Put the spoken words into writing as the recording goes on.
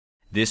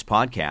This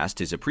podcast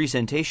is a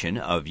presentation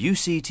of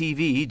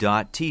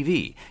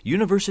UCTV.tv,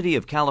 University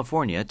of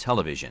California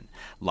Television.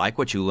 Like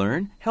what you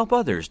learn? Help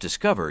others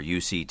discover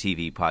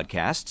UCTV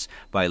podcasts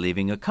by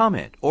leaving a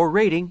comment or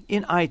rating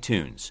in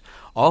iTunes.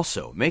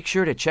 Also, make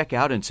sure to check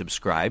out and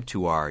subscribe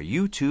to our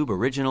YouTube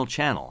original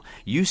channel,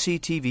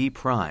 UCTV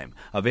Prime,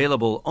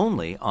 available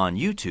only on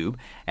YouTube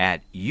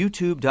at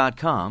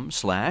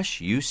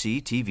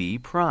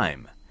youtube.com/UCTV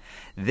Prime.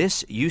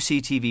 This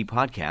UCTV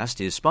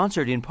podcast is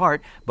sponsored in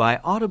part by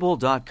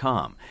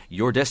Audible.com,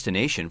 your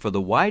destination for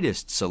the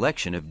widest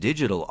selection of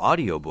digital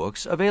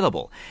audiobooks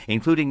available,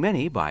 including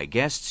many by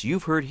guests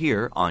you've heard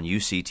here on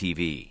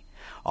UCTV.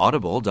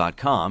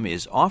 Audible.com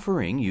is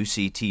offering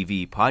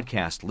UCTV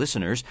podcast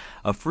listeners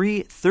a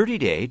free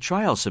 30-day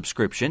trial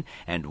subscription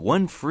and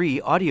one free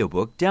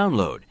audiobook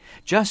download.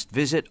 Just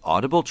visit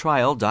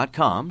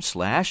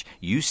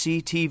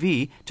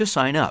audibletrial.com/UCTV to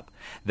sign up.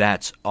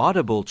 That's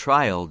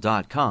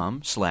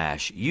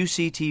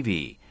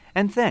audibletrial.com/UCTV.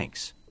 And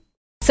thanks.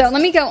 So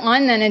let me go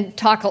on then and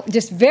talk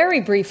just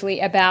very briefly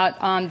about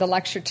the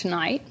lecture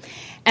tonight.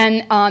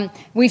 And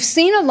we've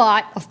seen a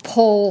lot of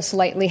polls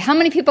lately. How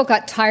many people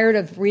got tired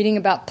of reading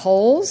about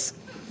polls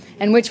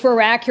and which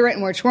were accurate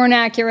and which weren't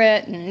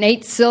accurate and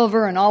Nate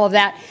Silver and all of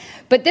that?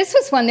 But this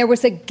was one. There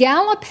was a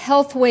Gallup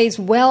Healthways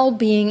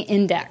Well-Being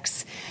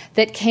Index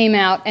that came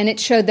out, and it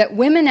showed that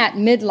women at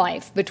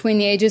midlife, between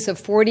the ages of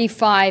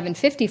 45 and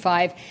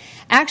 55,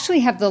 actually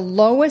have the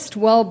lowest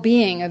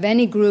well-being of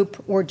any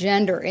group or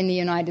gender in the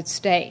United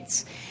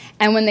States.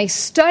 And when they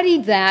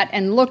studied that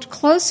and looked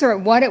closer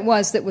at what it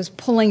was that was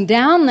pulling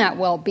down that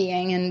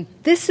well-being, and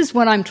this is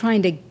what I'm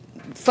trying to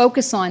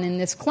focus on in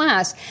this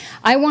class,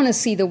 I want to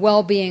see the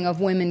well-being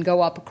of women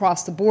go up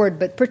across the board,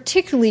 but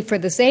particularly for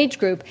this age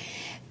group.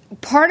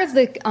 Part of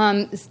the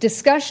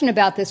discussion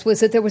about this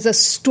was that there was a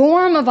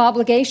storm of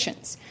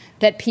obligations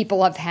that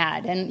people have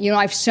had. And,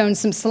 I've shown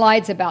some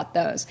slides about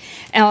those.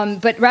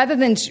 But rather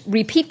than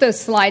repeat those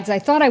slides, I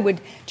thought I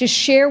would just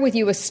share with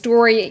you a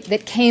story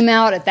that came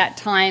out at that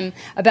time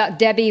about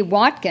Debbie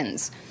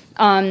Watkins.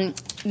 And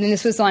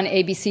this was on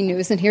ABC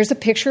News. And here's a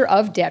picture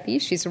of Debbie.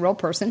 She's a real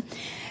person.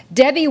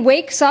 Debbie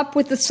wakes up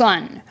with the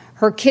sun.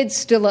 Her kids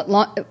still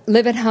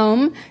live at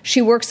home.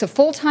 She works a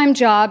full-time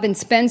job and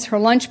spends her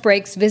lunch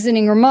breaks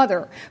visiting her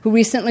mother, who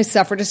recently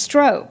suffered a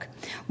stroke.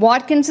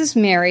 Watkins is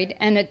married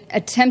and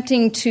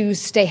attempting to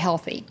stay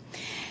healthy.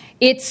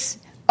 It's,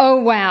 oh,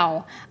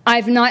 wow,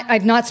 I've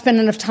not spent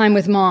enough time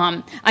with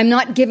Mom. I'm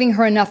not giving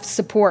her enough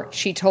support,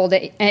 she told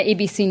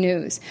ABC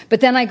News.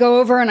 But then I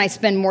go over and I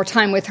spend more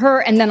time with her,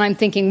 and then I'm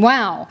thinking,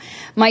 wow,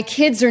 my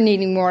kids are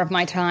needing more of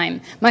my time.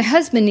 My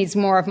husband needs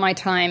more of my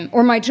time,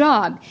 or my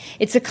job.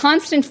 It's a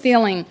constant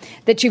feeling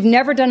that you've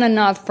never done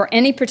enough for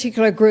any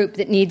particular group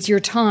that needs your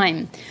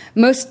time.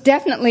 Most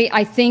definitely,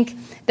 I think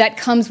that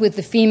comes with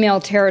the female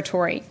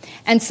territory.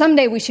 And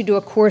someday we should do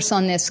a course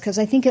on this, because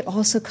I think it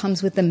also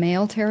comes with the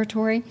male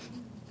territory.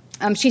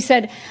 She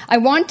said, I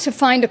want to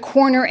find a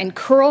corner and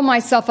curl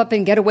myself up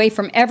and get away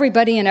from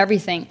everybody and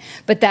everything,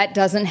 but that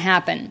doesn't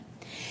happen.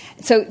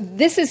 So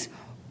this is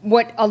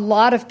what a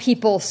lot of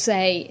people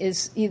say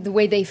is the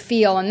way they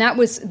feel. And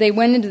they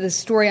went into the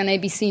story on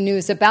ABC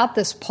News about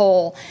this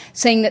poll,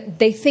 saying that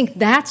they think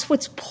that's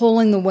what's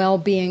pulling the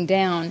well-being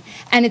down.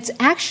 And it's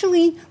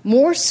actually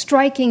more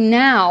striking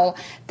now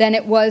than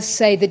it was,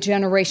 say, the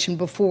generation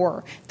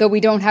before, though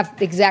we don't have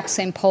the exact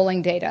same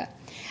polling data.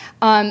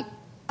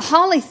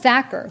 Holly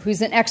Thacker,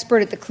 who's an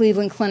expert at the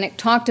Cleveland Clinic,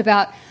 talked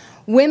about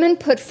women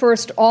put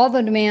first all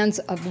the demands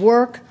of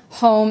work,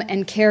 home,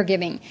 and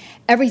caregiving,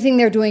 everything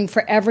they're doing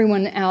for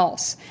everyone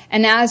else.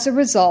 And as a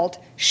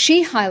result,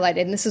 she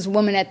highlighted, and this is a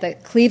woman at the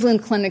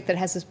Cleveland Clinic that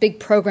has this big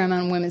program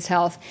on women's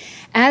health,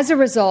 as a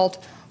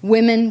result,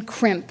 women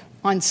crimp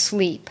on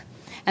sleep.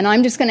 And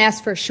I'm just going to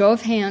ask for a show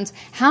of hands.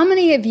 How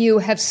many of you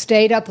have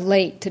stayed up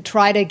late to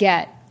try to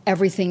get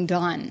everything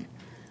done?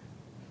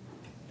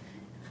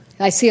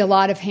 I see a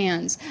lot of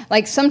hands.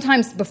 Like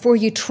sometimes before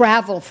you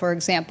travel, for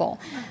example,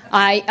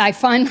 I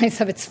find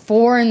myself, it's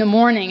 4 a.m.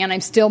 and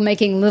I'm still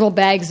making little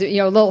bags,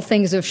 little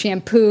things of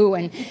shampoo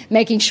and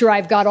making sure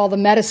I've got all the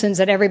medicines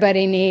that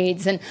everybody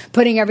needs and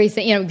putting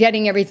everything,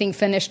 getting everything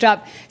finished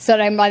up so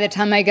that by the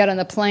time I get on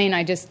the plane,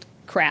 I just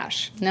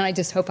crash. And then I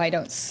just hope I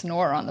don't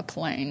snore on the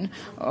plane.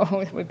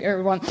 Oh, it would be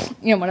everyone,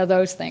 one of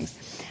those things.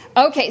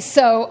 Okay,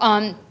 so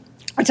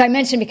which I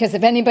mentioned because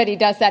if anybody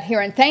does that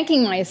here, and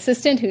thanking my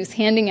assistant who's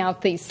handing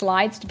out these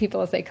slides to people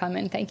as they come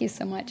in. Thank you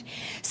so much.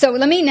 So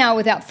let me now,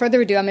 without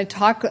further ado, I'm going to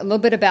talk a little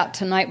bit about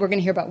tonight. We're going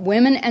to hear about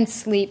women and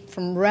sleep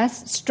from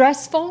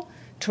stressful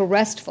to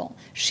restful.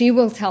 She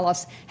will tell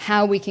us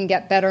how we can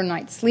get better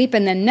night's sleep.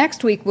 And then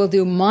next week, we'll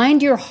do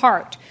Mind Your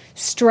Heart,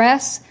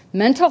 stress,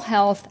 mental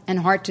health, and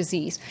heart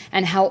disease,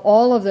 and how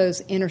all of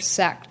those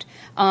intersect,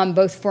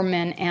 both for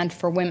men and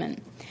for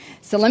women.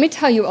 So let me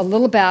tell you a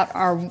little about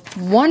our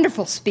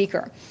wonderful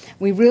speaker.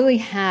 We really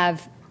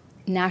have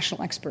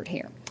national expert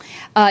here.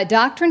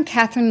 Dr.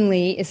 Catherine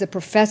Lee is a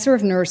professor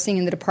of nursing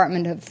in the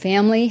Department of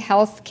Family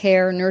Health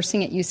Care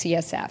Nursing at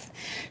UCSF.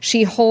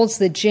 She holds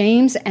the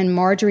James and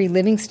Marjorie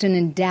Livingston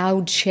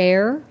Endowed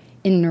Chair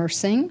in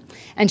nursing,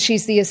 and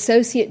she's the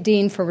Associate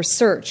Dean for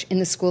Research in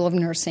the School of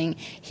Nursing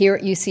here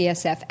at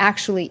UCSF,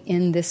 actually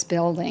in this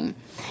building.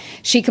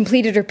 She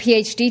completed her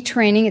PhD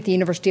training at the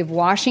University of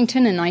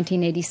Washington in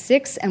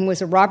 1986 and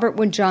was a Robert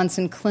Wood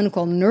Johnson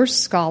Clinical Nurse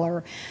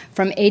Scholar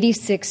from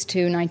 86 to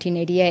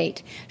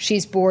 1988.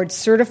 She's board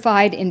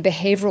certified in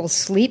behavioral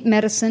sleep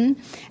medicine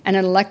and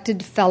an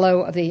elected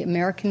fellow of the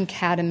American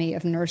Academy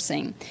of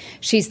Nursing.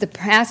 She's the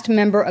past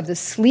member of the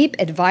Sleep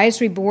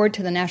Advisory Board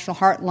to the National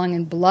Heart, Lung,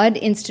 and Blood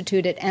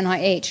Institute at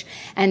NIH,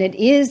 and it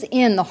is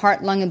in the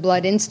Heart, Lung, and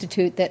Blood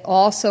Institute that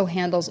also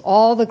handles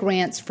all the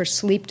grants for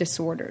sleep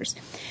disorders.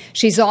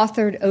 She's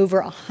authored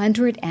over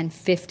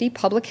 150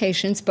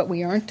 publications, but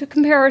we aren't to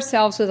compare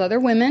ourselves with other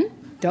women.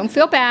 Don't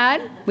feel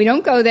bad. We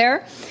don't go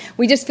there.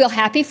 We just feel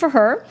happy for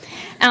her.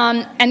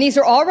 And these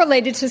are all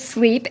related to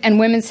sleep and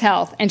women's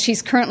health. And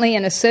she's currently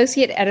an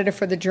associate editor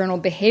for the journal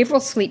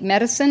Behavioral Sleep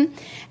Medicine,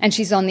 and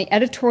she's on the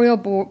editorial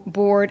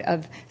board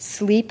of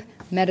Sleep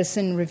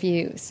Medicine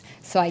Reviews.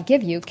 So I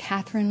give you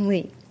Kathryn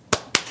Lee.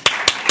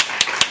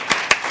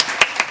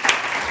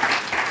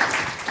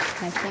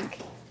 I think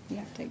you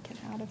have to get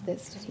out of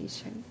this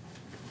T-shirt.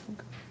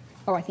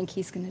 Oh, I think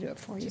he's going to do it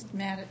for you. Just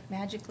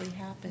magically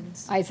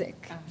happens.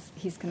 Isaac,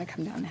 he's going to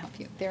come down and help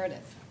you. There it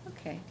is.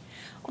 Okay.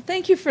 Well,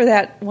 thank you for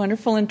that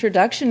wonderful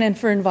introduction and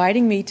for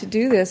inviting me to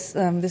do this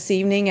this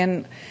evening.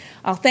 And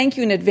I'll thank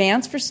you in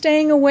advance for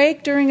staying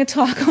awake during a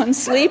talk on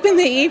sleep in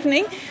the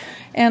evening.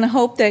 And I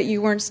hope that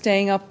you weren't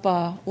staying up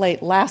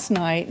late last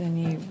night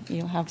and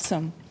you'll have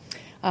some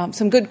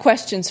good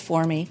questions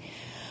for me.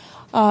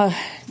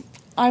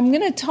 I'm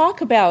going to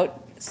talk about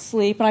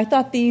sleep, and I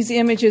thought these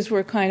images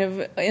were kind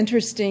of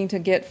interesting to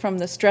get from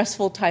the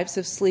stressful types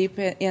of sleep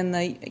in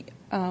the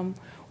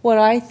what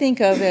I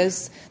think of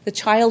as the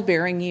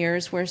childbearing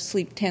years, where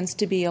sleep tends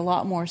to be a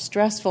lot more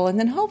stressful, and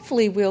then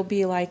hopefully we'll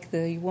be like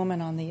the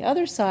woman on the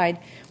other side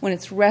when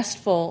it's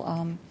restful.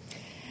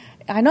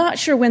 I'm not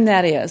sure when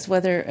that is,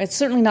 whether it's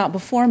certainly not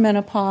before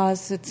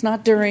menopause, it's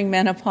not during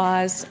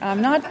menopause.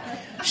 I'm not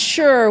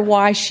sure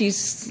why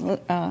she's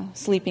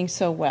sleeping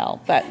so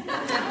well, but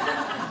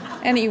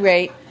at any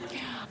rate,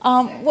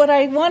 what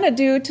I want to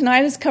do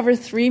tonight is cover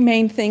three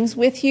main things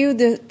with you.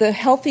 The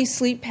healthy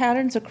sleep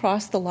patterns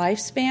across the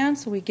lifespan,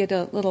 so we get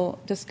a little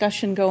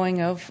discussion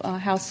going of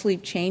how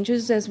sleep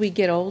changes as we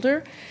get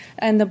older,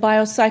 and the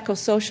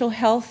biopsychosocial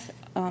health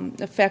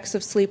effects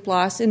of sleep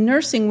loss. In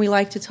nursing, we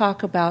like to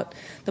talk about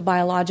the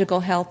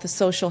biological health, the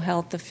social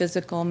health, the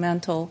physical,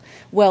 mental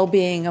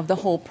well-being of the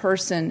whole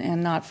person,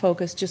 and not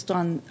focus just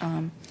on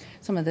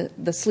some of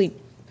the sleep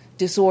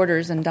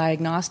disorders and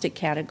diagnostic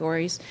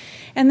categories.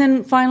 And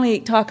then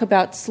finally talk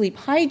about sleep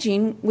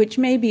hygiene, which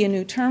may be a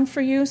new term for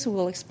you, so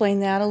we'll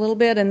explain that a little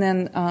bit, and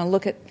then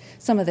look at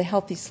some of the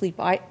healthy sleep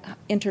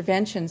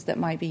interventions that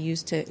might be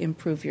used to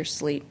improve your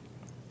sleep.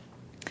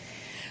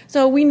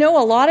 So we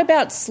know a lot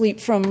about sleep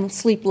from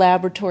sleep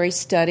laboratory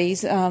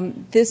studies.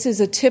 This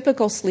is a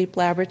typical sleep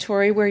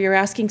laboratory where you're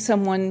asking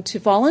someone to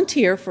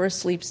volunteer for a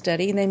sleep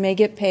study, and they may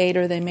get paid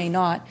or they may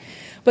not.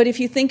 But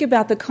if you think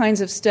about the kinds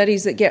of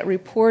studies that get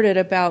reported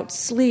about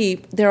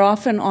sleep, they're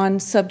often on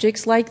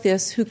subjects like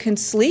this who can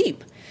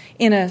sleep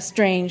in a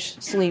strange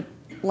sleep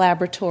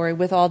laboratory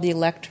with all the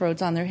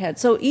electrodes on their head.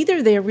 So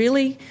either they're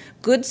really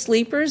good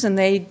sleepers and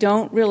they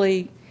don't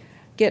really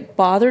get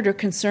bothered or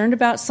concerned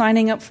about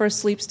signing up for a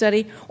sleep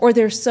study, or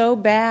they're so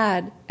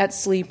bad at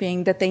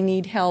sleeping that they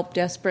need help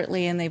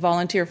desperately and they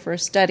volunteer for a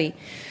study.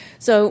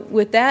 So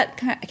with that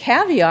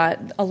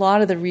caveat, a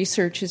lot of the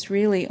research is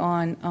really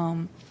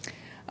on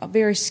a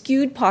very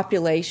skewed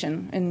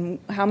population, and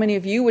how many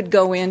of you would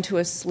go into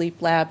a sleep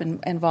lab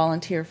and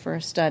volunteer for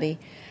a study,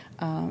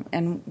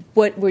 and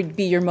what would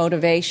be your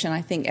motivation,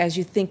 I think, as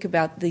you think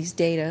about these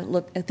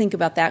data. Think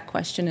about that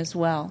question as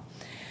well.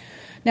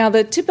 Now,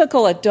 the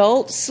typical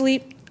adult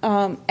sleep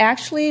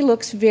actually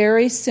looks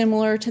very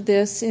similar to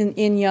this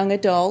in young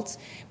adults.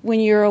 When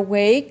you're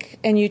awake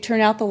and you turn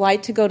out the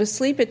light to go to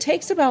sleep, it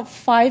takes about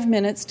 5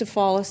 minutes to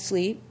fall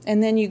asleep,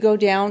 and then you go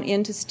down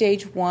into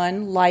stage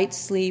 1, light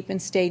sleep,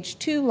 and stage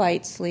 2,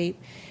 light sleep,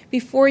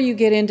 before you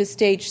get into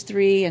stage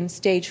 3 and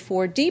stage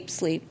 4, deep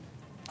sleep.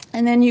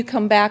 And then you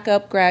come back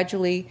up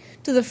gradually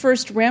to the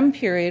first REM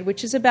period,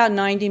 which is about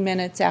 90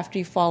 minutes after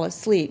you fall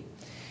asleep.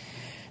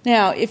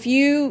 Now, if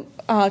you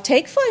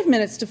take 5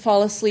 minutes to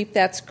fall asleep,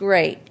 that's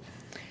great.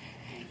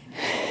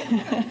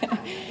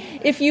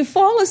 If you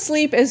fall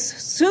asleep as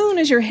soon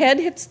as your head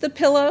hits the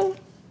pillow,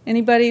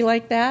 anybody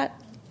like that?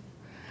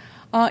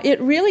 It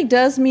really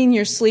does mean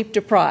you're sleep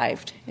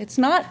deprived. It's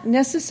not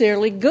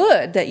necessarily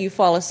good that you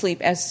fall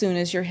asleep as soon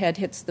as your head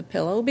hits the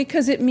pillow,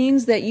 because it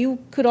means that you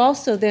could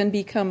also then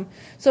become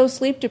so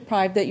sleep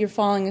deprived that you're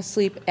falling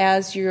asleep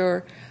as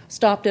you're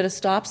stopped at a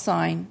stop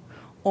sign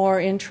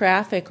or in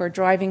traffic or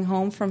driving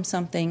home from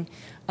something,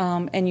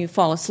 and you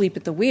fall asleep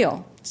at the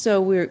wheel.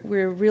 So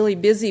we're really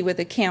busy with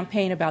a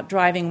campaign about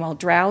driving while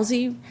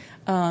drowsy,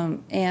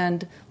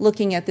 and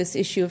looking at this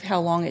issue of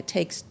how long it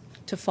takes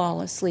to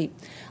fall asleep.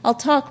 I'll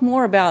talk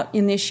more about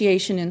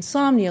initiation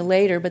insomnia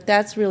later, but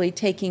that's really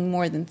taking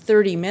more than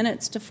 30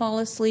 minutes to fall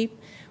asleep,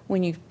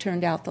 when you've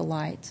turned out the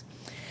lights.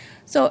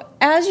 So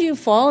as you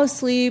fall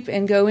asleep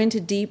and go into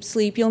deep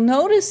sleep, you'll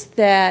notice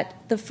that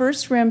the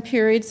first REM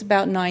period's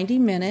about 90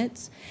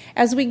 minutes.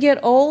 As we get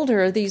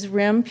older, these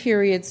REM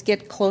periods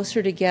get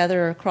closer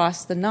together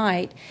across the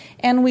night,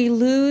 and we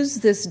lose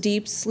this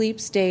deep sleep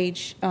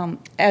stage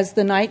as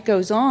the night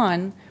goes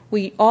on.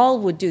 We all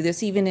would do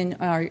this, even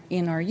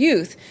in our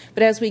youth.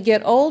 But as we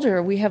get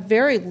older, we have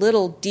very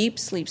little deep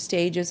sleep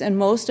stages, and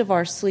most of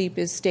our sleep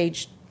is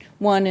stage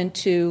 1 and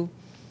 2,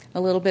 a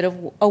little bit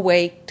of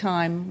awake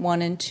time,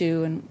 1 and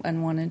 2,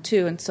 and 1 and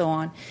 2, and so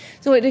on.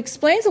 So it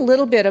explains a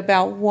little bit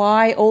about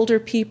why older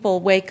people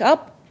wake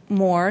up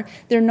more.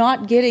 They're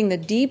not getting the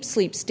deep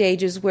sleep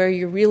stages where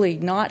you're really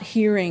not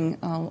hearing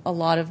a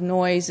lot of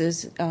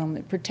noises.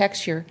 It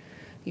protects your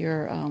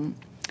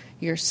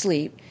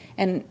sleep.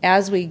 And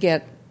as we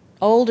get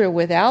older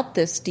without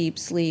this deep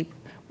sleep,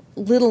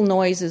 little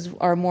noises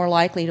are more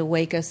likely to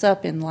wake us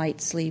up in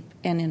light sleep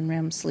and in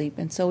REM sleep.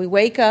 And so we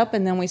wake up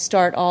and then we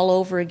start all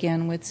over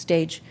again with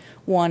stage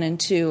 1 and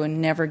 2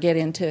 and never get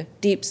into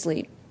deep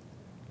sleep.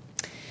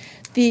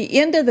 The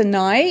end of the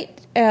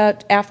night,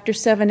 after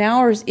 7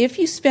 hours, if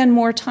you spend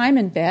more time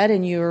in bed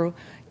and you're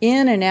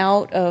in and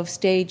out of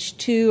stage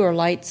 2 or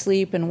light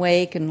sleep and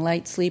wake and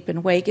light sleep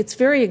and wake, it's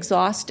very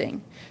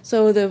exhausting.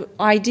 So the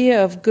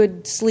idea of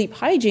good sleep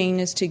hygiene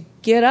is to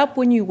get up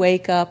when you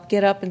wake up,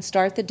 get up and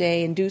start the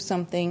day and do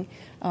something,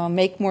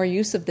 make more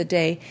use of the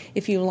day.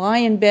 If you lie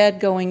in bed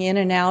going in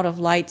and out of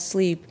light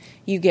sleep,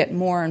 you get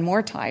more and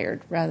more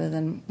tired rather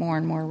than more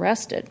and more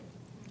rested.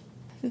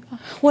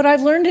 What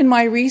I've learned in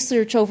my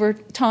research over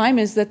time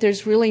is that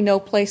there's really no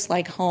place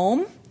like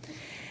home.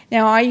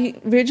 Now, I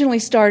originally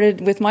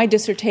started with my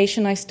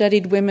dissertation. I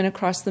studied women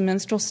across the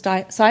menstrual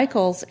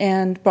cycles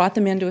and brought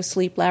them into a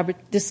sleep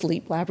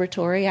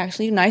laboratory.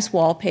 Actually, nice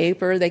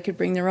wallpaper. They could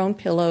bring their own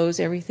pillows.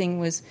 Everything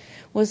was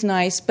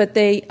nice. But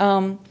they,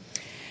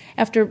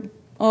 after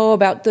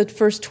about the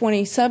first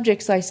 20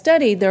 subjects I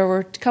studied, there were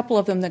a couple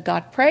of them that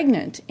got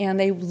pregnant, and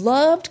they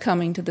loved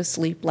coming to the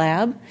sleep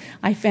lab.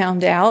 I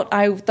found out.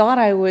 I thought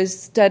I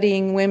was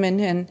studying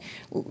women and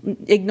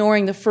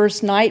ignoring the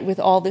first night with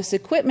all this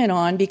equipment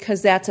on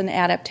because that's an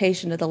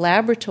adaptation to the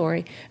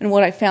laboratory. And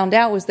what I found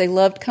out was they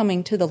loved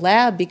coming to the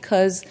lab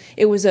because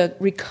it was a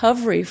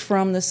recovery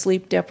from the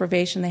sleep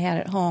deprivation they had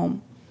at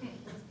home.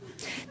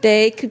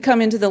 They could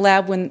come into the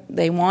lab when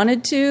they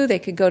wanted to. They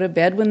could go to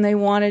bed when they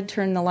wanted,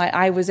 turn the light.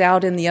 I was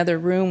out in the other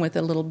room with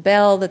a little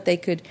bell that they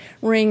could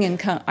ring, and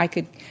I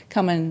could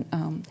come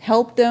and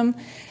help them.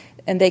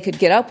 And they could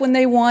get up when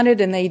they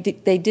wanted, and they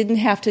didn't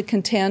have to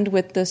contend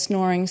with the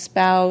snoring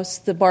spouse,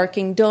 the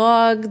barking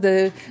dog,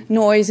 the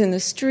noise in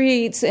the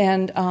streets,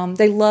 and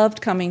they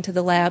loved coming to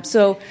the lab.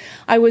 So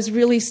I was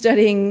really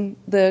studying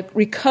the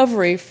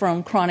recovery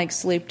from chronic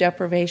sleep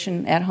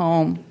deprivation at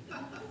home.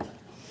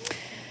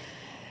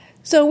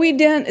 So we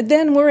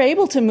then were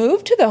able to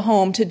move to the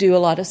home to do a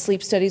lot of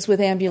sleep studies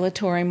with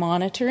ambulatory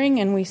monitoring,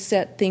 and we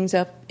set things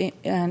up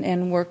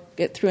and work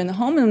it through in the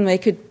home, and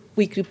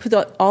we could put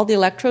all the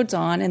electrodes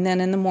on, and then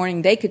in the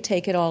morning they could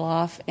take it all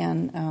off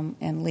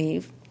and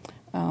leave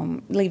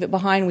it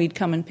behind. We'd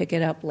come and pick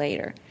it up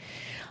later.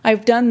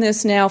 I've done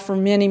this now for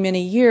many,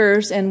 many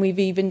years, and we've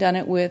even done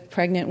it with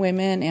pregnant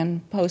women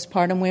and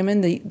postpartum women.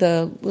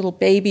 The little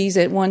babies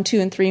at 1, 2,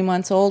 and 3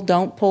 months old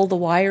don't pull the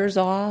wires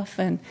off,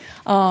 and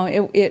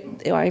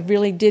I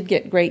really did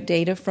get great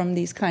data from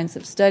these kinds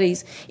of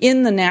studies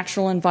in the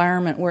natural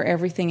environment where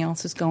everything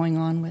else is going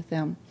on with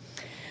them.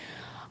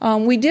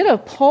 We did a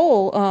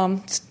poll,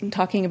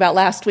 talking about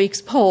last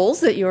week's polls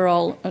that you're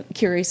all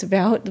curious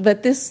about,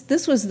 but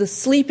this was the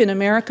Sleep in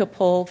America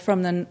poll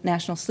from the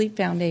National Sleep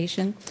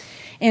Foundation.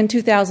 In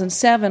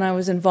 2007, I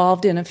was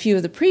involved in a few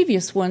of the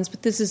previous ones,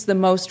 but this is the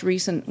most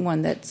recent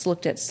one that's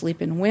looked at sleep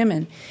in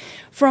women.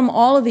 From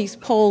all of these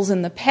polls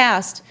in the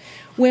past,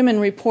 women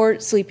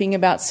report sleeping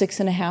about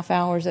 6.5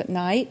 hours at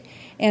night,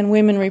 and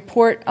women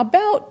report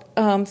about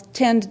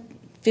 10 to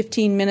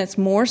 15 minutes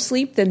more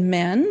sleep than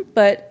men,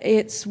 but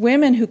it's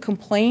women who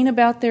complain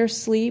about their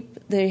sleep.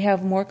 They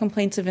have more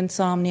complaints of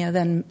insomnia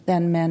than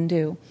men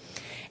do.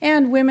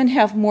 And women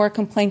have more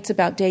complaints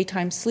about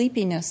daytime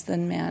sleepiness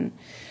than men.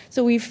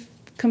 So we've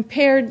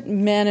compared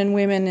men and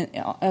women,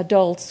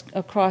 adults,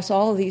 across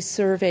all of these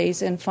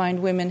surveys and find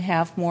women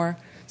have more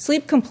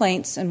sleep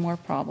complaints and more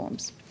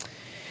problems.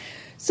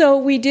 So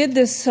we did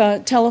this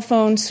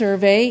telephone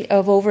survey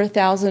of over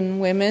 1,000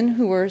 women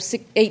who were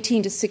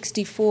 18 to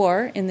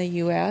 64 in the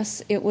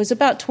U.S. It was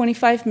about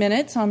 25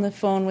 minutes on the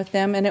phone with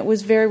them, and it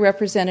was very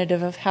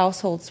representative of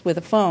households with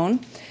a phone.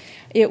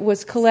 It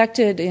was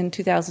collected in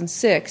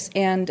 2006,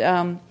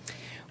 and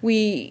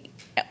we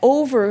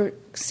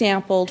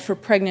oversampled for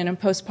pregnant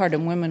and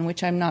postpartum women,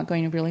 which I'm not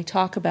going to really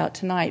talk about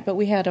tonight, but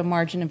we had a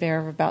margin of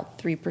error of about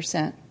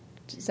 3%.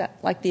 Is that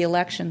like the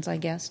elections, I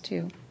guess,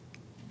 too?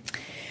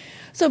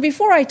 So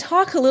before I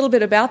talk a little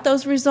bit about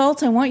those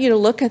results, I want you to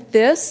look at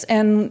this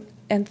and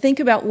think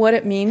about what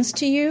it means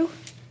to you.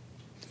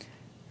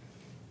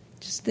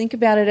 Just think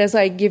about it as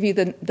I give you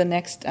the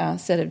next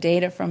set of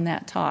data from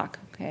that talk,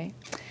 okay?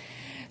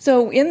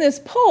 So in this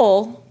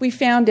poll, we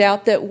found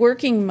out that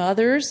working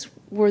mothers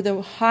were the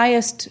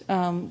highest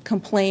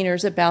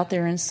complainers about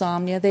their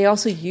insomnia. They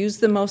also used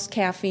the most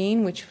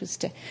caffeine, which was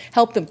to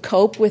help them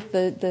cope with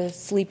the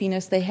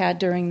sleepiness they had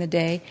during the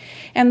day.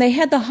 And they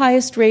had the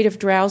highest rate of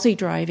drowsy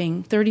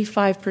driving.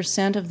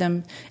 35% of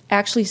them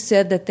actually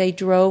said that they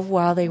drove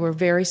while they were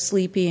very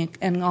sleepy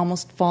and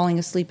almost falling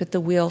asleep at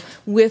the wheel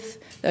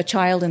with a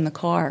child in the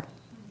car.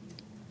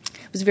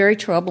 It was very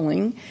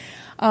troubling.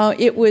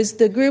 It was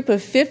the group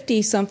of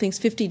 50-somethings,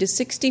 50 to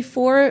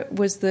 64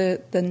 was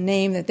the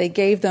name that they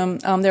gave them.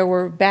 There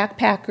were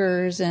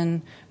backpackers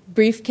and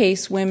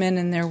briefcase women,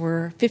 and there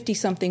were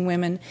 50-something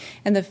women.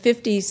 And the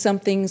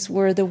 50-somethings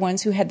were the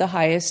ones who had the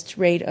highest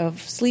rate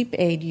of sleep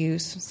aid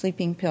use,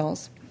 sleeping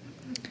pills.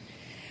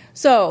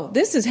 So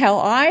this is how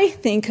I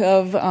think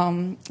of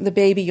the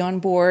baby on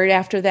board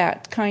after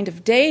that kind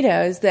of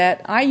data, is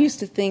that I used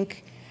to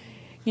think,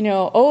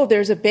 oh,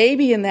 there's a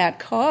baby in that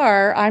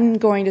car, I'm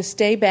going to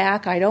stay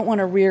back. I don't want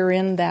to rear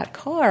end that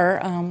car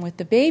with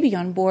the baby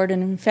on board.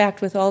 And in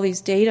fact, with all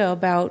these data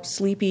about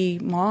sleepy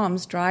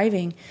moms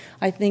driving,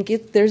 I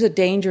think there's a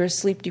dangerous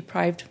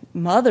sleep-deprived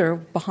mother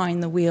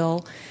behind the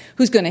wheel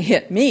who's going to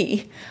hit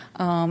me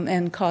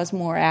and cause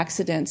more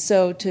accidents.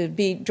 So to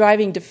be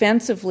driving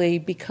defensively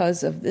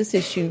because of this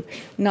issue,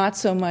 not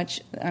so much.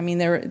 I mean,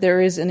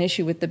 there is an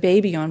issue with the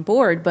baby on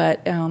board,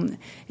 but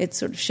it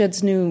sort of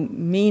sheds new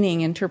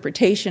meaning,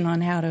 interpretation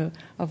on how to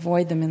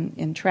avoid them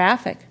in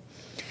traffic.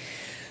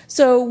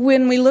 So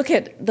when we look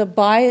at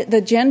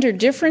the gender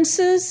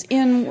differences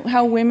in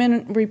how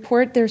women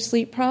report their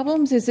sleep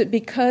problems, is it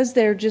because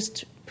they're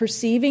just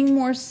perceiving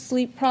more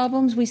sleep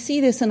problems? We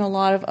see this in a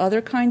lot of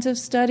other kinds of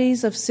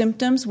studies of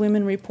symptoms.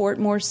 Women report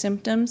more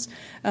symptoms,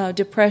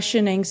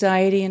 depression,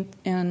 anxiety,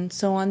 and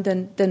so on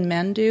than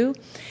men do.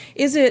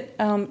 Is it,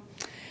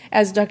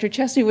 as Dr.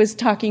 Chesney was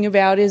talking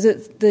about, is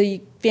it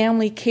the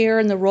family care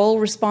and the role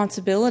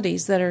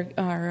responsibilities that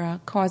are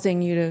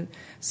causing you to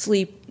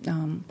sleep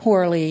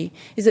poorly?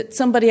 Is it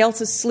somebody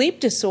else's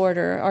sleep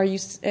disorder? Are you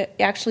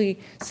actually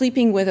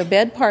sleeping with a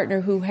bed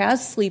partner who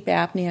has sleep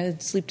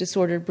apnea, sleep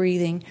disordered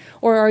breathing?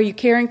 Or are you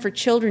caring for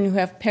children who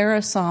have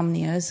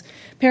parasomnias?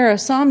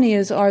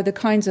 Parasomnias are the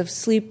kinds of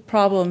sleep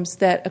problems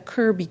that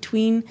occur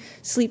between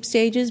sleep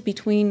stages,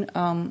 between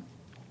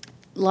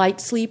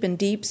light sleep and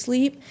deep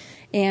sleep,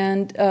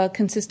 and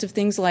consist of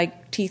things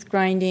like teeth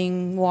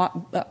grinding,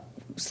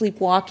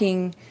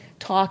 sleepwalking,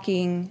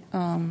 talking,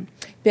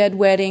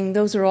 bedwetting.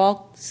 Those are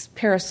all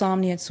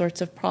parasomnia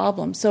sorts of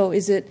problems. So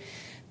is it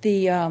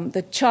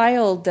the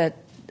child that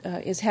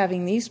is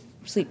having these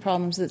sleep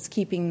problems that's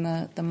keeping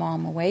the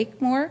mom awake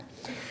more?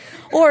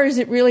 Or is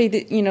it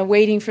really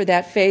waiting for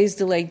that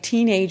phase-delayed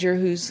teenager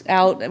who's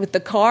out with the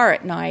car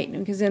at night?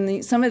 Because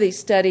in some of these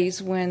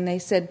studies, when they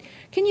said,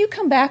 can you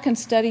come back and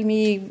study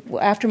me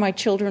after my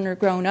children are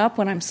grown up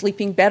when I'm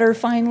sleeping better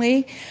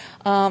finally?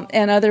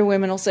 And other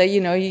women will say,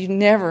 you're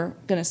never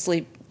going to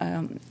sleep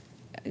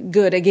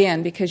good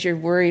again because you're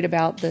worried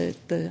about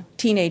the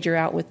teenager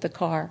out with the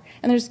car.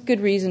 And there's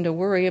good reason to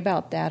worry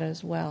about that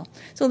as well.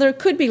 So there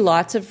could be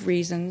lots of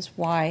reasons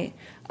why.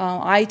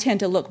 I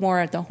tend to look more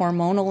at the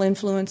hormonal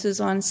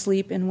influences on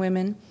sleep in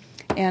women.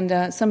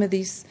 And some of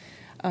these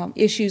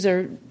issues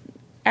are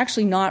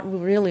actually not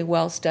really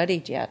well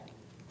studied yet.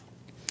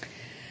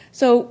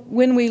 So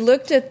when we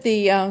looked at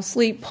the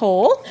sleep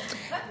poll,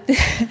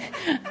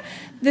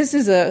 this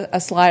is a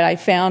slide I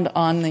found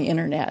on the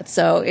internet.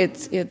 So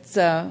it's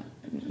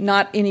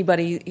not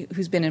anybody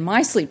who's been in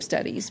my sleep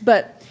studies.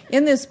 But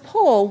in this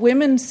poll,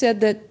 women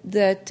said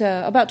that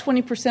about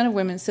 20% of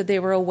women said they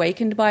were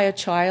awakened by a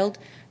child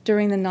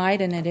during the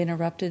night and it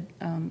interrupted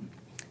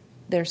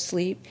their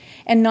sleep.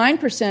 And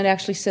 9%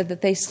 actually said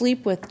that they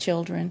sleep with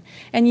children.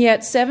 And yet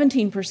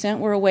 17%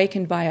 were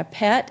awakened by a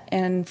pet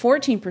and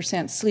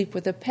 14% sleep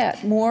with a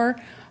pet. More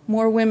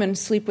women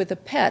sleep with a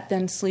pet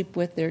than sleep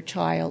with their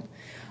child.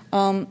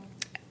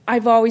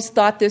 I've always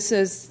thought this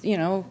as,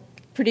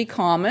 pretty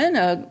common,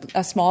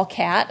 a small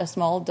cat, a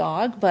small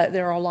dog, but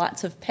there are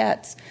lots of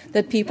pets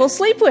that people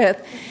sleep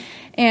with.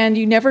 And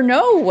you never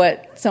know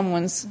what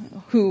someone's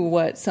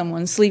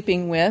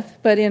sleeping with.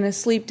 But in a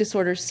sleep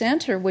disorder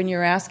center, when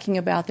you're asking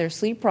about their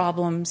sleep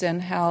problems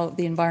and how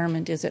the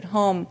environment is at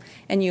home,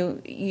 and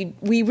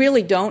we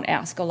really don't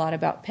ask a lot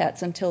about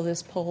pets until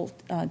this poll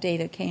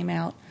data came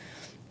out.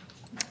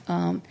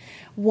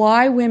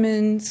 Why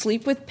women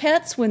sleep with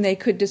pets when they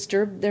could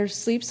disturb their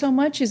sleep so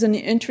much is an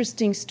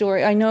interesting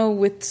story. I know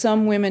with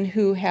some women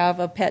who have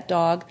a pet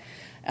dog,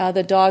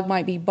 the dog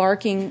might be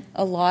barking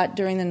a lot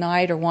during the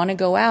night or want to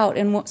go out.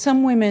 And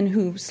some women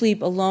who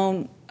sleep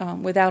alone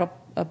without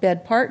a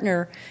bed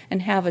partner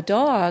and have a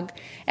dog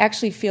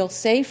actually feel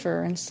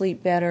safer and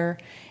sleep better.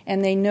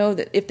 And they know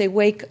that if they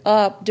wake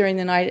up during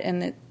the night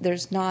and that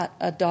there's not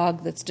a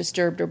dog that's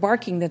disturbed or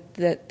barking,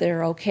 that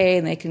they're okay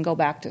and they can go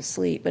back to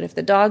sleep. But if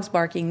the dog's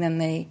barking, then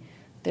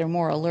they're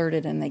more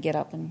alerted and they get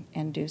up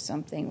and do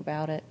something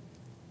about it.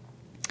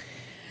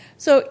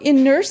 So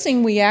in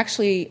nursing, we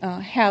actually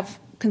have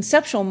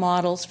conceptual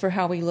models for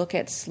how we look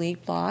at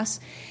sleep loss.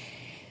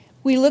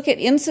 We look at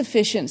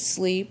insufficient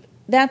sleep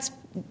that's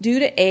due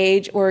to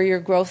age or your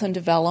growth and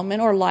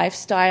development or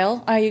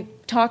lifestyle. I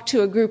talked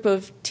to a group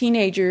of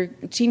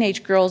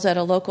teenage girls at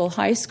a local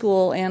high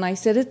school, and I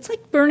said, it's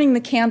like burning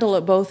the candle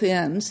at both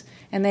ends.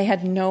 And they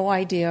had no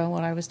idea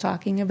what I was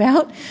talking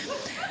about.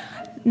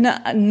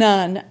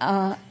 None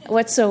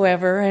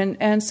whatsoever.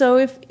 And so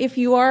if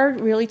you are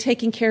really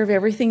taking care of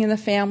everything in the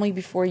family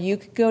before you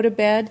could go to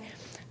bed,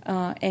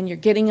 and you're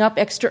getting up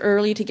extra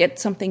early to get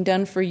something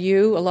done for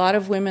you, a lot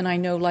of women I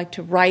know like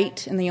to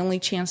write, and the only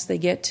chance they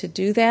get to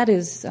do that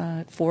is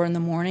 4 in the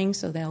morning,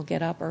 so they'll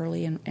get up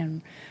early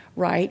and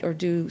write or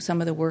do some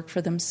of the work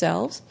for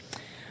themselves.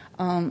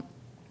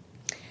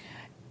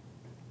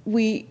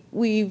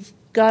 We've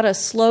got a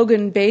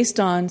slogan based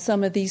on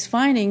some of these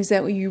findings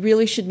that you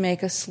really should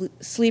make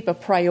sleep a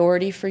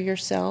priority for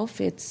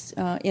yourself. It's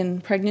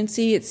in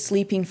pregnancy, it's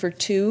sleeping for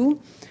 2,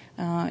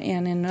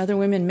 and in other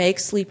women, make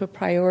sleep a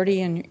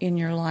priority in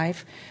your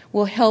life.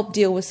 Will help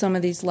deal with some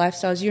of these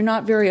lifestyles. You're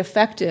not very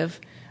effective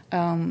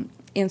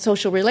in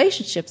social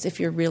relationships if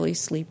you're really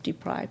sleep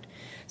deprived.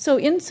 So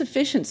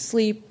insufficient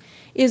sleep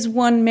is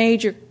one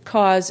major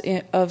cause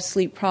of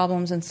sleep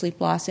problems and sleep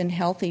loss in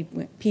healthy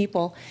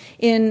people.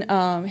 In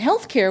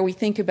healthcare, we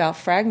think about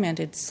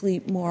fragmented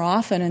sleep more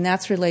often, and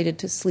that's related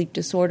to sleep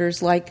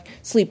disorders like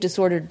sleep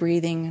disordered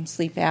breathing and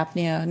sleep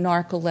apnea,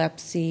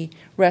 narcolepsy,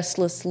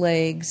 restless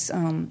legs,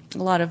 a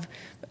lot of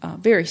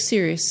very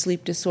serious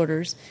sleep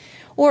disorders,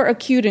 or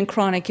acute and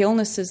chronic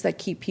illnesses that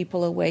keep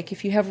people awake.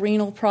 If you have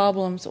renal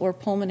problems or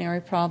pulmonary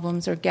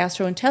problems or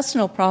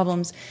gastrointestinal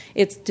problems,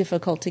 it's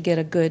difficult to get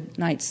a good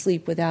night's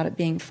sleep without it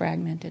being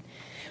fragmented.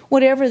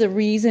 Whatever the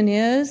reason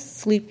is,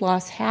 sleep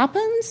loss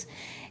happens,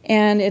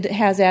 and it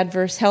has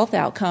adverse health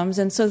outcomes.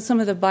 And so some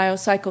of the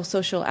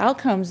biopsychosocial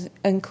outcomes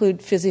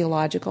include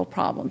physiological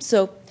problems.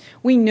 So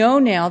we know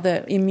now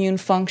that immune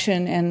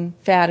function and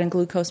fat and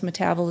glucose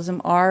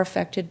metabolism are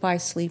affected by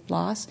sleep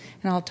loss,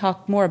 and I'll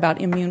talk more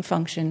about immune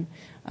function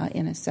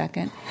in a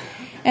second.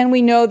 And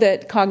we know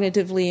that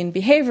cognitively and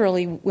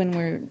behaviorally, when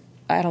we're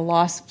at a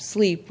loss of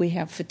sleep, we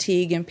have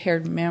fatigue,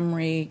 impaired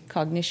memory,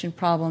 cognition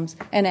problems,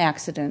 and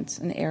accidents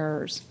and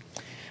errors.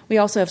 We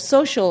also have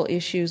social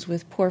issues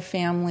with poor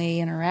family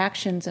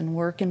interactions and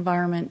work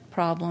environment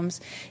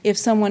problems. If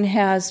someone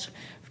has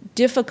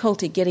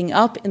difficulty getting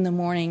up in the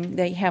morning,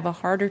 they have a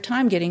harder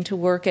time getting to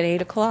work at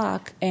 8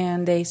 o'clock,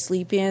 and they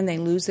sleep in, they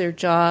lose their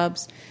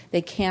jobs,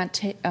 they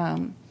can't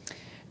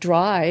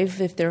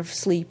drive if they're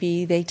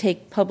sleepy, they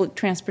take public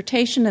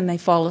transportation and they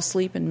fall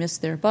asleep and miss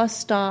their bus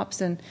stops,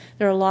 and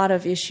there are a lot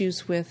of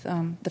issues with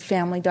the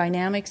family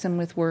dynamics and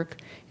with work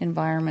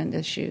environment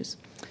issues.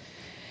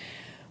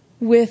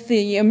 With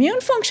the immune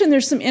function,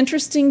 there's some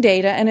interesting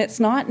data, and it's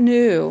not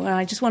new. And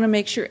I just want to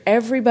make sure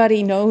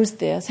everybody knows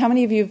this. How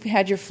many of you have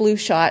had your flu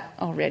shot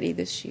already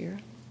this year?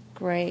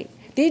 Great.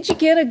 Did you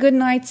get a good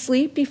night's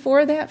sleep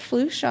before that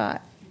flu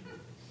shot?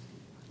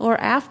 Or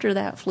after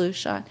that flu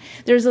shot?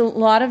 There's a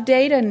lot of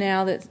data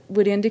now that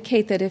would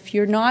indicate that if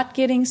you're not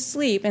getting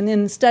sleep, and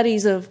in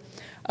studies of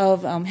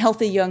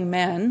healthy young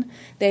men,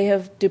 they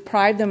have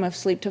deprived them of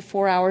sleep to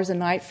 4 hours a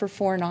night for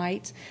 4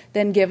 nights,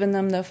 then given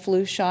them the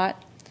flu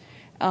shot.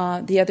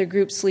 The other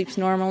group sleeps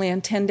normally,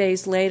 and 10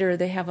 days later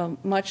they have a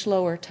much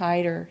lower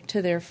titer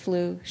to their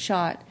flu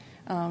shot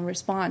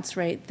response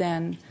rate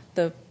than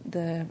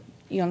the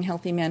young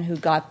healthy men who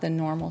got the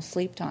normal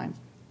sleep time.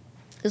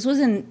 This was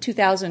in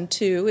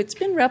 2002. It's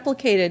been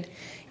replicated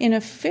in a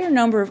fair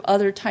number of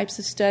other types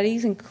of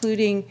studies,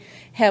 including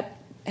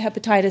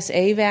hepatitis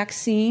A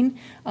vaccine.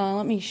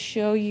 Let me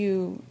show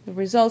you the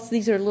results.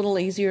 These are a little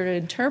easier to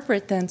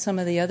interpret than some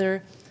of the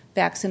other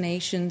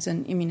vaccinations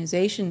and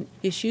immunization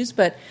issues,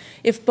 but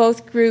if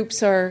both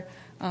groups are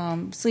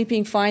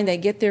sleeping fine, they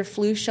get their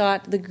flu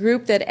shot. The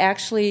group that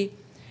actually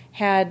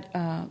had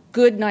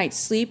good night's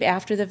sleep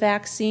after the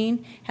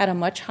vaccine had a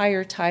much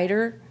higher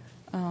titer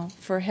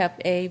for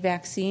Hep A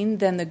vaccine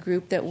than the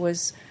group that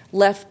was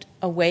left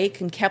awake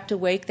and kept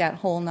awake that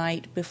whole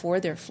night before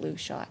their flu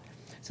shot.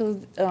 So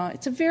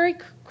it's a very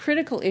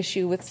critical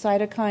issue with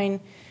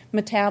cytokine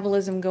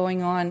metabolism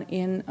going on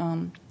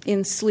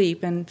in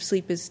sleep, and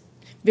sleep is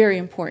very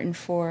important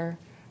for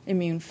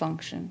immune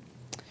function.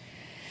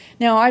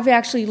 Now, I've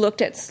actually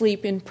looked at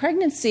sleep in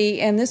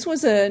pregnancy, and this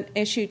was an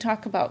issue,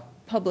 talk about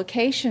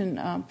publication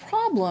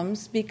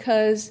problems,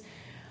 because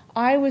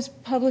I was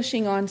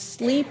publishing on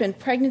sleep and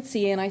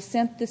pregnancy, and I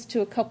sent this to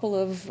a couple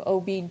of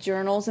OB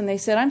journals, and they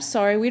said, I'm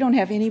sorry, we don't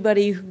have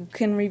anybody who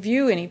can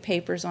review any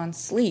papers on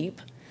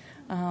sleep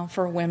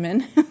for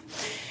women.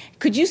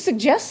 Could you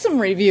suggest some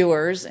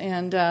reviewers?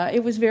 And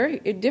it was very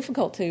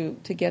difficult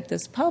to get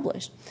this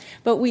published.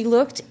 But we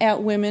looked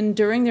at women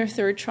during their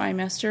 3rd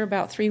trimester,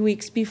 about 3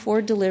 weeks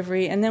before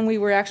delivery, and then we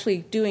were actually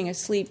doing a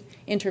sleep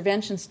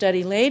intervention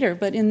study later.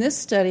 But in this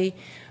study,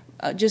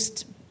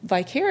 just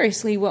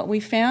vicariously, what we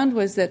found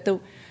was that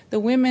the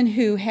women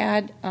who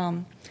had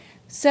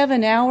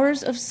 7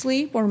 hours of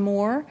sleep or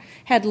more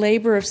had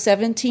labor of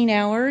 17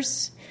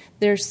 hours.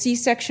 Their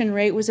C-section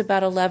rate was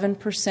about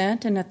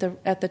 11%, and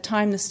at the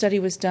time the study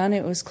was done,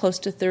 it was close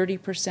to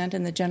 30%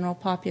 in the general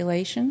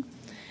population.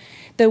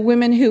 The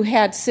women who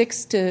had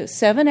 6 to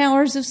 7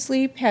 hours of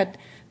sleep had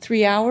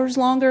 3 hours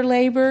longer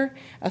labor,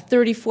 a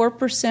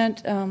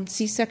 34%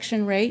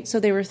 C-section rate, so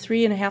they were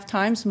 3.5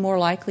 times more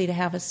likely to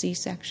have a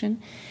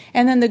C-section.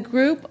 And then the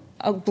group,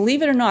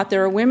 believe it or not,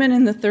 there are women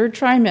in the third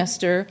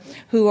trimester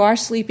who are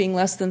sleeping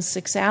less than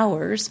 6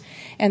 hours,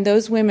 and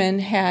those women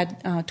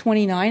had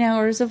 29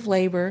 hours of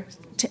labor,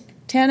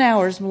 10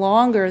 hours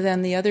longer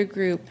than the other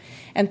group,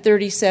 and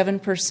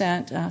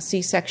 37%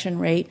 C-section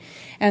rate.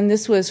 And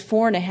this was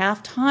 4.5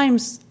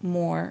 times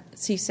more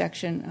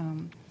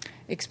C-section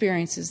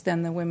experiences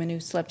than the women who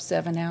slept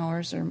 7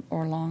 hours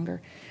or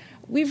longer.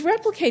 We've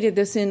replicated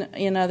this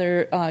in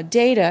other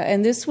data,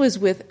 and this was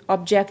with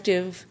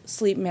objective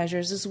sleep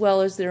measures as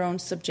well as their own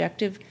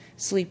subjective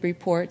sleep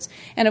reports.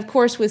 And of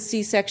course, with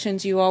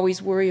C-sections, you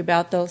always worry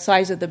about the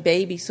size of the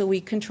baby, so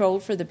we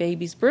controlled for the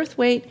baby's birth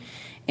weight.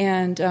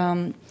 And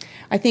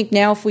I think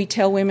now if we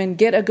tell women,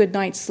 get a good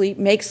night's sleep,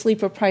 make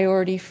sleep a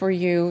priority for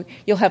you,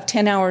 you'll have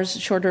 10 hours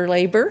shorter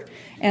labor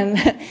and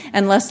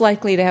and less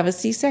likely to have a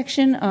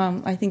C-section.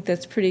 I think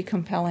that's pretty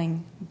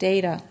compelling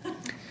data.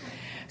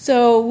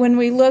 So when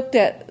we looked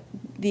at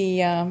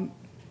the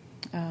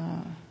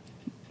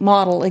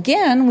model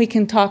again, we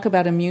can talk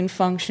about immune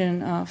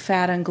function,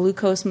 fat and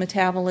glucose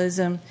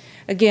metabolism.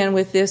 Again,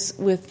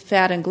 with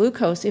fat and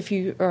glucose, if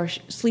you are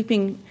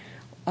sleeping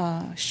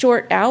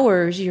short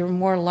hours, you're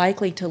more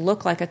likely to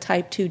look like a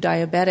type 2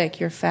 diabetic.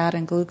 Your fat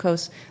and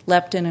glucose,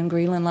 leptin and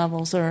ghrelin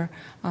levels are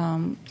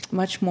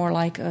much more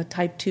like a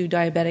type 2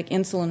 diabetic,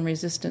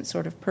 insulin-resistant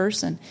sort of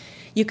person.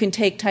 You can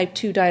take type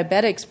 2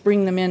 diabetics,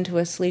 bring them into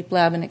a sleep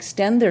lab, and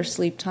extend their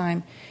sleep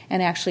time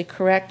and actually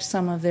correct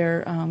some of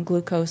their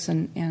glucose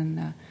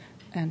and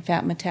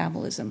fat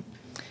metabolism.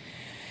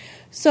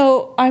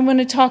 So I'm going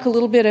to talk a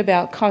little bit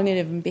about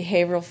cognitive and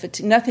behavioral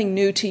fatigue. Nothing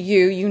new to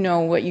you. You know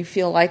what you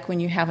feel like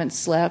when you haven't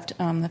slept,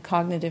 the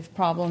cognitive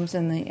problems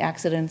and the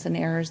accidents and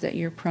errors that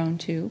you're prone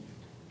to.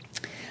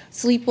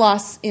 Sleep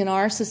loss in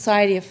our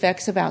society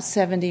affects about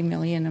 70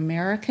 million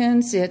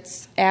Americans.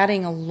 It's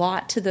adding a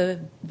lot to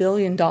the $1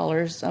 billion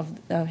of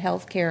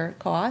healthcare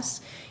costs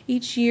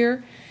each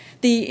year.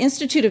 The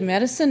Institute of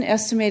Medicine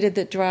estimated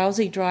that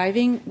drowsy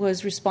driving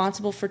was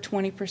responsible for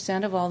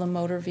 20% of all the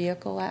motor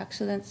vehicle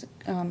accidents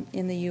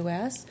in the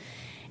U.S.,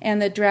 and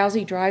that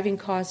drowsy driving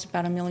caused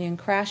about 1 million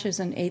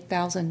crashes and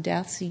 8,000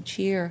 deaths each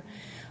year.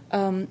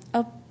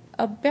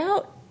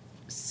 About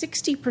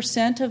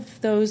 60%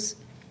 of those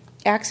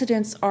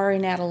accidents are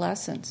in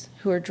adolescents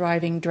who are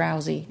driving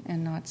drowsy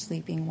and not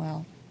sleeping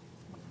well.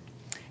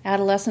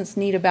 Adolescents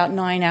need about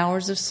 9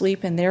 hours of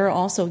sleep, and they're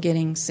also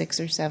getting 6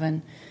 or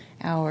 7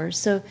 hours.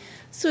 So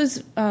this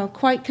was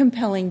quite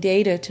compelling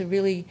data to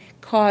really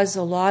cause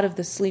a lot of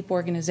the sleep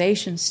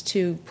organizations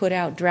to put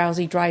out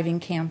drowsy driving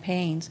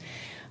campaigns.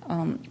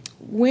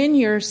 When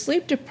you're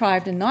sleep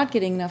deprived and not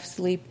getting enough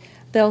sleep,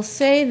 they'll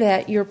say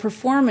that your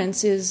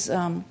performance is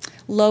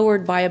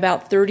lowered by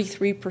about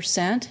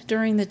 33%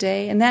 during the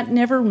day, and that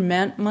never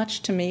meant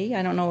much to me.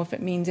 I don't know if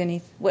it means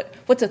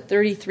what's a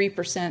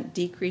 33%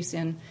 decrease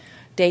in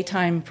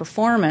daytime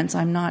performance,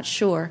 I'm not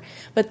sure.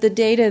 But the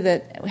data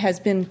that has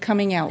been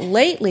coming out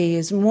lately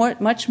is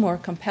much more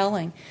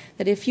compelling,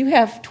 that if you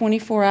have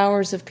 24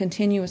 hours of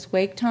continuous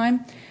wake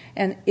time,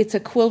 and it's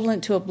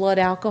equivalent to a blood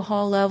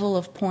alcohol level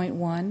of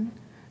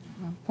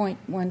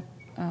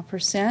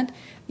 0.1%,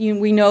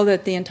 we know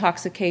that the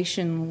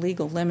intoxication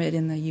legal limit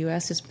in the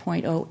U.S. is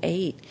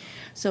 0.08.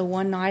 So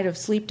one night of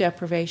sleep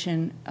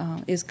deprivation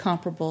is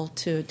comparable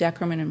to a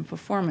decrement in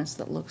performance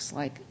that looks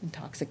like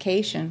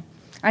intoxication.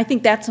 I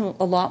think that's a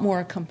lot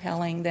more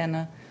compelling than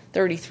a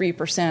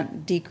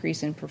 33%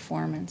 decrease in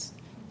performance,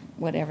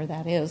 whatever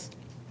that is.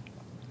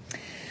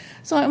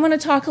 So I want to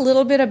talk a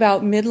little bit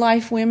about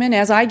midlife women.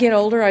 As I get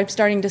older, I'm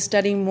starting to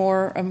study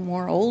more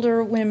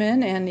older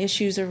women, and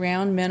issues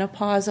around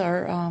menopause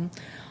are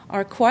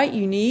quite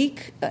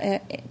unique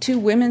to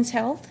women's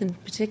health in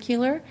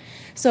particular.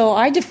 So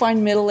I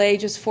define middle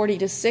age as 40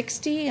 to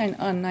 60,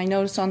 and I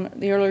noticed on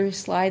the earlier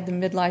slide the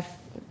midlife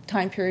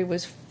time period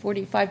was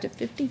 45 to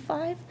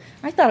 55.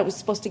 I thought it was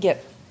supposed to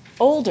get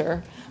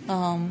older.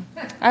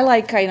 I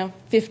like kind of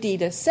 50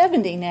 to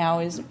 70 now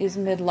is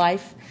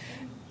midlife.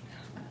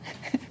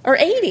 Or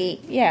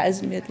 80,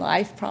 is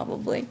midlife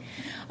probably.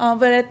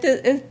 But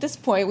at this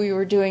point, we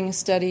were doing a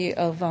study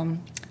of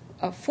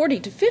 40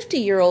 to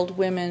 50-year-old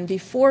women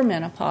before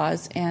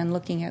menopause and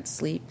looking at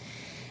sleep.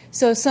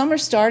 So some are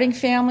starting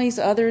families,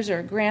 others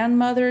are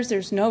grandmothers.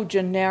 There's no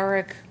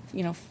generic,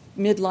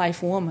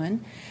 midlife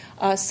woman.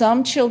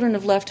 Some children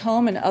have left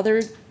home, and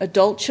other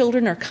adult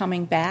children are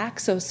coming back.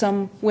 So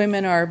some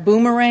women are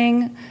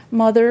boomerang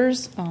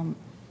mothers.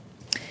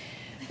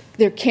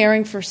 They're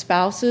caring for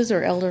spouses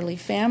or elderly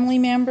family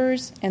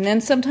members. And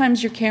then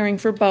sometimes you're caring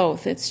for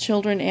both. It's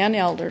children and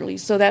elderly.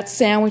 So that's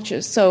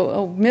sandwiches. So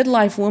a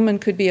midlife woman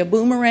could be a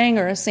boomerang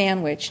or a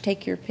sandwich.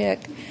 Take your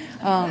pick.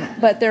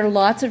 But there are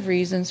lots of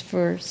reasons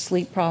for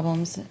sleep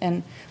problems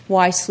and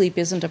why sleep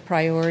isn't a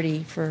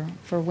priority for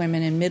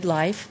women in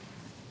midlife.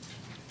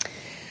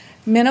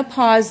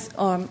 Menopause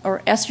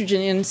or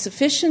estrogen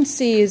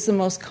insufficiency is the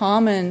most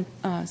common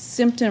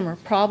symptom or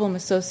problem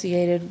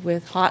associated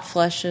with hot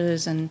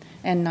flushes and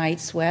night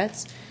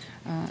sweats.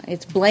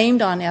 It's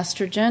blamed on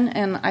estrogen,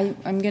 and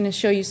I'm going to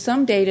show you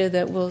some data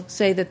that will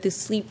say that the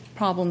sleep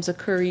problems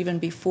occur even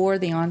before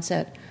the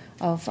onset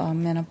of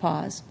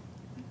menopause.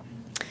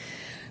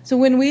 So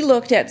when we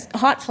looked at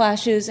hot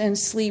flashes and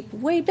sleep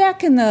way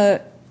back in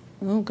the,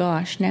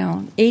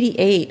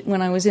 88,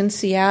 when I was in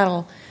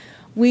Seattle,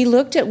 we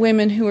looked at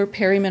women who were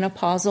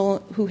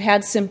perimenopausal, who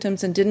had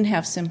symptoms and didn't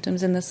have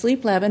symptoms in the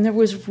sleep lab, and there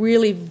was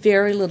really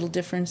very little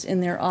difference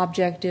in their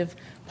objective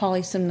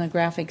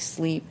polysomnographic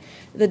sleep.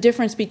 The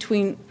difference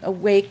between a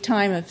wake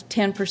time of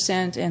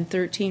 10% and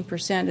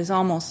 13% is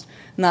almost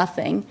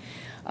nothing.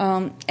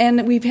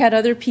 And we've had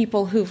other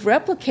people who've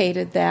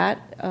replicated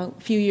that a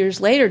few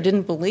years later,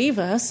 didn't believe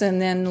us,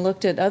 and then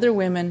looked at other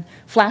women,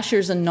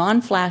 flashers and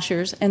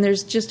non-flashers, and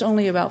there's just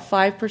only about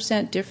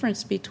 5%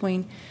 difference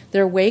between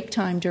their wake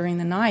time during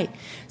the night.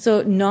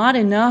 So not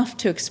enough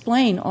to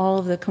explain all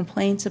of the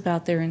complaints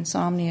about their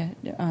insomnia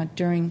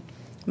during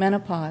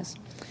menopause.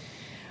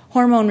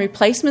 Hormone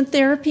replacement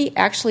therapy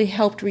actually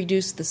helped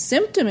reduce the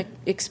symptom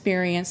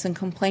experience and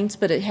complaints,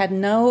 but it had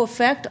no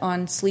effect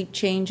on sleep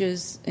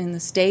changes in the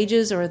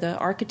stages or the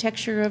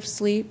architecture of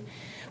sleep.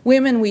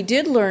 Women, we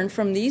did learn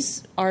from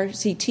these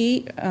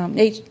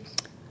RCT,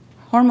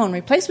 hormone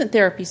replacement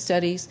therapy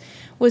studies,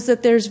 was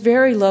that there's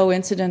very low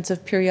incidence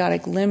of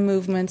periodic limb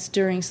movements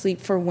during sleep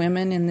for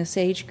women in this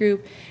age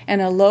group, and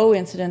a low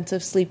incidence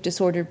of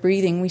sleep-disordered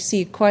breathing. We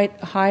see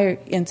quite a higher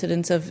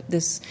incidence of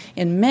this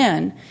in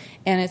men,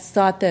 and it's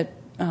thought that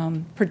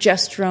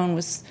progesterone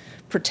was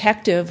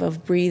protective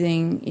of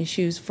breathing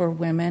issues for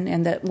women,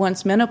 and that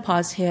once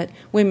menopause hit,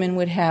 women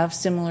would have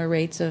similar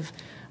rates of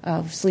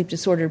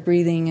sleep-disordered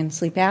breathing and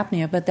sleep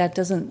apnea, but that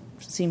doesn't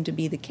seem to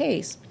be the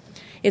case.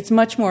 It's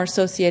much more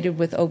associated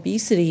with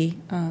obesity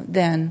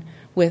than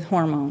with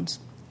hormones.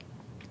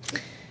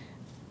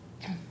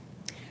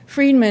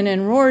 Friedman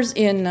and Roars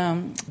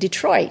in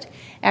Detroit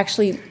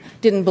actually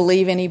didn't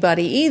believe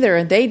anybody either,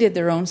 and they did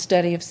their own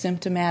study of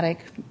symptomatic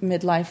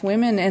midlife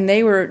women, and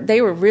they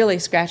were really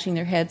scratching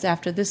their heads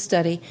after this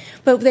study.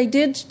 But they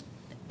did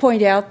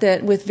point out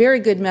that with very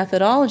good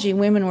methodology,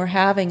 women were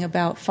having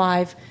about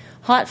 5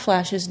 hot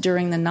flashes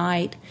during the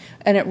night,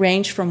 and it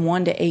ranged from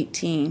 1 to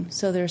 18.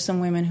 So there are some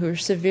women who are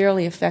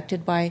severely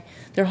affected by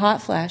their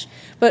hot flash.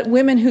 But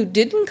women who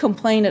didn't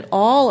complain at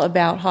all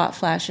about hot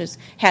flashes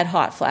had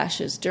hot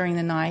flashes during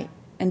the night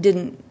and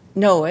didn't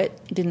know it,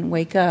 didn't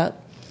wake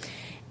up.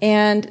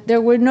 And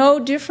there were no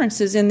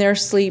differences in their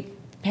sleep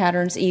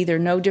patterns either,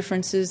 no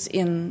differences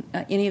in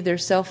any of their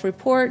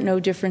self-report, no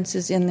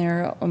differences in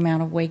their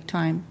amount of wake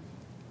time.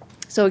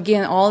 So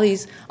again, all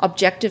these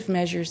objective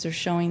measures are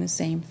showing the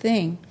same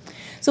thing.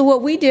 So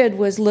what we did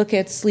was look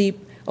at sleep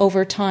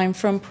over time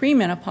from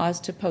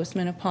premenopause to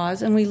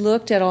postmenopause, and we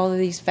looked at all of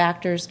these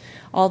factors,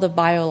 all the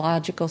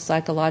biological,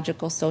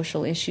 psychological,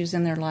 social issues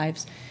in their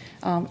lives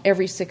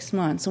every 6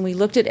 months. And we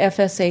looked at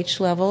FSH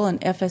level, and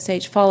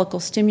FSH,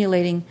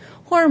 follicle-stimulating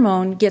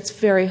hormone, gets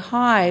very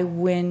high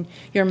when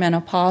you're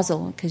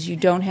menopausal because you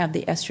don't have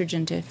the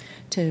estrogen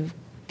to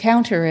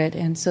counter it,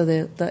 and so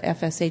the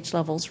FSH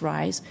levels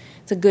rise.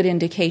 It's a good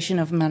indication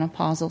of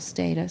menopausal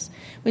status.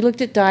 We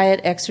looked at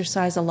diet,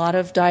 exercise, a lot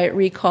of diet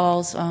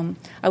recalls.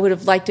 I would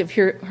have liked to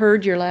have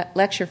heard your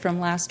lecture from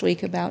last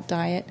week about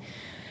diet.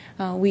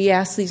 We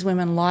asked these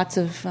women lots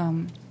of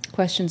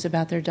questions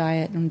about their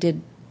diet and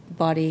did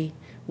body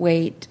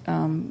weight,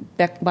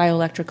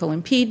 bioelectrical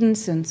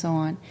impedance, and so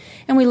on.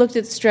 And we looked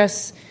at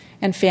stress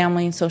and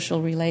family and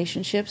social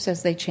relationships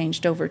as they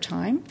changed over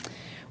time.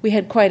 We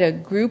had quite a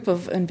group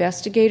of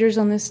investigators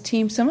on this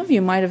team. Some of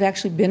you might have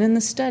actually been in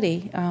the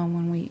study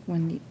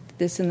when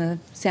this in the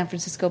San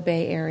Francisco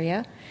Bay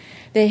Area.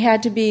 They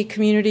had to be a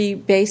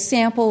community-based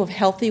sample of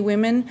healthy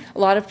women. A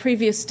lot of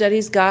previous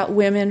studies got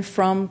women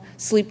from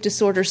sleep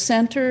disorder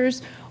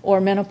centers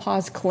or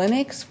menopause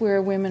clinics where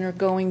women are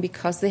going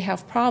because they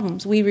have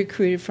problems. We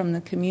recruited from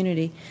the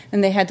community,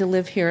 and they had to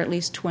live here at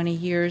least 20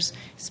 years,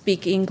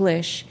 speak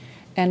English,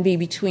 and be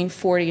between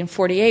 40 and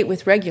 48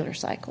 with regular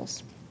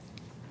cycles.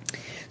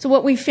 So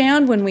what we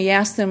found when we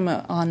asked them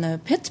on the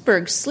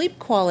Pittsburgh Sleep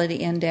Quality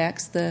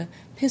Index, the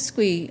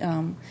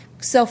PSQI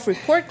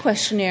self-report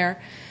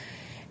questionnaire,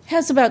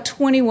 has about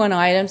 21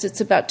 items. It's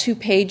about 2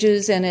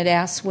 pages, and it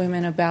asks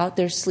women about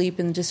their sleep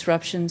and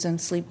disruptions and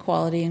sleep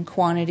quality and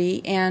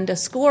quantity. And a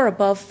score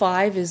above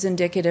 5 is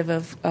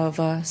indicative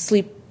of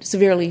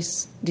severely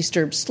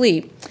disturbed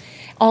sleep.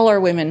 All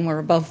our women were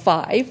above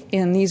 5,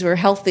 and these were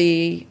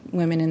healthy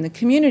women in the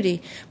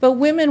community. But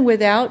women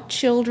without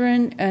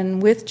children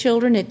and with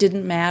children, it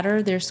didn't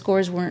matter. Their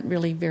scores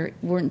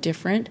weren't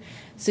different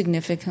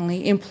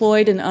significantly.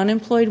 Employed and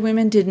unemployed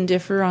women didn't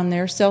differ on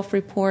their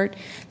self-report.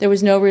 There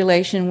was no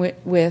relation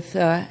with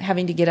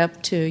having to get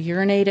up to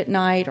urinate at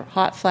night, or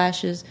hot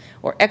flashes,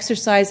 or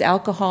exercise,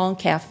 alcohol, and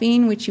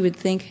caffeine, which you would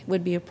think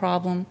would be a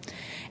problem.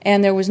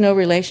 And there was no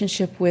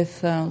relationship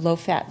with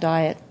low-fat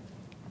diet.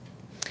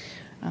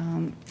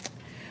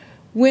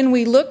 When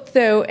we looked,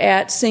 though,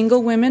 at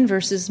single women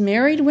versus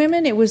married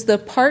women, it was the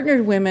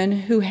partnered women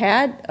who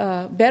had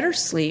better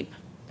sleep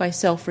by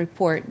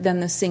self-report than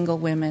the single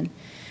women.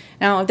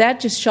 Now, that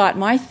just shot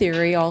my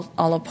theory all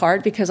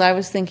apart, because I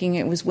was thinking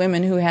it was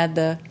women who had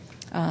the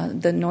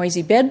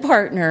noisy bed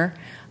partner,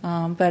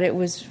 but it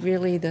was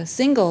really the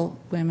single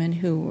women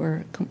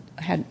who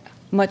had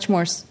much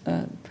more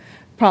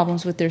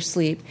problems with their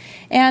sleep.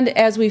 And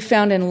as we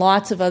found in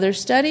lots of other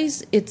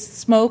studies, it's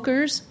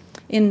smokers.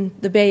 In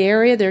the Bay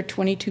Area, there are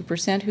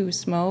 22% who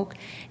smoke,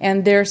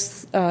 and their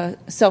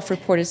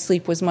self-reported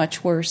sleep was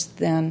much worse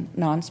than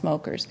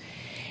non-smokers.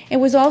 It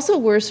was also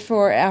worse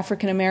for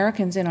African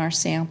Americans in our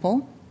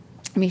sample.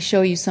 Let me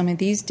show you some of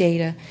these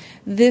data.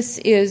 This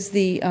is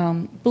the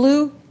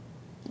blue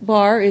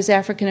bar is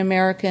African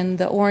American,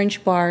 the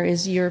orange bar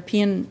is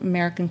European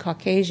American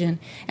Caucasian,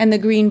 and the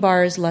green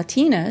bar is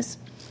Latinas.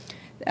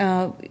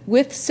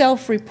 With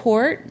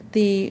self-report,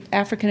 the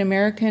African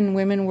American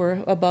women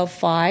were above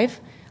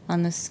 5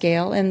 on the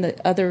scale, and the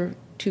other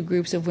two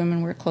groups of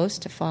women were close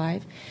to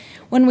 5.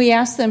 When we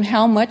asked them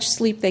how much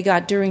sleep they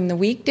got during the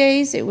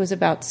weekdays, it was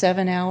about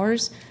 7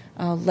 hours,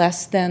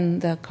 less than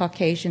the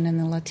Caucasian and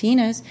the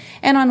Latinas.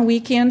 And on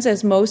weekends,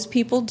 as most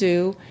people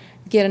do,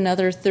 get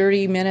another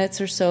 30 minutes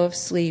or so of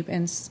sleep,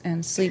 and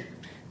sleep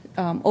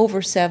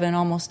over 7,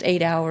 almost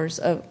 8 hours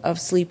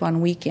of sleep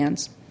on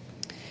weekends.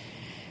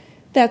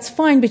 That's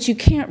fine, but you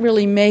can't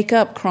really make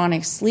up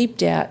chronic sleep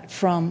debt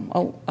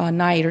from a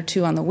night or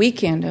two on the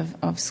weekend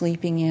of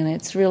sleeping in.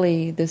 It's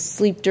really the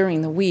sleep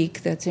during the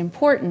week that's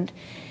important.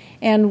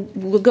 And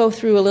we'll go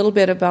through a little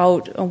bit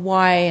about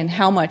why and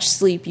how much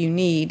sleep you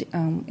need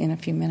in a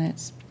few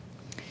minutes.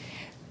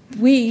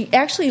 We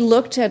actually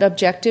looked at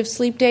objective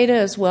sleep data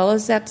as well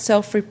as that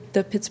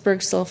the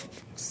Pittsburgh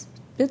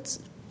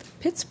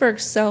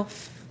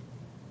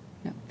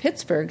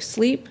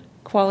Sleep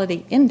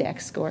Quality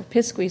Index score,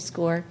 PSQI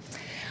score.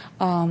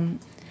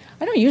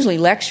 I don't usually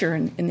lecture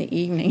in the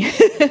evening.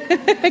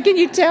 Can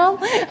you tell?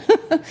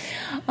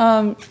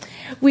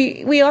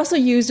 We also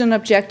used an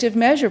objective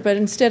measure, but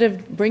instead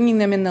of bringing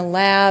them in the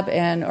lab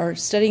or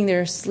studying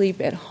their sleep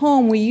at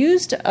home, we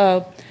used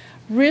a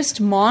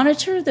wrist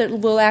monitor that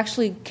will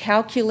actually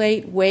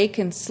calculate wake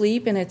and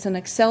sleep, and it's an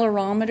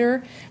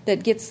accelerometer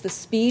that gets the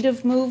speed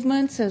of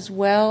movements as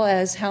well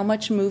as how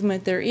much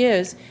movement there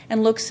is,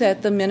 and looks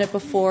at the minute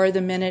before,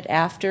 the minute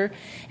after,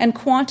 and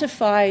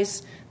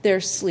quantifies their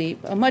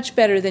sleep, much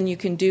better than you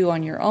can do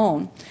on your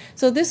own.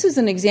 So this is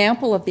an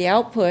example of the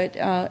output.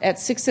 At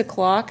 6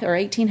 o'clock or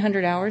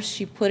 1800 hours,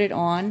 she put it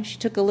on. She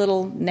took a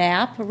little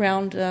nap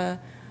around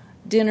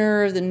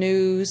dinner, the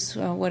news,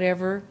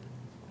 whatever,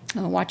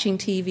 watching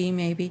TV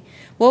maybe,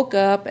 woke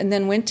up and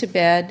then went to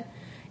bed.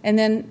 And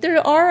then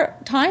there are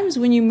times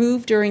when you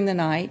move during the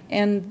night,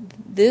 and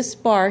this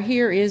bar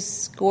here is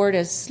scored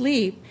as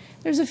sleep.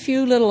 There's a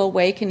few little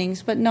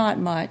awakenings, but not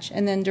much.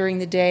 And then during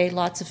the day,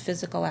 lots of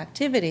physical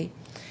activity.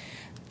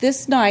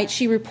 This night,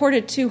 she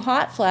reported 2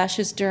 hot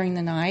flashes during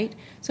the night,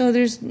 so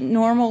there's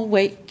normal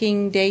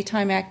waking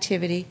daytime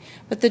activity,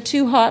 but the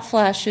 2 hot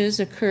flashes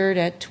occurred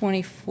at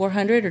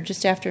 2400 or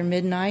just after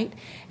midnight,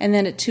 and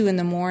then at 2 in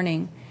the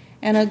morning,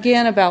 and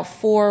again about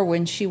 4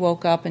 when she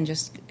woke up and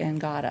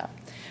got up.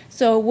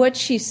 So what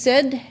she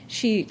said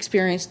she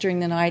experienced during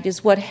the night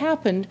is what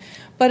happened,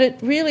 but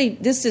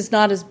this is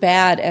not as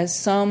bad as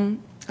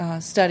some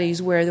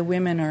studies where the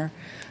women are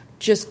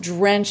just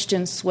drenched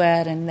in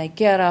sweat, and they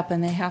get up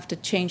and they have to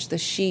change the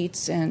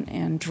sheets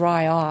and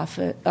dry off.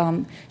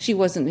 She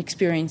wasn't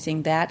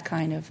experiencing that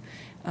kind of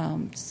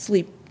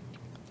sleep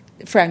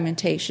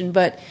fragmentation,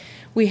 but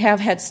we have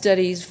had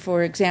studies,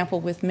 for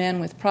example, with men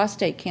with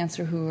prostate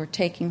cancer who are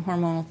taking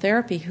hormonal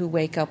therapy who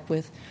wake up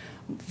with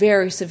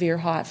very severe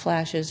hot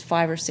flashes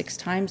 5 or 6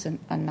 times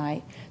a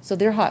night. So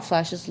their hot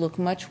flashes look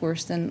much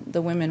worse than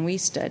the women we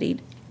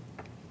studied.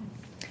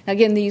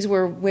 Again, these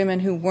were women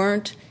who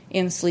weren't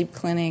in sleep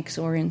clinics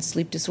or in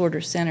sleep disorder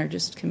center,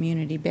 just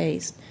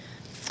community-based.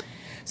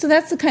 So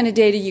that's the kind of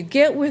data you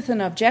get with an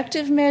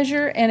objective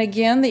measure. And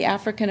again, the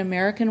African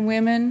American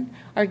women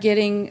are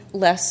getting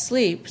less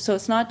sleep. So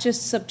it's not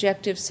just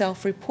subjective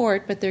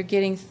self-report, but they're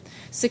getting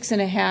 6 to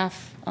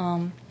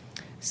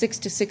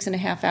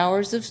 6.5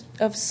 hours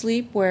of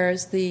sleep,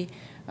 whereas the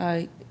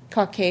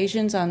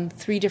Caucasians on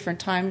 3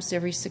 different times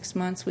every 6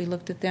 months we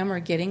looked at them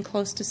are getting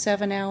close to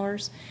 7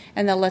 hours.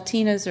 And the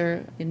Latinas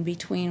are in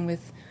between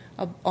with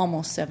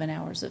almost 7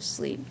 hours of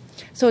sleep.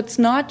 So it's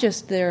not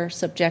just their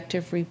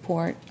subjective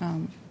report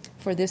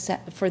for this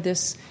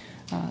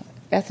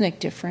ethnic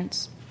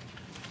difference.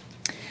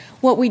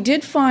 What we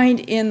did find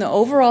in the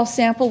overall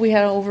sample, we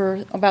had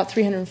about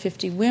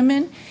 350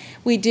 women.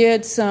 We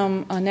did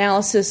some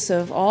analysis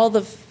of all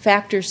the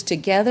factors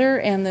together,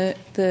 and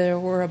there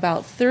were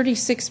about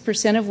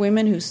 36% of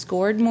women who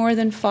scored more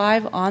than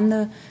 5 on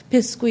the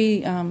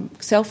PSQI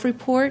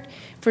self-report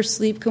for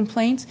sleep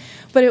complaints,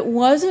 but it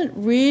wasn't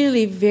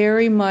really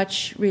very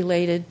much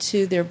related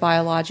to their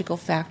biological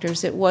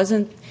factors. It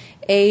wasn't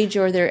age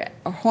or their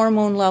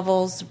hormone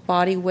levels,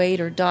 body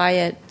weight or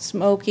diet,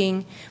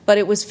 smoking, but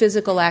it was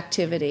physical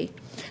activity.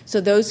 So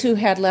those who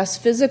had less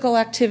physical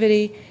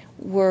activity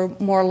were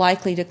more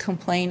likely to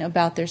complain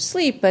about their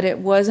sleep, but it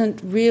wasn't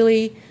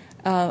really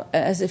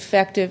as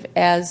effective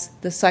as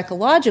the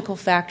psychological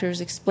factors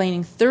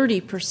explaining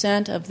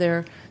 30% of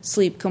their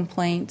sleep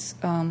complaints,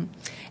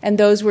 and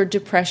those were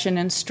depression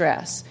and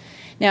stress.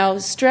 Now,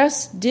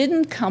 stress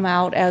didn't come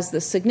out as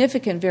the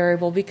significant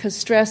variable because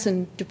stress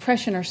and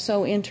depression are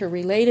so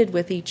interrelated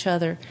with each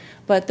other,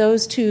 but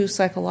those two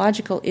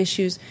psychological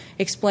issues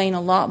explain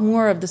a lot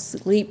more of the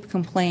sleep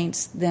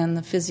complaints than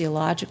the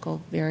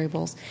physiological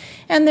variables.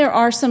 And there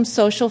are some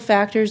social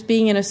factors,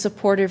 being in a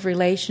supportive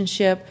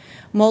relationship,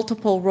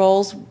 multiple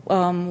roles,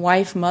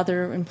 wife,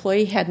 mother,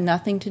 employee, had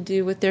nothing to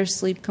do with their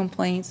sleep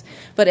complaints,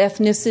 but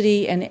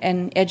ethnicity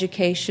and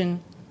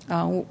education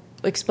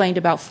explained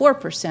about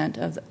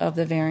 4% of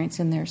the variance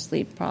in their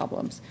sleep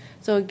problems.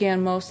 So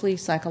again, mostly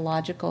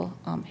psychological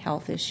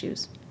health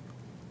issues.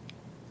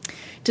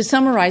 To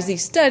summarize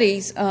these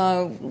studies,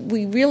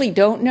 we really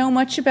don't know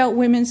much about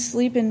women's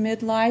sleep in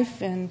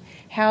midlife and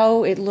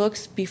how it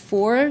looks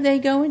before they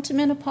go into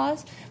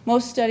menopause.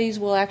 Most studies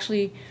will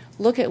actually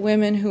look at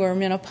women who are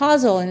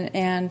menopausal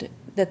and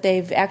that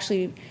they've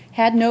actually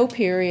had no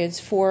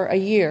periods for a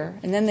year,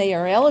 and then they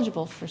are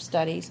eligible for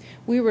studies.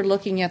 We were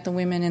looking at the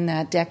women in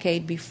that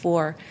decade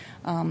before,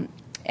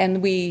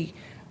 and we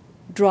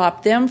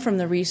dropped them from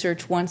the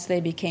research once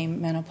they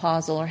became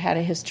menopausal or had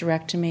a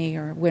hysterectomy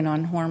or went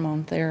on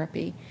hormone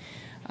therapy.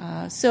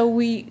 So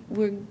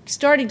we're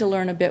starting to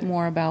learn a bit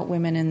more about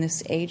women in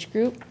this age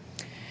group.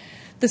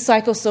 The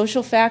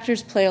psychosocial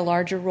factors play a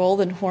larger role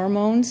than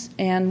hormones,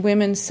 and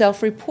women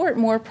self-report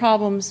more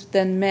problems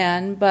than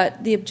men,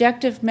 but the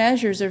objective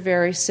measures are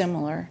very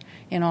similar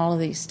in all of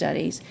these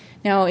studies.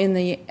 Now, in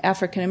the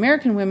African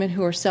American women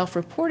who are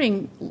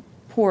self-reporting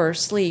poorer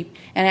sleep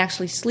and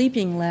actually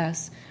sleeping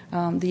less,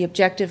 the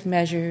objective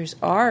measures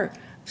are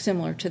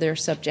similar to their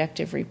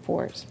subjective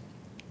reports.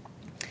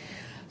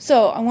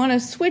 So I want to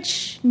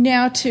switch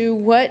now to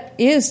what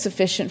is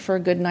sufficient for a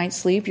good night's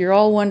sleep. You're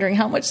all wondering,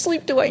 how much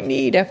sleep do I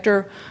need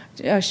after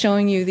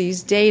showing you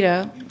these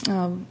data?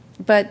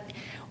 But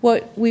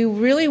what we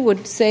really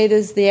would say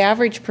is the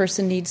average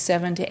person needs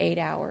 7 to 8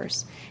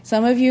 hours.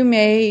 Some of you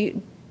may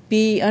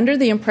be under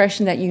the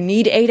impression that you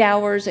need 8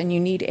 hours and you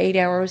need 8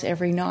 hours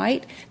every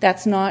night.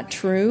 That's not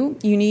true.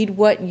 You need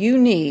what you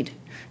need.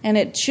 And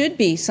it should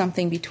be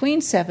something between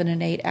 7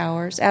 and 8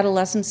 hours.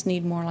 Adolescents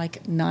need more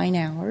like 9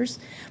 hours,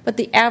 but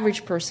the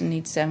average person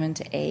needs 7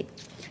 to 8.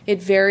 It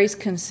varies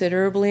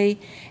considerably,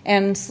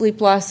 and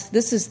sleep loss,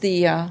 this is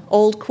the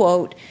old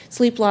quote,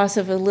 sleep loss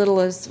of as little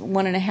as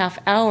 1.5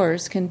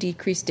 hours can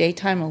decrease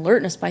daytime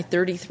alertness by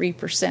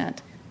 33%.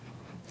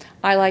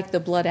 I like the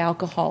blood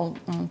alcohol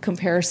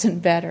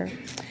comparison better.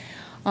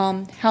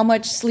 How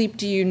much sleep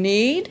do you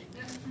need?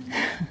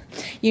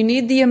 You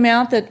need the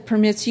amount that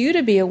permits you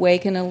to be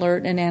awake and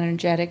alert and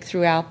energetic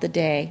throughout the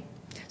day.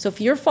 So if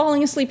you're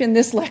falling asleep in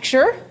this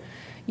lecture,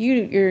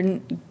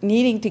 you're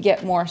needing to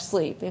get more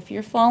sleep. If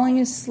you're falling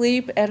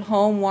asleep at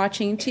home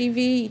watching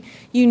TV,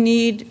 you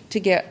need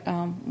to get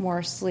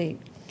more sleep.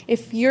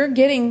 If you're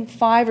getting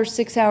 5 or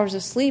 6 hours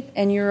of sleep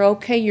and you're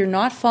okay, you're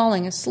not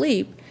falling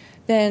asleep,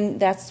 then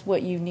that's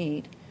what you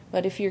need.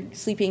 But if you're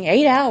sleeping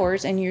 8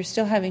 hours and you're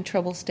still having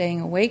trouble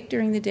staying awake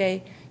during the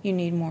day, you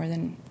need more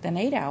than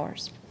 8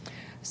 hours.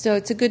 So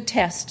it's a good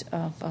test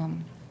of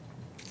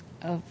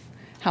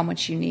how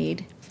much you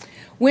need.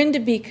 When to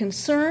be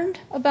concerned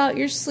about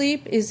your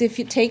sleep is if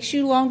it takes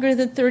you longer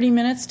than 30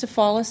 minutes to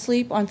fall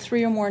asleep on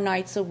 3 or more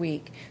nights a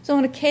week. So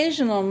an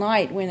occasional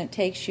night when it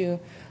takes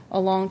you a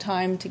long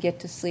time to get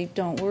to sleep,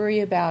 don't worry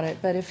about it.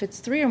 But if it's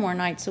 3 or more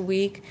nights a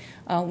week,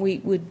 we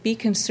would be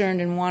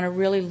concerned and want to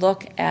really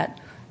look at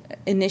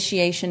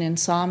initiation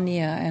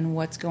insomnia and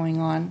what's going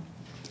on.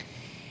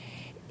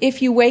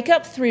 If you wake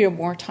up 3 or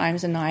more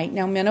times a night,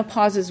 now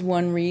menopause is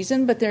one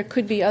reason, but there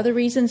could be other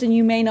reasons, and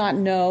you may not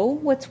know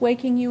what's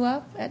waking you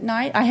up at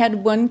night. I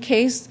had one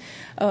case,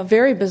 a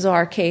very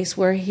bizarre case,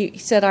 where he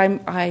said,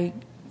 I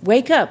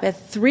wake up at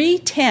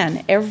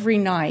 3:10 every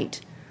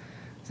night.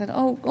 I said,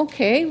 oh,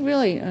 okay,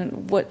 really?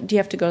 What do you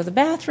have to go to the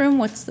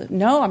bathroom?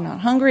 No, I'm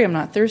not hungry, I'm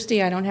not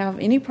thirsty, I don't have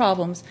any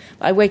problems.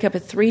 I wake up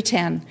at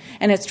 3:10,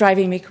 and it's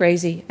driving me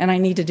crazy, and I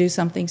need to do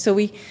something. So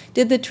we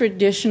did the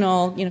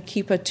traditional,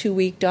 keep a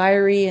 2-week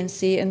diary and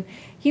see, and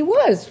he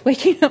was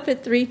waking up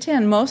at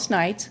 3:10 most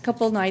nights. A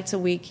couple of nights a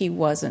week he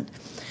wasn't.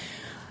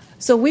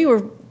 So we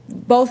were,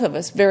 both of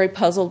us, very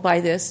puzzled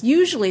by this.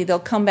 Usually they'll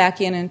come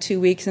back in 2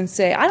 weeks and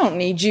say, I don't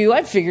need you,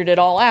 I've figured it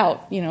all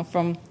out,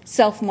 from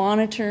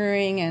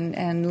self-monitoring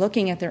and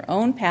looking at their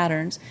own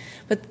patterns.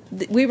 But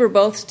we were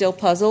both still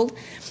puzzled.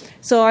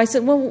 So I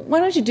said, well, why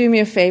don't you do me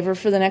a favor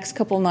for the next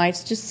couple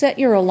nights? Just set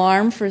your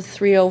alarm for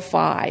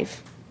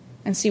 3:05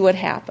 and see what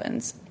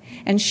happens.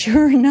 And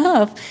sure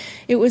enough,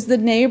 it was the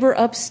neighbor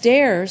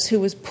upstairs who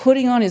was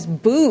putting on his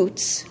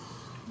boots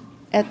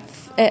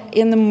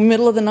in the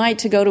middle of the night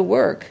to go to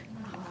work.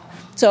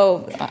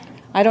 So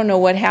I don't know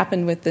what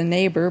happened with the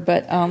neighbor,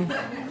 but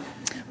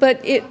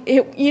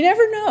you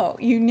never know.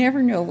 You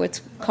never know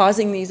what's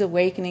causing these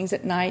awakenings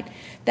at night.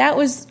 That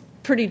was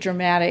pretty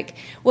dramatic.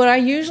 What I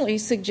usually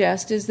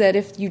suggest is that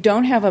if you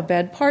don't have a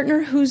bed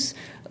partner who's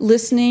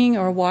listening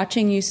or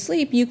watching you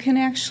sleep, you can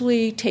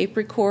actually tape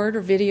record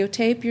or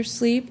videotape your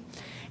sleep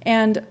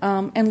and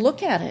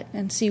look at it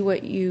and see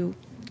what you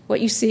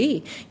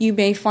see. You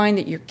may find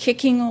that you're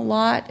kicking a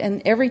lot,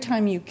 and every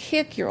time you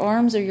kick your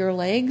arms or your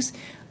legs,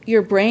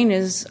 your brain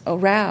is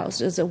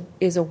aroused,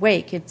 is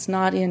awake. It's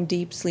not in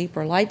deep sleep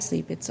or light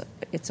sleep.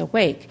 It's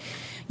awake.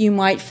 You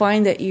might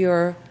find that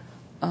you're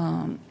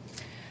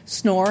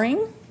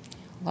snoring.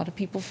 A lot of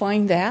people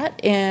find that.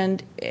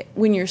 And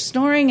when you're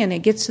snoring and it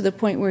gets to the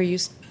point where you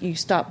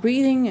stop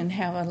breathing and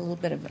have a little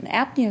bit of an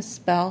apnea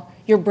spell,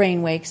 your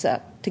brain wakes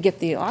up to get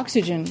the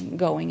oxygen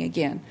going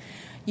again.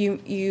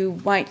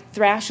 You might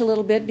thrash a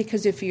little bit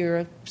because if you're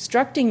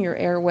obstructing your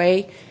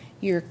airway,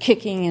 you're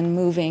kicking and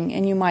moving,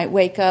 and you might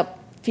wake up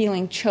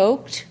feeling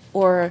choked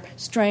or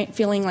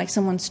feeling like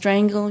someone's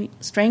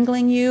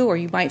strangling you, or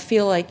you might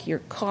feel like you're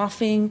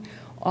coughing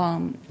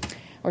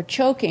or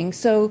choking.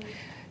 So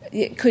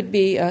it could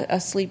be a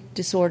sleep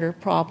disorder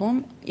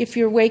problem. If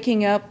you're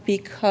waking up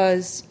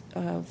because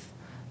of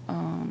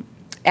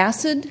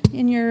acid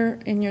in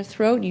your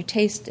throat, you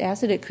taste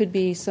acid, it could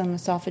be some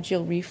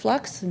esophageal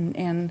reflux,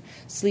 and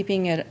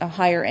sleeping at a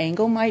higher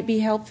angle might be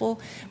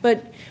helpful.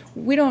 But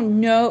we don't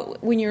know,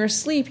 when you're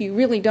asleep, you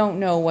really don't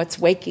know what's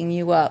waking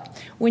you up.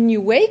 When you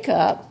wake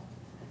up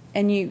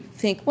and you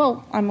think,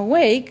 well, I'm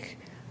awake,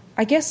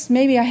 I guess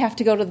maybe I have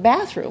to go to the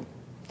bathroom.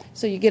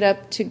 So you get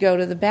up to go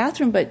to the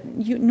bathroom, but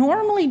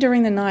normally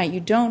during the night you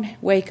don't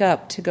wake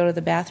up to go to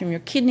the bathroom. Your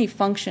kidney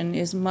function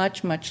is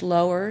much, much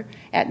lower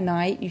at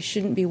night. You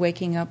shouldn't be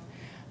waking up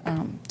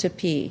to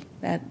pee.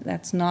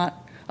 That's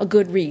not a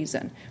good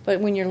reason.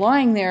 But when you're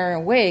lying there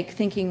awake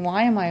thinking,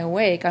 why am I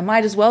awake? I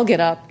might as well get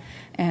up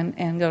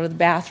and go to the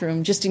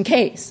bathroom just in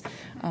case.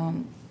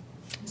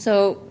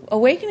 So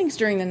awakenings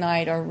during the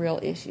night are real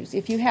issues.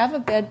 If you have a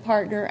bed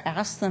partner,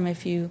 ask them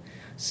if you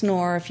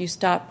snore, if you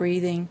stop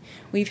breathing.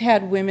 We've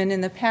had women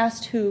in the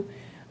past who,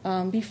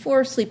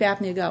 before sleep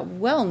apnea got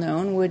well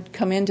known, would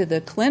come into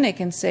the clinic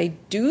and say,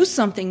 do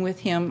something with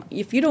him.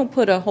 If you don't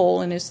put a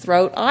hole in his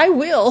throat, I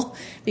will,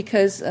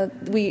 because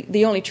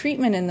the only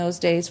treatment in those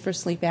days for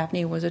sleep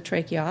apnea was a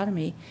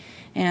tracheotomy.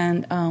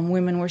 And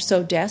women were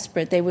so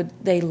desperate,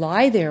 they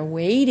lie there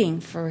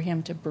waiting for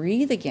him to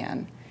breathe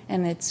again.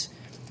 And it's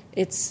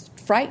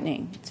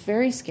frightening. It's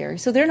very scary.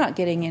 So they're not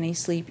getting any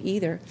sleep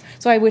either.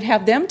 So I would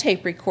have them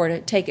tape record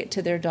it, take it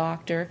to their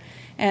doctor,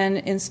 and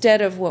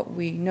instead of what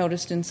we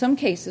noticed in some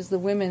cases, the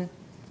women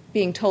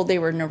being told they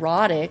were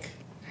neurotic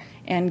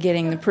and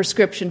getting the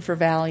prescription for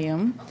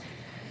Valium,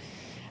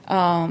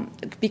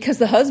 because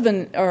the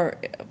husband or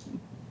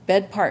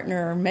bed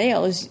partner or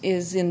male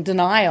is in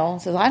denial,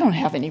 says, I don't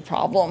have any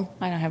problem.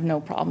 I don't have no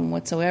problem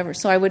whatsoever.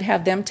 So I would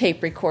have them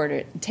tape record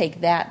it and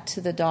take that to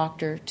the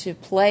doctor to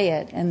play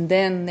it, and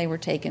then they were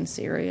taken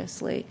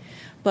seriously.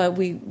 But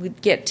we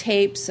would get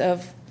tapes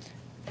of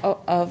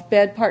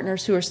bed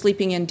partners who are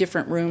sleeping in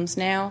different rooms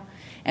now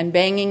and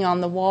banging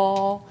on the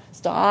wall,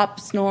 stop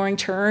snoring,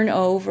 turn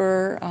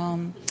over,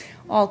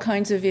 all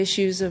kinds of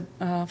issues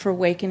for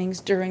awakenings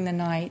during the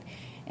night.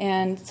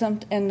 And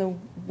the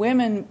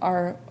women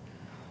are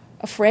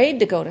afraid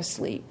to go to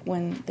sleep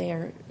when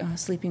they're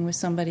sleeping with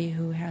somebody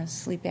who has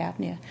sleep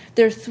apnea.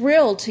 They're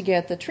thrilled to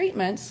get the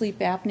treatment. Sleep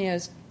apnea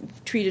is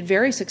treated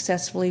very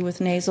successfully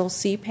with nasal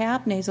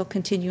CPAP, nasal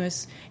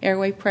continuous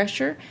airway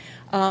pressure.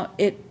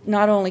 It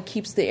not only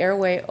keeps the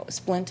airway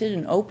splinted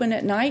and open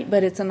at night,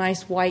 but it's a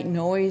nice white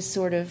noise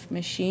sort of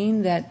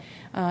machine that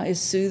is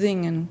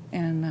soothing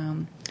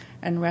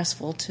and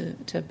restful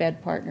to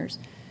bed partners.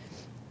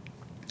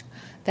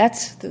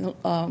 That's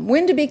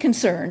when to be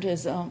concerned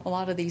is a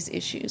lot of these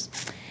issues.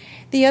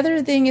 The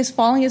other thing is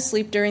falling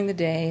asleep during the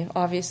day.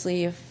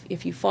 Obviously,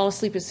 if you fall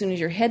asleep as soon as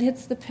your head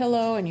hits the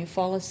pillow and you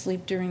fall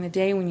asleep during the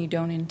day when you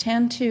don't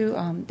intend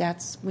to,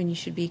 that's when you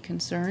should be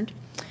concerned.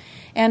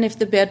 And if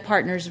the bed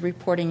partner is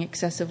reporting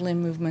excessive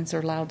limb movements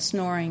or loud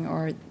snoring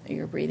or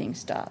your breathing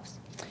stops.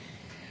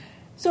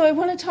 So I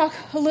want to talk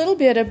a little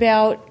bit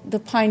about the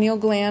pineal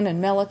gland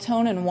and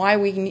melatonin,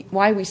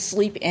 why we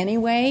sleep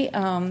anyway,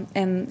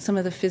 and some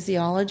of the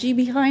physiology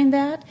behind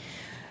that.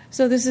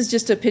 So this is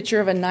just a picture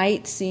of a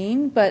night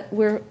scene, but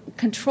we're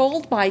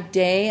controlled by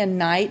day and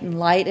night and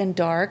light and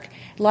dark.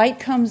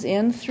 Light comes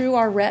in through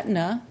our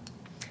retina,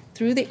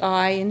 through the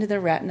eye into the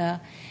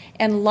retina,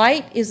 and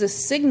light is a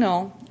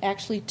signal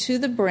actually to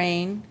the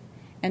brain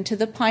and to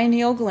the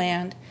pineal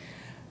gland.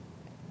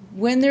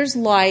 When there's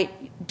light,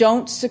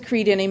 don't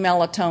secrete any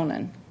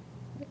melatonin.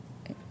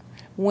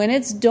 When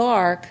it's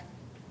dark,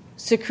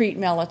 secrete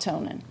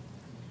melatonin.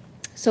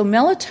 So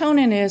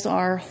melatonin is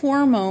our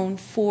hormone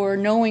for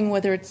knowing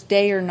whether it's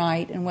day or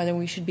night and whether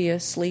we should be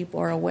asleep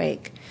or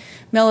awake.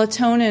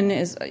 Melatonin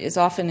is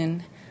often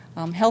in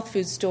health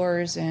food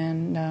stores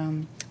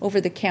and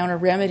over-the-counter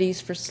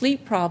remedies for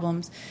sleep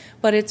problems,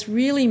 but it's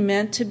really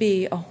meant to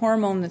be a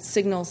hormone that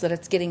signals that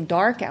it's getting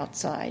dark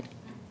outside,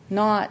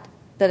 not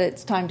that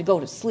it's time to go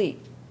to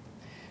sleep.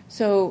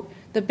 So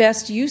the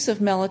best use of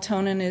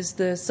melatonin is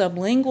the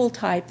sublingual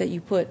type that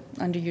you put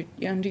under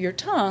your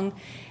tongue.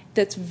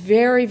 That's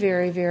very,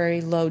 very,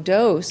 very low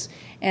dose,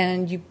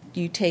 and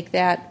you take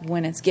that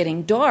when it's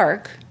getting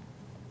dark,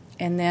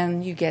 and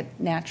then you get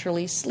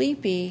naturally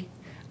sleepy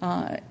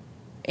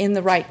in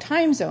the right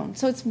time zone.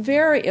 So it's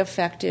very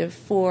effective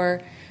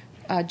for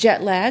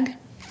jet lag,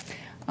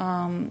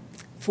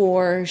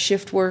 for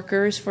shift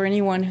workers, for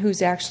anyone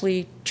who's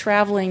actually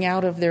traveling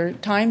out of their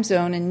time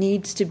zone and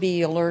needs to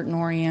be alert and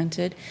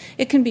oriented.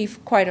 It can be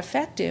quite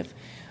effective,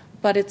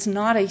 but it's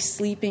not a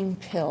sleeping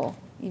pill,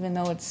 even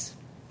though it's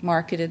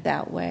marketed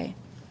that way.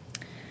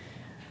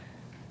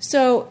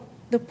 So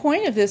the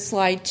point of this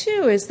slide,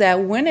 too, is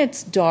that when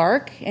it's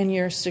dark and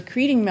you're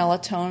secreting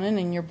melatonin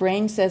and your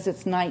brain says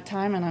it's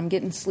nighttime and I'm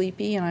getting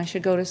sleepy and I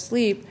should go to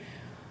sleep,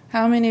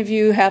 how many of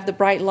you have the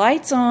bright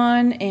lights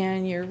on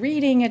and you're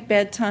reading at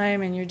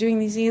bedtime and you're doing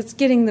these things? It's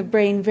getting the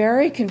brain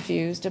very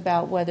confused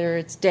about whether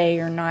it's day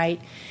or night.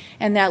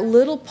 And that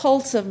little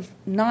pulse of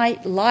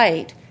night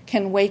light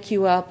can wake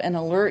you up and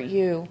alert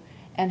you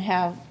and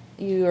have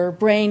your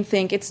brain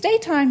think it's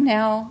daytime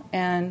now,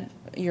 and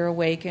you're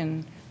awake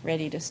and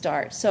ready to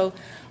start. So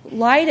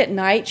light at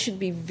night should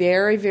be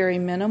very, very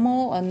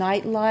minimal. A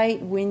night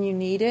light when you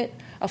need it.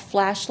 A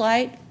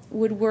flashlight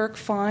would work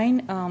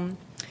fine,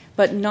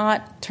 but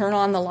not turn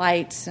on the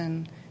lights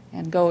and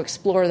go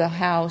explore the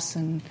house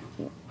and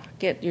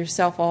get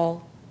yourself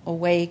all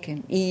awake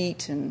and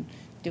eat and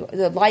do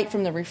the light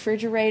from the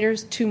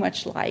refrigerators. Too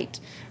much light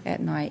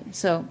at night.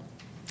 So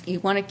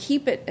you want to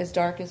keep it as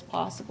dark as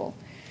possible.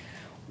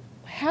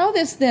 How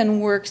this then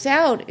works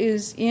out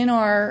is in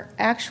our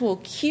actual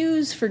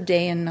cues for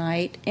day and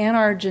night and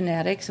our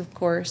genetics, of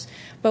course,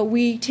 but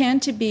we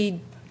tend to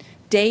be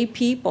day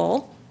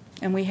people,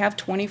 and we have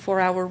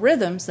 24-hour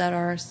rhythms that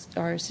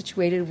are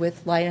situated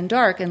with light and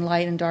dark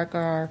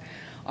are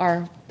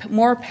our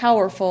more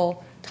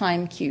powerful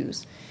time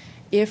cues.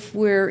 If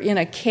we're in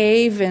a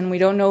cave and we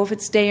don't know if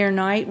it's day or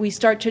night, we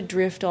start to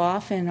drift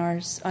off, and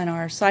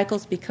our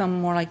cycles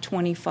become more like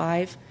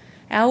 25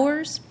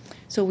 hours.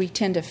 So we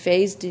tend to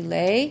phase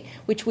delay,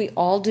 which we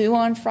all do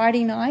on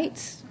Friday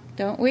nights,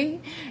 don't we?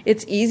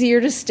 It's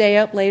easier to stay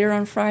up later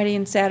on Friday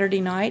and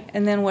Saturday night.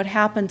 And then what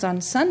happens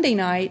on Sunday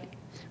night,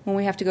 when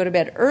we have to go to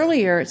bed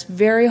earlier, it's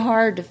very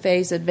hard to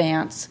phase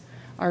advance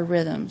our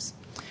rhythms.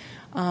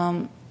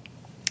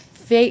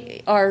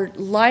 Our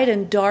light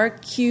and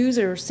dark cues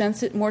are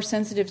more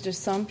sensitive to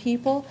some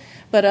people,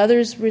 but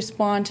others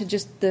respond to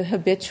just the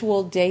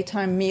habitual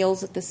daytime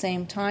meals at the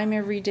same time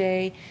every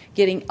day.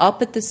 Getting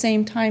up at the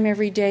same time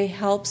every day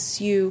helps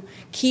you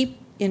keep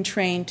in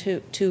train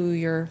to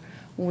your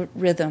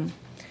rhythm.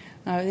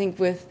 I think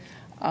with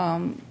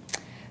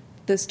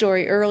the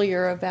story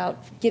earlier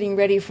about getting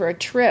ready for a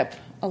trip,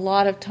 a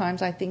lot of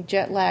times I think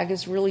jet lag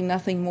is really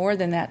nothing more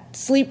than that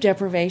sleep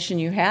deprivation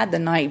you had the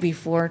night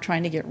before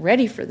trying to get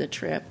ready for the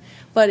trip.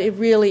 But it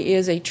really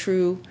is a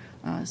true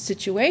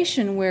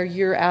situation where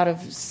you're out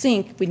of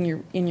sync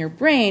in your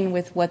brain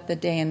with what the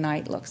day and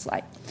night looks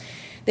like.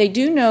 They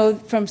do know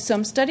from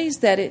some studies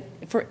that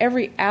for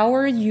every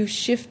hour you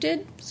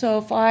shifted, so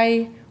if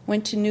I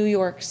went to New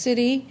York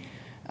City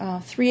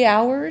 3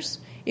 hours,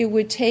 it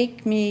would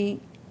take me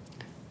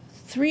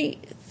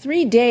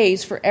 3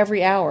 days for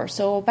every hour,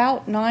 so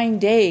about 9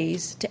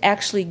 days to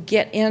actually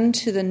get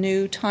into the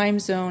new time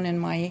zone, and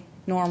my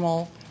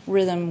normal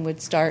rhythm would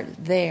start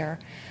there.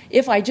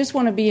 If I just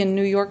want to be in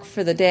New York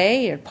for the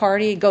day, or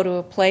party, go to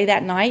a play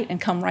that night and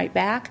come right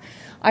back,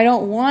 I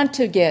don't want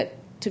to get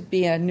to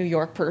be a New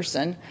York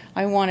person.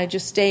 I want to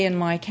just stay in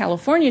my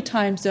California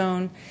time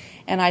zone,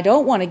 and I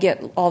don't want to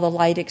get all the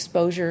light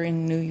exposure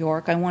in New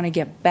York. I want to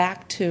get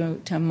back to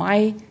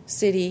my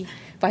city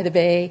by the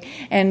bay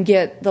and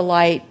get the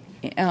light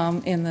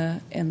in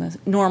the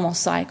normal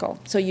cycle,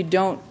 so you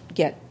don't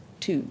get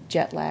too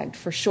jet lagged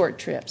for short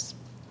trips.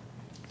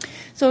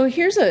 So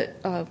here's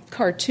a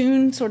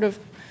cartoon sort of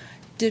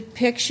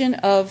depiction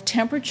of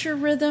temperature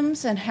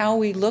rhythms and how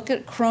we look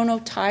at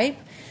chronotype.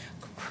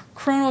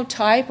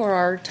 Chronotype, or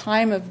our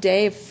time of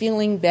day of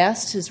feeling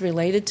best, is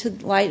related to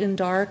light and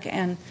dark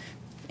and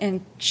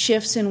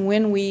shifts in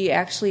when we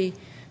actually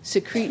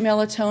secrete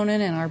melatonin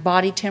and our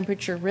body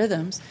temperature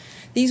rhythms.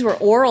 These were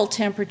oral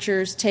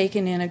temperatures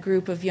taken in a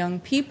group of young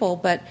people,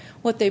 but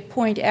what they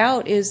point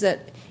out is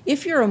that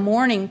if you're a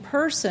morning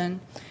person,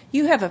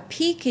 you have a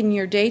peak in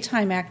your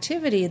daytime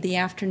activity in the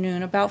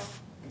afternoon about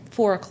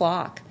 4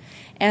 o'clock,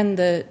 and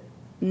the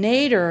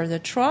nadir, the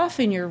trough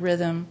in your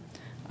rhythm,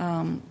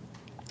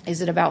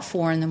 is at about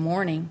 4 in the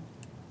morning.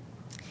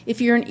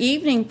 If you're an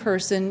evening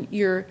person,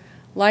 you're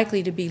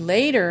likely to be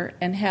later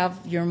and have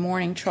your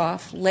morning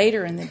trough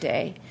later in the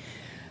day.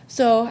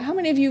 So how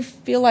many of you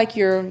feel like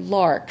you're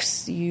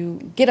larks?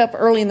 You get up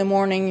early in the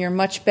morning, you're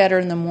much better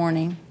in the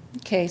morning.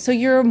 Okay, so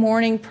you're a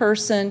morning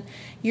person.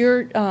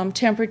 Your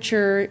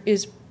temperature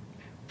is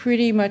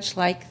pretty much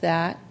like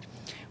that.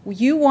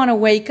 You want to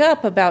wake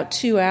up about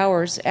 2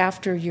 hours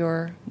after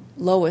your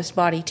lowest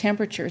body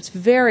temperature. It's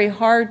very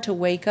hard to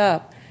wake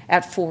up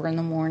at 4 in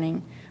the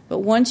morning, But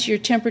once your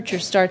temperature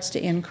starts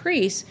to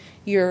increase,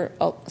 you're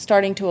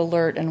starting to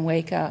alert and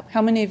wake up.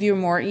 How many of you are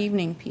more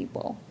evening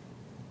people?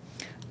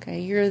 Okay,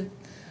 you're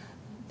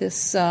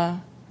this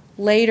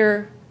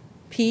later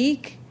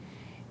peak.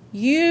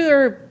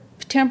 Your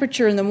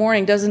temperature in the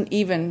morning doesn't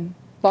even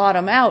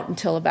bottom out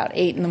until about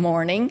 8 in the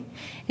morning,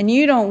 and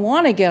you don't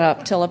want to get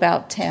up till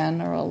about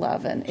 10 or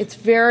 11. It's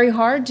very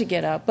hard to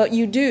get up, but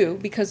you do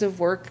because of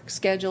work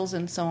schedules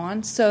and so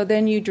on. So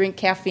then you drink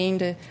caffeine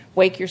to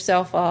wake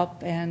yourself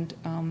up and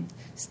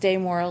stay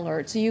more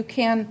alert. So you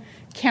can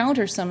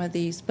counter some of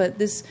these, but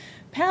this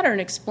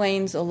pattern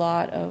explains a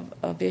lot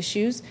of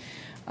issues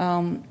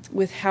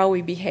with how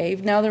we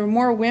behave. Now, there are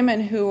more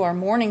women who are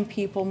morning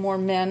people, more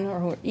men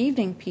who are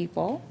evening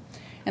people.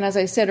 And as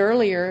I said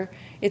earlier,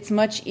 it's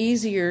much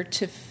easier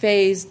to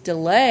phase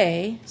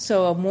delay,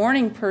 so a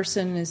morning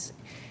person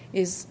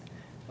is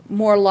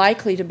more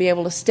likely to be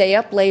able to stay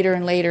up later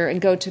and later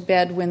and go to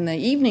bed when the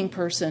evening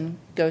person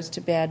goes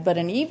to bed. But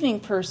an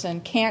evening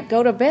person can't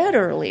go to bed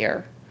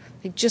earlier.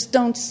 They just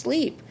don't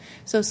sleep.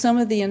 So some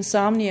of the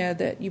insomnia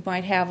that you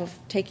might have of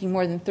taking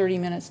more than 30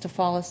 minutes to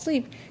fall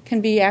asleep can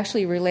be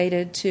actually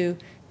related to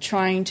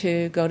trying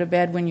to go to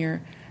bed when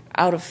you're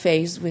out of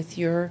phase with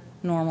your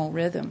normal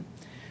rhythm.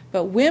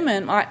 But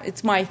women,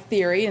 it's my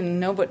theory, and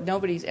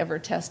nobody's ever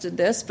tested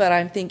this, but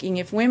I'm thinking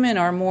if women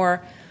are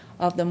more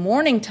of the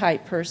morning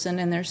type person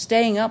and they're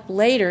staying up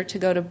later to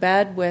go to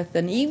bed with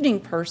an evening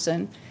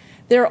person,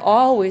 they're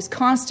always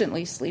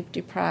constantly sleep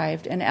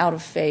deprived and out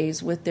of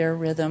phase with their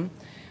rhythm.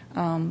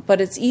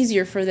 But it's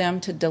easier for them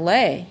to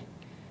delay,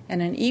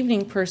 and an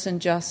evening person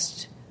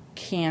just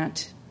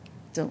can't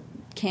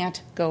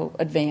go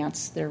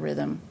advance their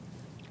rhythm.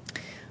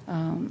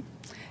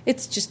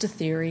 It's just a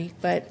theory,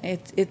 but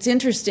it's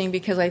interesting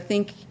because I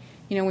think,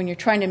 when you're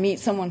trying to meet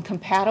someone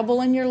compatible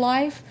in your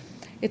life,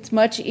 it's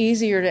much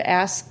easier to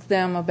ask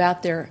them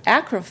about their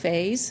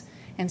acrophase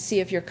and see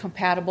if you're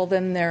compatible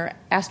than their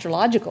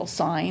astrological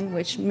sign,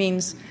 which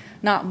means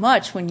not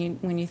much when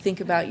you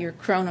think about your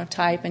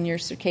chronotype and your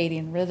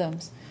circadian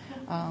rhythms.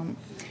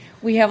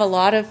 We have a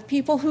lot of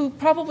people who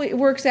probably it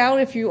works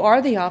out if you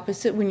are the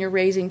opposite when you're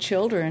raising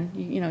children.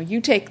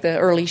 You take the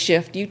early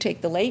shift, you take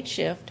the late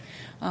shift.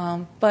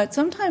 But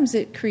sometimes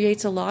it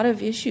creates a lot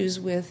of issues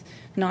with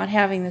not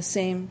having the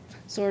same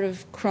sort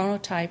of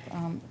chronotype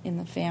in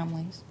the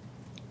families.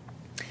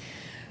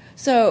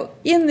 So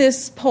in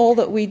this poll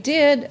that we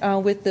did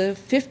with the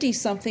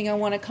 50-something, I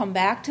want to come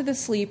back to the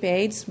sleep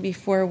aids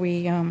before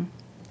we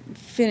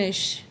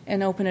finish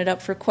and open it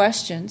up for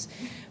questions.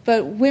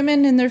 But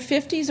women in their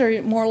 50s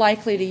are more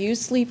likely to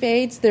use sleep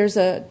aids. There's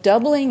a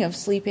doubling of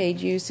sleep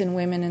aid use in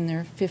women in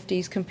their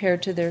 50s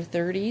compared to their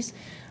 30s.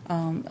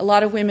 A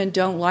lot of women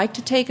don't like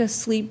to take a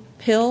sleep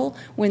pill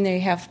when they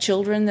have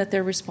children that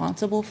they're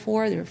responsible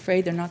for. They're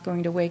afraid they're not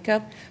going to wake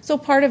up. So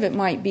part of it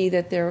might be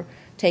that they're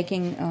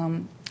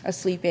taking a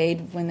sleep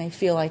aid when they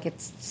feel like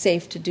it's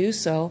safe to do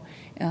so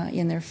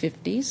in their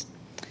 50s.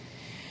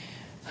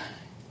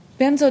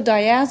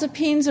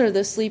 Benzodiazepines are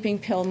the sleeping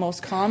pill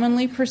most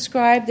commonly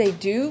prescribed. They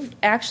do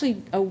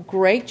actually a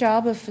great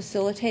job of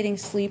facilitating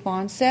sleep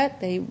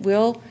onset. They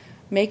will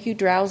make you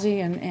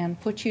drowsy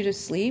and put you to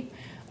sleep.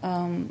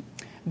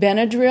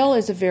 Benadryl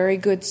is a very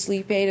good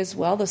sleep aid as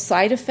well. The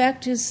side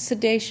effect is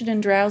sedation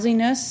and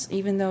drowsiness,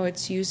 even though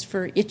it's used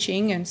for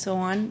itching and so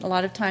on. A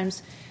lot of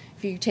times,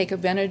 if you take a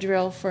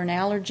Benadryl for an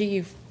allergy,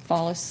 you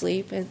fall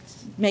asleep.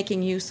 It's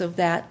making use of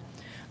that.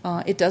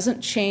 It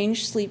doesn't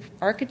change sleep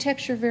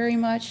architecture very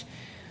much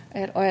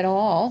at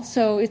all,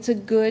 so it's a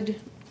good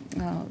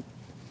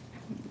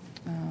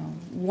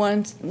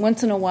once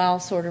in a while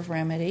sort of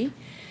remedy.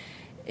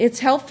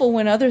 It's helpful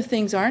when other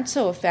things aren't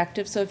so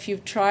effective. So if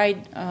you've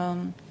tried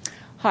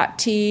hot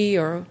tea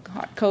or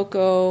hot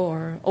cocoa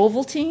or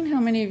Ovaltine. How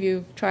many of you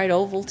have tried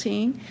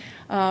Ovaltine?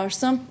 Or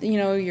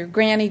your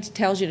granny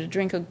tells you to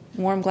drink a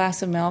warm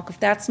glass of milk. If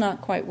that's not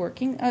quite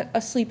working,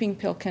 a sleeping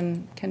pill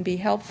can be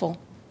helpful.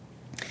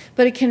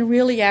 But it can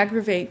really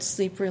aggravate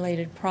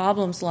sleep-related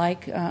problems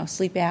like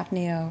sleep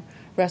apnea, or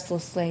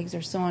restless legs,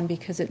 or so on,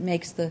 because it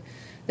makes the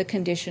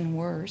condition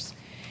worse.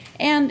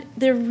 And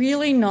they're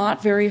really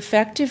not very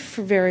effective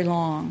for very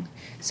long.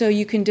 So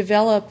you can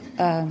develop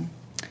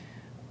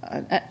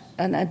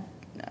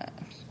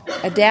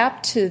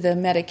adapt to the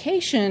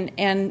medication,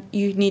 and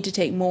you need to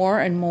take more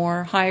and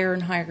more, higher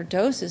and higher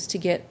doses to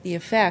get the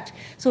effect.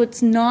 So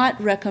it's not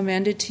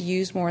recommended to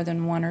use more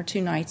than 1 or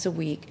 2 nights a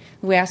week.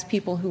 We ask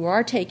people who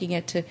are taking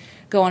it to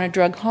go on a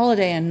drug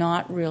holiday and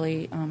not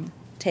really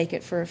take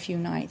it for a few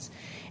nights.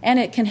 And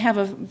it can have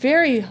a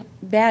very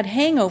bad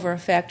hangover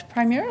effect,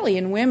 primarily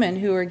in women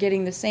who are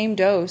getting the same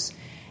dose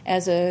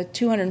as a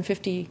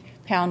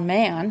 250-pound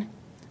man.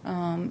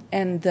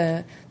 And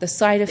the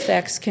side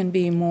effects can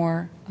be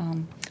more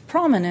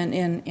prominent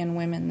in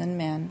women than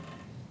men.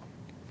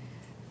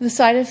 The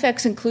side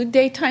effects include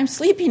daytime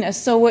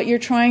sleepiness. So what you're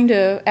trying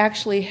to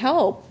actually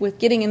help with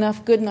getting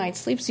enough good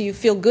night's sleep so you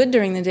feel good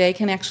during the day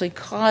can actually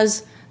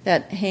cause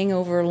that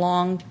hangover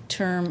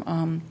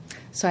long-term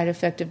side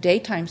effect of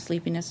daytime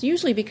sleepiness,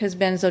 usually because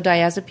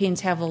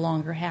benzodiazepines have a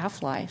longer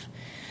half-life.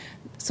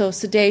 So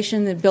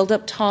sedation, the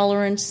build-up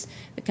tolerance,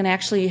 it can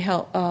actually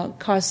help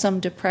cause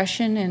some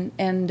depression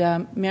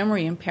and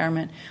memory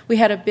impairment. We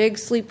had a big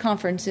sleep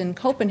conference in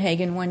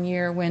Copenhagen one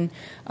year when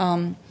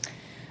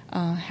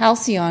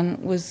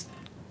Halcyon was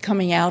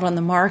coming out on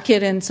the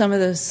market, and some of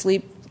the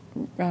sleep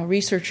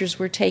researchers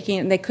were taking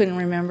it, and they couldn't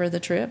remember the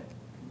trip.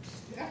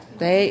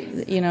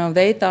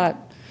 They thought,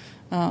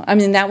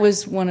 that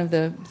was one of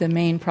the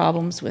main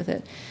problems with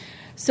it.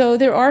 So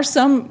there are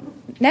some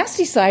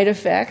nasty side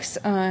effects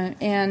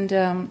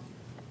and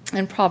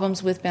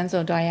problems with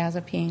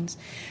benzodiazepines.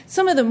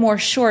 Some of the more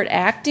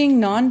short-acting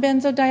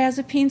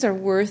non-benzodiazepines are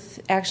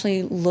worth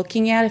actually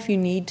looking at if you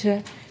need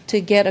to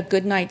get a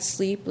good night's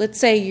sleep. Let's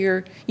say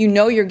you're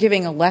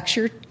giving a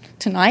lecture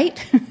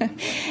tonight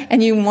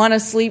and you want to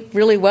sleep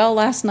really well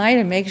last night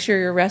and make sure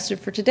you're rested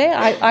for today.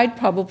 I'd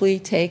probably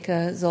take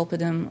a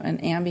Zolpidem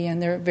and Ambien.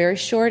 They're very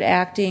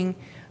short-acting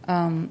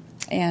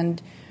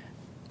and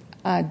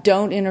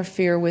don't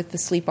interfere with the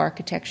sleep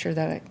architecture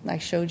that I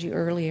showed you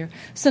earlier.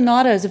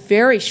 Sonata is a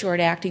very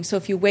short-acting, so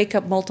if you wake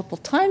up multiple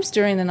times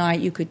during the night,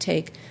 you could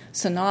take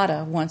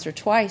Sonata once or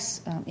twice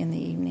in the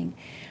evening.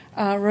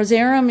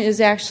 Rosarum is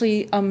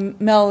actually a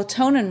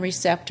melatonin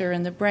receptor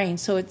in the brain,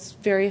 so it's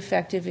very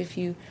effective if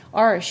you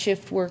are a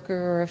shift worker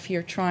or if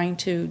you're trying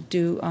to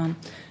do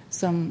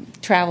some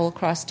travel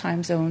across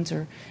time zones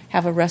or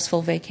have a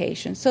restful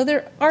vacation. So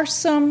there are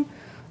some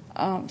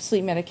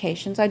sleep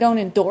medications. I don't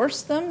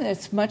endorse them.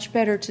 It's much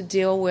better to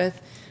deal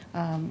with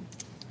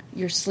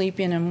your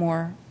sleep in a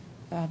more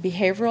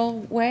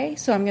behavioral way.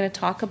 So I'm going to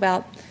talk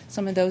about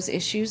some of those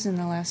issues in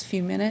the last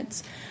few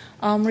minutes.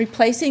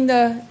 Replacing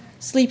the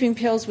sleeping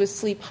pills with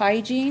sleep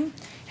hygiene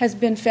has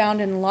been found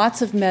in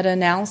lots of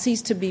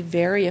meta-analyses to be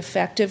very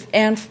effective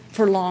and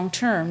for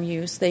long-term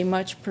use. They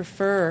much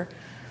prefer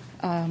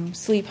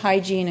sleep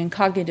hygiene and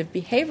cognitive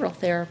behavioral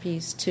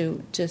therapies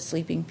to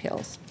sleeping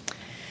pills.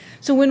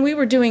 So when we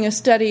were doing a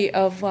study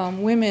of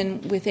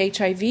women with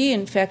HIV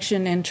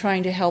infection and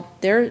trying to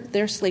help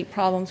their sleep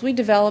problems, we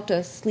developed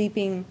a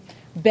sleeping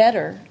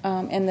better,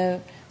 and the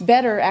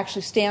better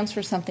actually stands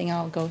for something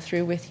I'll go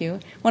through with you.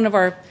 One of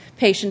our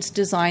patients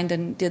designed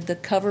and did the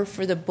cover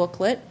for the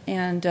booklet,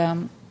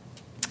 and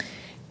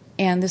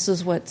this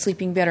is what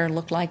Sleeping Better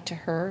looked like to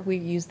her. We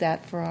used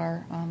that for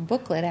our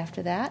booklet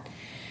after that.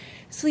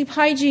 Sleep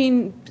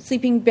hygiene,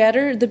 sleeping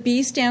better, the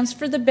B stands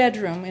for the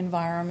bedroom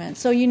environment.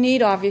 So you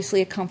need,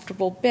 obviously, a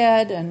comfortable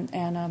bed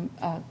and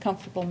a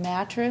comfortable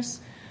mattress.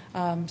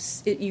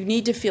 You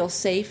need to feel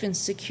safe and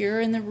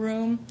secure in the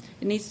room.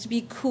 It needs to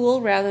be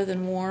cool rather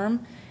than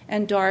warm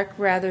and dark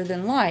rather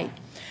than light.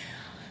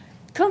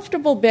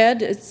 Comfortable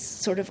bed, it's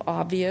sort of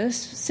obvious.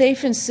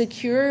 Safe and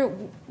secure,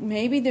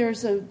 maybe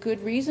there's a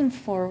good reason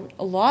for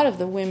a lot of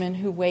the women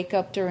who wake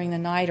up during the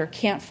night or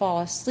can't fall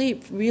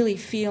asleep really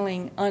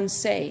feeling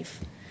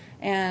unsafe.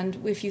 And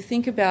if you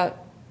think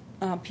about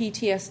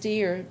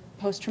PTSD or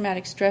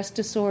post-traumatic stress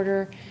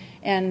disorder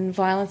and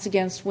violence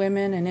against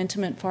women and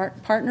intimate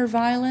partner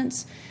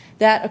violence,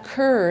 that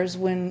occurs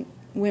when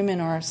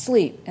women are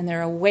asleep and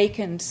they're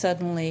awakened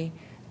suddenly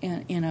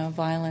in a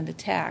violent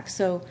attack.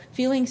 So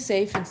feeling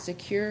safe and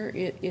secure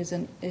is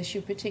an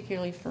issue,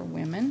 particularly for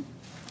women.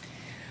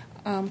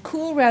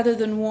 Cool rather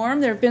than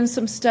warm. There have been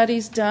some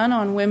studies done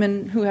on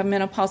women who have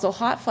menopausal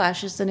hot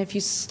flashes, and if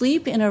you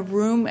sleep in a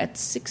room at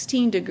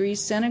 16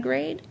 degrees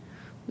centigrade,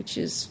 which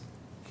is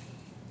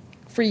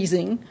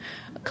freezing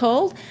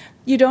cold,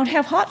 you don't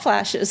have hot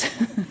flashes.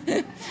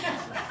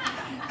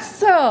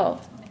 So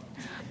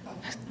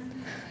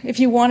if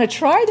you want to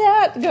try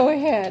that, go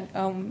ahead.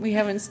 We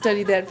haven't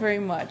studied that very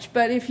much.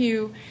 But if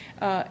you,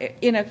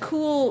 in a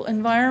cool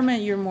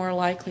environment, you're more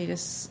likely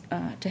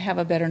to have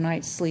a better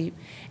night's sleep.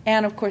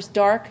 And, of course,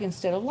 dark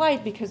instead of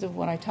light because of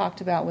what I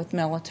talked about with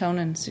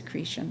melatonin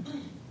secretion.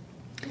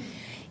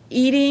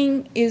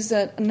 Eating is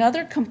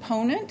another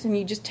component, and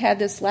you just had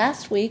this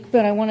last week,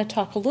 but I want to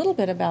talk a little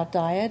bit about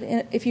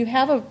diet. If you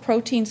have a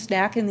protein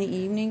snack in the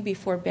evening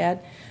before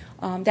bed,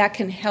 that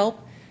can help.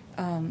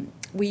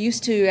 We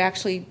used to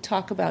actually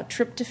talk about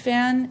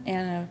tryptophan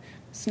and a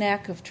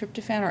snack of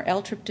tryptophan or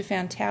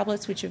L-tryptophan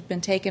tablets, which have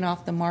been taken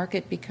off the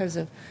market because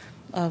of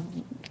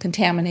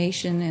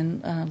contamination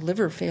and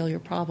liver failure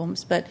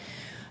problems. But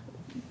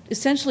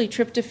essentially,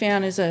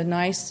 tryptophan is a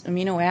nice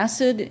amino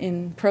acid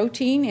in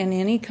protein, and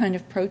any kind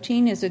of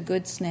protein is a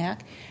good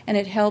snack, and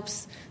it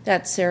helps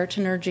that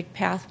serotonergic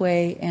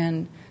pathway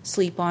and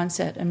sleep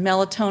onset. And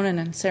melatonin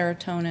and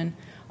serotonin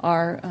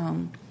are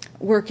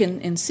work in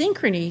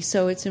synchrony,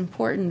 so it's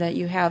important that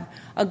you have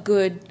a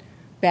good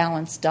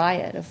balanced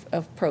diet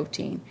of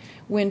protein.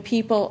 When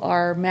people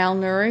are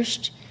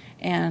malnourished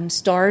and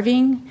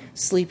starving,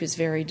 sleep is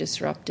very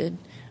disrupted.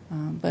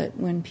 But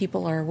when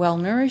people are well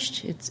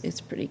nourished,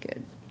 it's pretty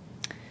good.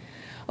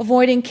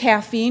 Avoiding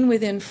caffeine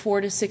within 4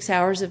 to 6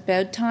 hours of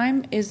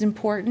bedtime is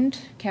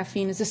important.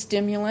 Caffeine is a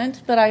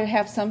stimulant, but I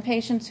have some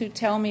patients who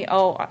tell me,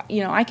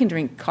 I can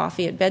drink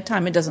coffee at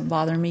bedtime. It doesn't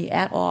bother me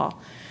at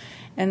all.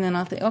 And then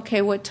I'll think,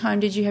 okay, what time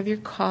did you have your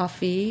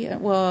coffee?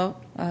 Well,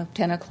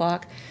 10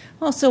 o'clock.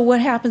 Well, so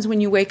what happens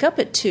when you wake up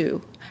at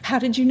 2? how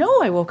did you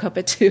know I woke up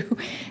at 2?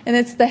 And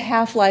it's the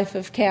half-life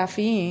of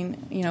caffeine,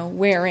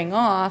 wearing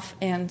off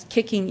and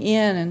kicking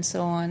in and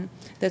so on.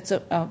 That's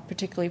a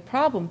particularly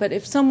problem. But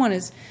if someone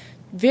is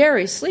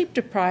very sleep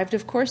deprived,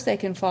 of course they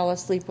can fall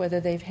asleep whether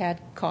they've had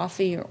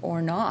coffee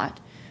or not.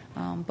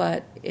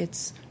 But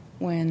it's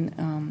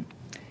when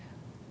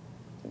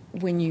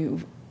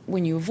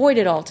you avoid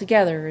it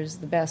altogether is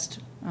the best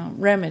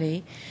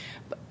remedy.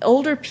 But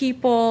older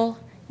people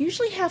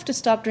usually have to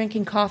stop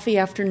drinking coffee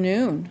after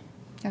noon,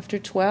 after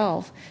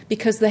 12,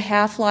 because the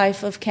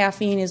half-life of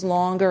caffeine is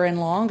longer and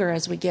longer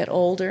as we get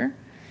older.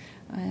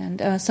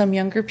 And some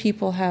younger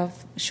people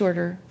have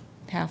shorter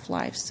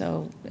half-life,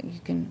 so you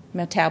can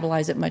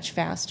metabolize it much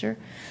faster.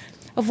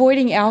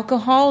 Avoiding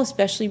alcohol,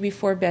 especially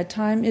before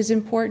bedtime, is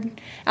important.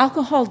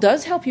 Alcohol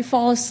does help you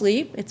fall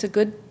asleep. It's a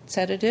good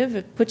sedative.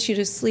 It puts you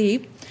to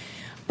sleep.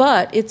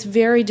 But it's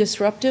very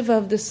disruptive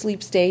of the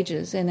sleep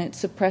stages, and it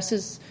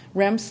suppresses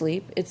REM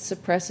sleep. It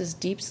suppresses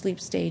deep sleep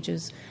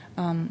stages,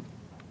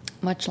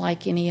 much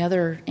like any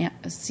other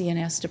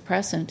CNS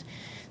depressant.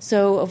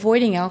 So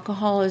avoiding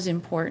alcohol is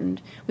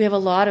important. We have a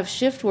lot of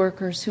shift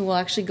workers who will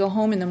actually go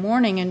home in the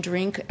morning and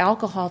drink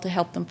alcohol to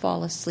help them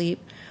fall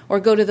asleep, or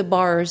go to the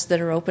bars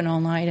that are open all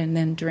night and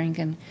then drink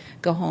and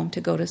go home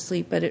to go to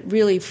sleep. But it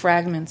really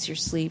fragments your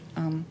sleep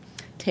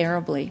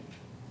terribly.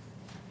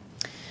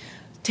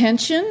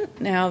 Tension.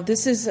 Now,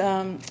 this is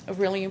a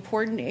really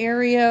important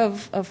area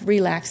of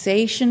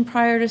relaxation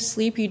prior to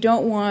sleep. You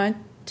don't want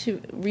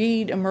to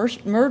read a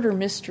murder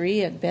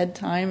mystery at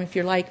bedtime. If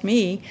you're like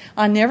me,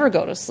 I never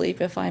go to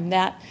sleep if I'm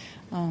that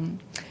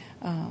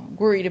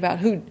worried about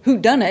who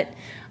done it.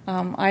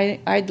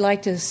 I'd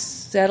like to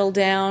settle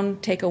down,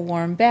 take a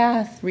warm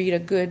bath, read a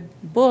good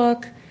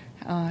book,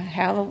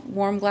 have a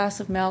warm glass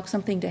of milk,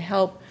 something to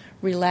help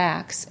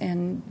relax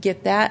and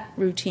get that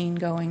routine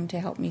going to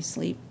help me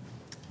sleep.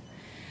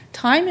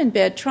 Time in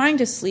bed, trying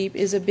to sleep,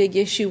 is a big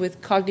issue with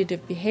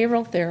cognitive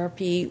behavioral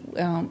therapy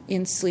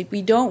in sleep.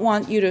 We don't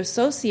want you to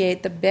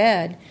associate the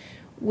bed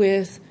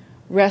with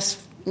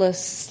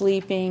restless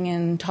sleeping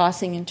and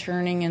tossing and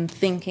turning and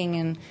thinking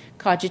and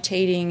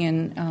cogitating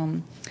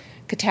and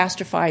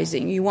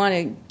catastrophizing. You want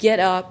to get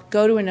up,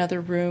 go to another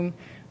room,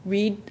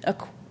 read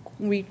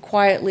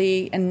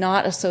quietly, and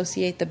not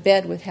associate the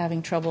bed with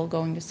having trouble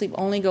going to sleep.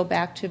 Only go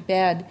back to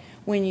bed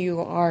when you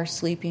are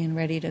sleepy and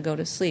ready to go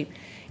to sleep.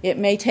 It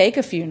may take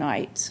a few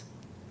nights,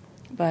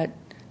 but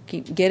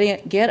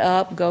get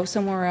up, go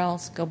somewhere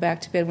else, go back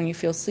to bed when you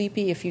feel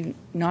sleepy. If you're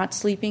not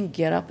sleeping,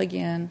 get up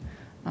again.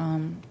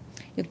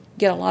 You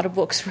get a lot of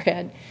books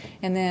read,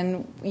 and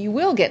then you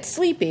will get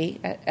sleepy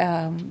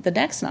the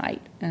next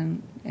night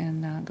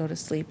and go to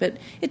sleep. But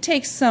it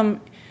takes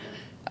some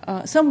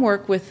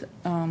work with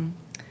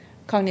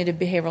cognitive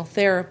behavioral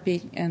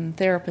therapy and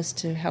therapists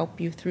to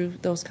help you through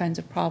those kinds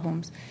of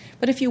problems.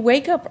 But if you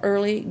wake up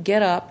early,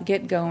 get up,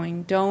 get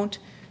going. Don't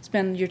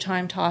spend your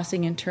time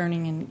tossing and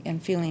turning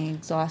and feeling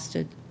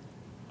exhausted.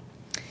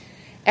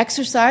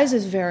 Exercise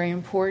is very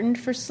important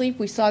for sleep.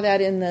 We saw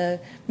that in the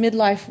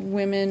midlife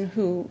women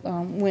who,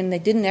 when they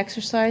didn't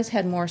exercise,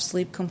 had more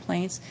sleep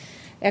complaints.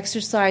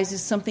 Exercise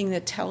is something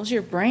that tells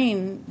your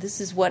brain this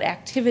is what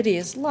activity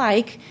is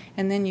like,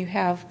 and then you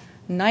have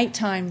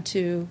nighttime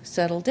to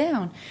settle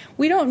down.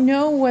 We don't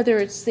know whether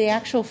it's the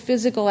actual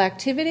physical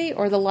activity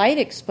or the light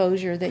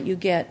exposure that you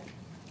get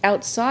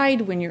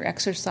outside when you're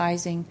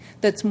exercising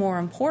that's more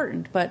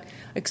important, but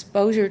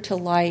exposure to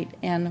light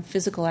and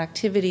physical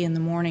activity in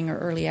the morning or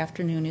early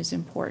afternoon is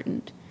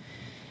important.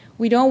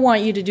 We don't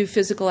want you to do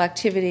physical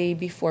activity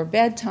before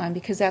bedtime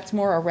because that's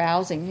more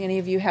arousing. Any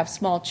of you have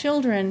small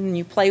children and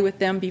you play with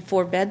them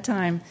before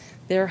bedtime,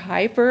 they're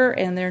hyper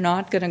and they're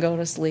not going to go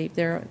to sleep.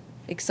 They're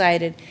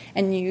excited,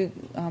 and you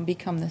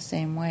become the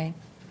same way.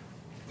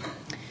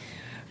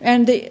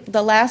 And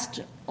the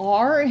last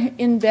R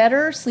in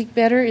better, sleep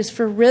better, is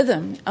for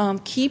rhythm.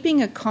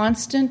 Keeping a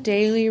constant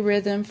daily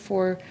rhythm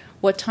for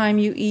what time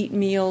you eat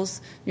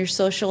meals, your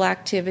social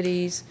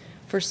activities,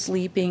 for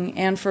sleeping,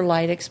 and for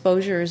light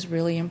exposure is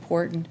really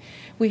important.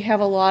 We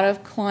have a lot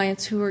of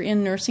clients who are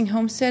in nursing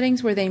home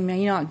settings where they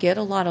may not get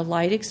a lot of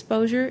light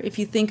exposure. If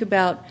you think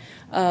about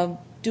a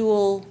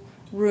dual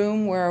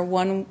room where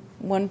one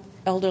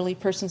elderly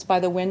person's by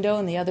the window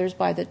and the other's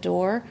by the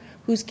door,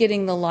 who's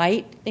getting the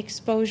light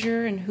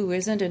exposure and who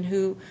isn't, and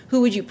who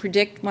would you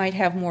predict might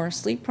have more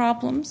sleep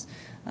problems?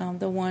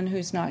 The one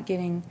who's not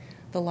getting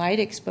the light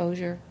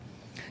exposure.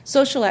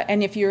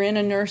 And if you're in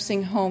a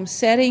nursing home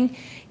setting,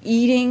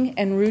 eating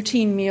and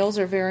routine meals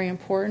are very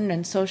important,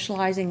 and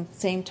socializing at the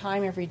same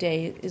time every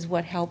day is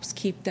what helps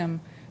keep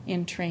them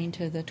entrained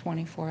to the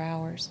 24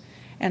 hours.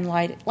 And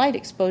light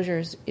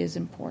exposure is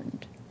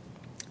important.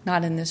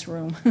 Not in this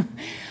room.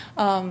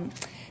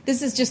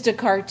 This is just a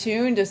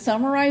cartoon to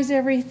summarize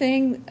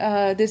everything.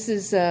 This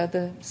is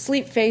the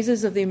sleep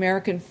phases of the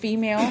American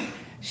female.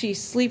 She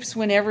sleeps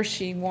whenever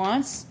she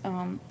wants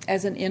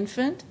as an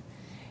infant.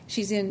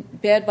 She's in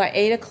bed by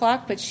 8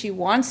 o'clock, but she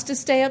wants to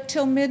stay up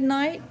till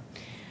midnight.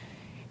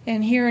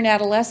 And here in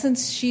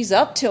adolescence, she's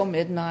up till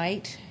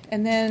midnight.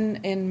 And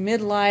then in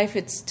midlife,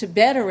 it's to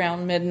bed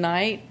around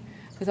midnight.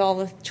 with all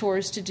the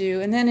chores to do.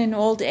 And then in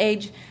old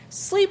age,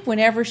 sleep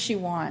whenever she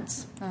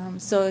wants.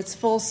 So it's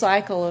full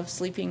cycle of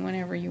sleeping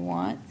whenever you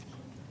want.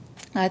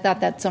 I thought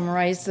that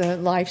summarized the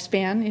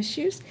lifespan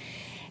issues.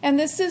 And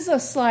this is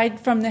a slide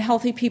from the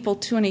Healthy People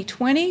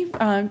 2020,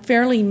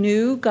 fairly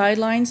new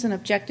guidelines and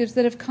objectives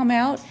that have come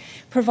out.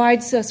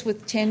 Provides us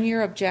with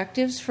 10-year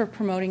objectives for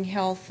promoting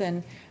health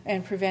and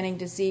preventing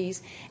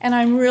disease. And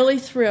I'm really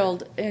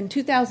thrilled. In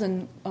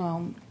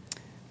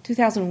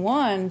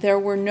 2001, there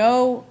were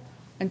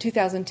in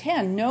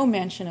 2010, no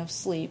mention of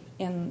sleep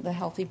in the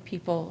Healthy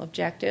People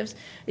objectives.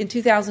 In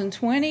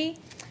 2020,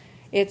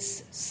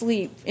 it's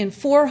sleep in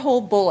 4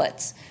 whole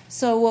bullets.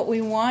 So what we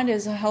want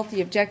as a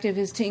healthy objective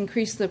is to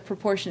increase the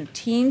proportion of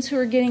teens who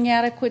are getting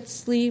adequate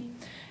sleep,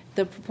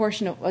 the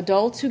proportion of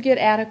adults who get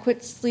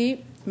adequate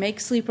sleep,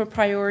 make sleep a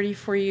priority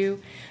for you,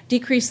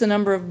 decrease the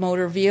number of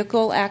motor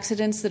vehicle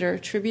accidents that are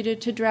attributed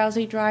to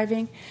drowsy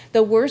driving.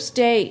 The worst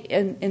day,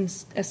 in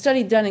a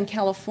study done in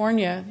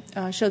California,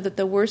 showed that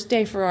the worst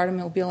day for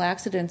automobile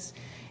accidents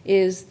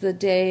is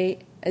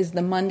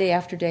the Monday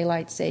after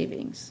daylight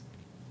savings.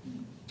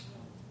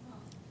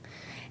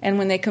 And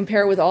when they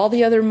compare with all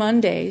the other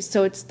Mondays,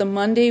 so it's the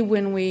Monday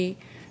when we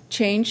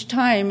change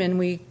time and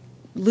we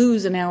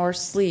lose an hour's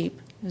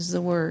sleep is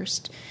the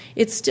worst.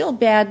 It's still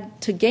bad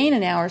to gain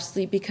an hour's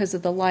sleep because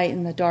of the light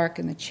and the dark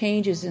and the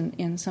changes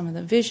in some of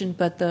the vision,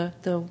 but the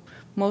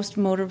most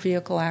motor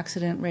vehicle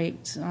accident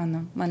rates on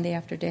the Monday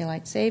after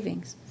daylight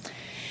savings.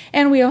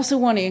 And we also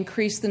want to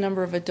increase the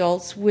number of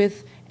adults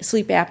with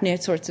sleep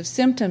apnea sorts of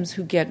symptoms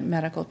who get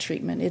medical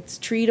treatment. It's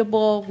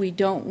treatable. We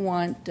don't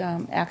want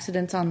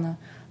accidents on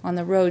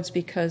the roads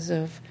because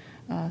of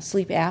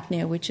sleep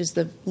apnea, which is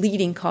the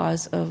leading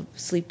cause of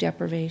sleep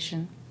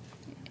deprivation,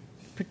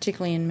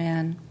 particularly in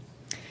men.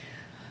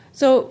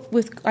 So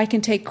I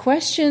can take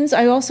questions.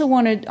 I also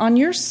wanted, on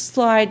your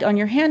slide, on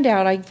your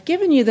handout, I've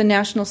given you the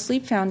National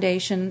Sleep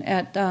Foundation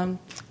at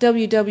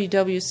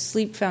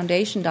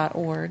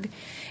www.sleepfoundation.org.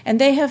 And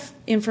they have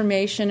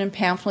information and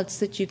pamphlets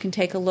that you can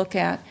take a look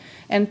at,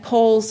 and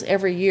polls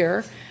every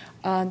year.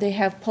 They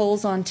have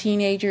polls on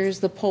teenagers,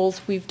 the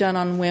polls we've done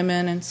on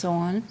women, and so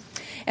on.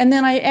 And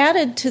then I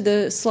added to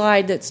the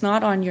slide that's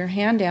not on your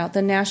handout,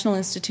 the National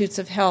Institutes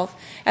of Health.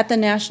 At the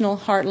National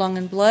Heart, Lung,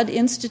 and Blood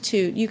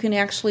Institute, you can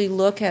actually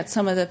look at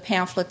some of the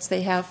pamphlets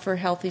they have for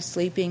healthy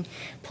sleeping,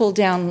 pull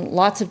down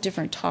lots of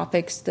different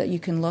topics that you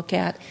can look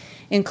at,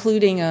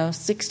 including a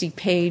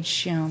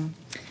 60-page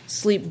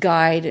sleep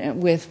guide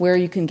with where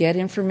you can get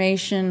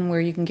information,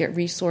 where you can get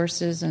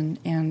resources and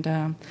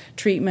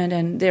treatment.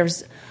 And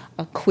there's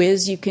a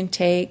quiz you can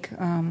take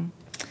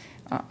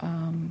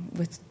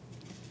with,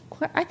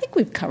 I think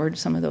we've covered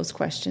some of those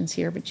questions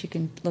here, but you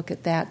can look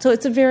at that. So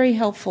it's a very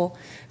helpful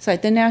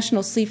site. The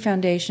National Sleep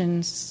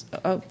Foundation's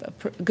a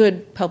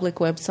good public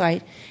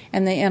website,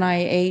 and the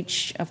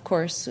NIH, of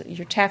course,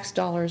 your tax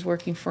dollar is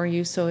working for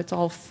you, so it's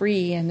all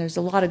free, and there's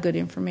a lot of good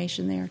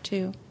information there,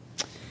 too.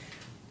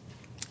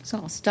 So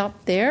I'll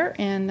stop there,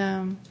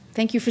 and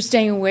thank you for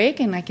staying awake,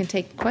 and I can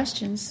take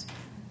questions.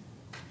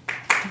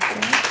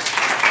 Okay.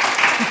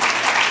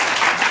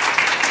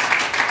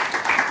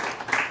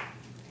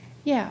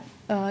 Yeah.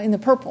 In the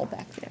purple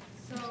back there.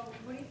 So,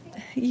 what do you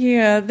think?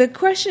 Yeah, the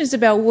question is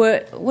about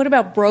what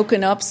about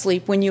broken up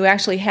sleep when you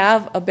actually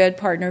have a bed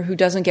partner who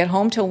doesn't get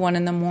home till 1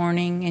 a.m.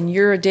 and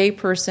you're a day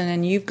person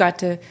and you've got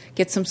to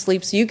get some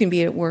sleep so you can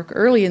be at work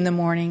early in the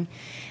morning.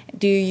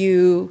 Do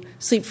you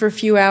sleep for a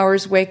few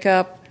hours, wake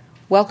up,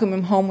 welcome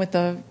him home with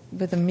a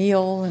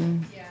meal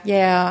and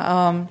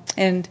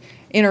and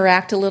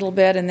interact a little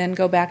bit and then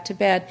go back to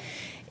bed?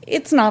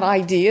 It's not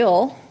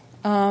ideal,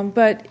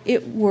 but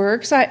it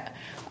works.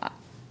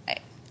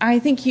 I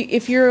think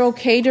if you're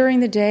okay during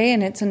the day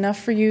and it's enough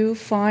for you,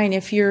 fine.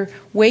 If you're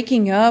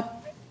waking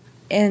up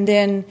and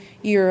then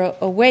you're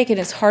awake and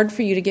it's hard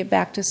for you to get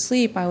back to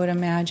sleep, I would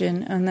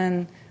imagine, and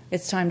then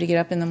it's time to get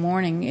up in the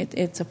morning,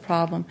 it's a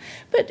problem.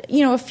 But,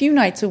 a few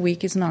nights a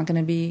week is not going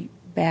to be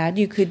bad.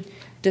 You could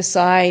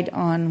decide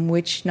on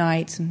which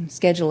nights and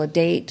schedule a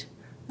date,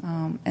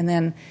 and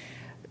then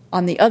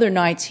on the other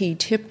nights he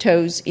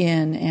tiptoes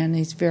in and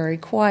is very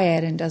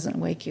quiet and doesn't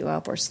wake you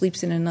up or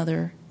sleeps in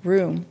another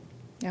room.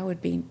 That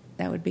would be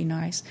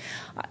nice.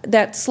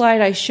 That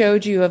slide I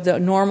showed you of the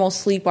normal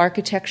sleep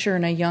architecture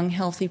in a young,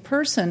 healthy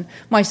person,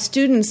 my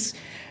students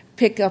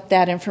pick up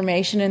that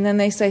information and then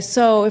they say,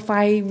 so if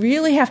I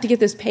really have to get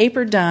this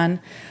paper done,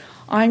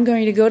 I'm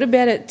going to go to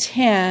bed at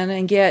 10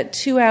 and get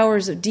 2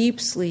 hours of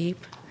deep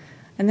sleep,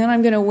 and then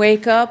I'm going to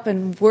wake up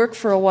and work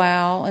for a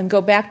while and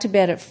go back to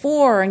bed at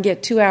 4 and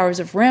get 2 hours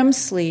of REM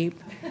sleep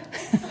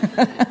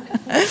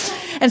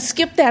and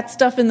skip that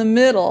stuff in the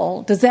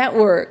middle. Does that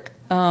work?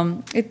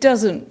 It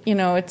doesn't,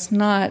 it's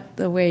not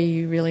the way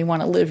you really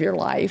want to live your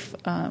life.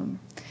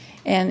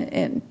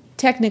 And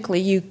technically,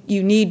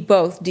 you need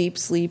both deep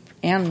sleep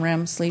and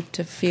REM sleep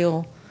to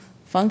feel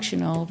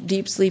functional.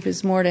 Deep sleep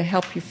is more to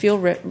help you feel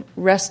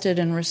rested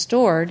and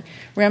restored.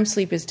 REM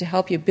sleep is to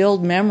help you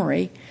build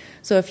memory.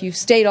 So if you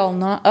stayed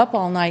up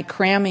all night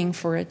cramming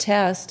for a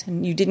test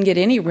and you didn't get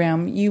any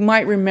REM, you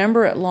might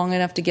remember it long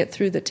enough to get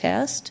through the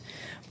test,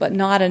 but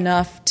not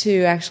enough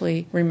to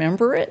actually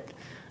remember it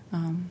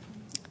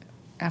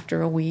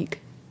after a week.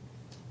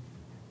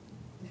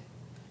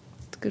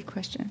 It's a good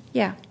question.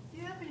 Yeah. Do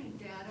you have any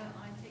data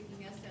on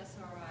taking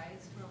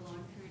SSRIs for a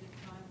long period of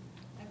time?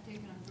 I've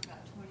taken them for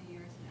about 20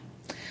 years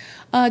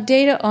now.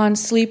 Data on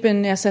sleep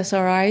and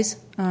SSRIs,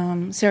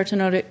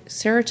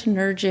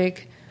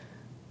 serotonergic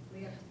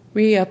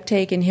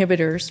reuptake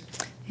inhibitors.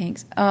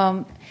 Thanks.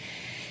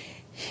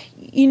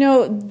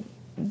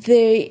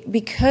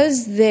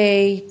 Because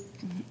they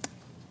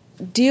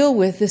deal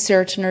with the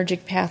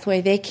serotonergic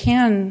pathway, they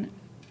can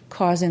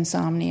cause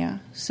insomnia.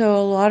 So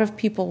a lot of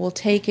people will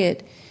take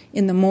it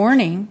in the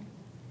morning,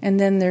 and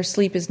then their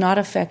sleep is not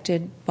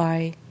affected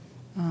by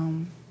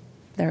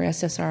their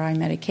SSRI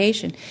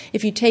medication.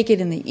 If you take it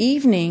in the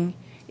evening,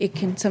 it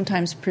can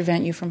sometimes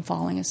prevent you from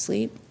falling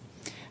asleep.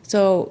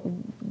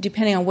 So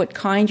depending on what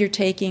kind you're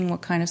taking,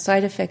 what kind of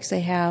side effects they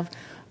have,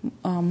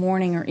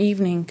 morning or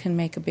evening can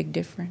make a big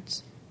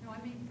difference. No, I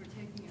mean for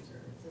taking it,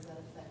 does that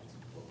affect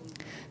what we do?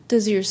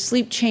 Does your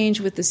sleep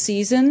change with the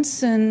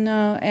seasons? And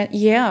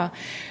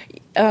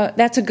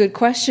that's a good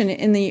question.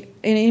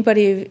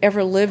 Anybody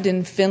ever lived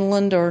in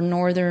Finland or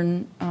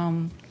northern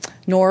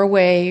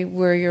Norway,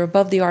 where you're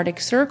above the Arctic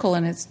Circle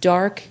and it's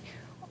dark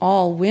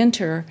all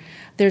winter,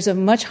 there's a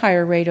much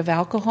higher rate of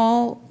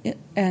alcohol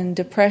and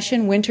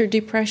depression, winter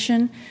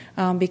depression,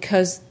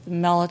 because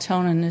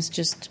melatonin is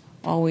just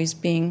always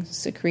being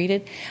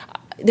secreted.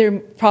 There are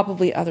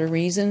probably other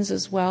reasons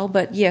as well,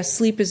 but yes,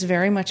 sleep is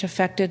very much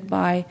affected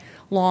by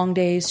long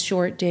days,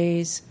 short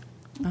days,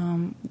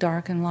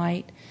 dark and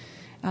light.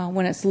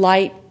 When it's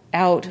light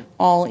out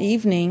all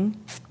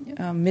evening,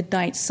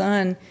 midnight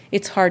sun,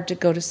 it's hard to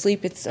go to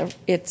sleep.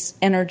 It's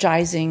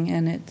energizing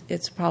and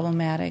it's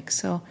problematic.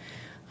 So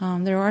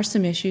there are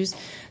some issues.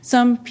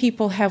 Some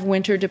people have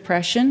winter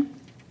depression,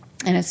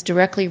 and it's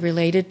directly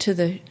related to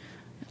the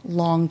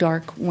long,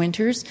 dark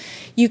winters.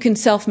 You can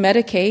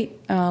self-medicate.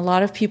 A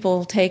lot of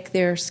people take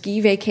their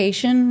ski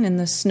vacation in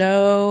the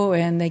snow,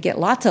 and they get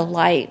lots of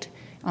light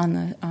on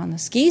the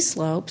ski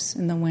slopes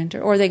in the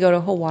winter, or they go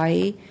to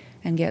Hawaii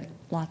and get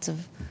lots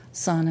of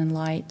sun and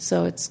light.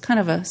 So it's kind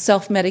of a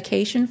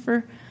self-medication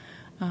for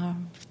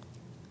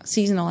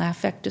seasonal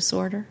affect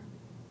disorder.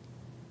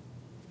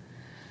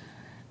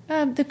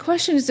 The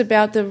question is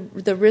about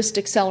the wrist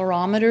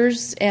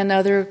accelerometers and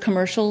other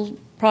commercial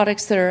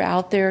products that are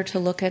out there to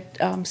look at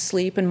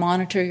sleep and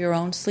monitor your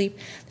own sleep.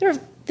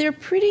 They're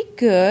pretty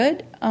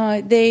good.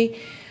 They're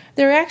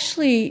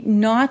actually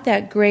not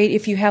that great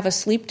if you have a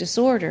sleep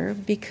disorder,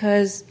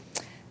 because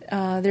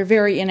they're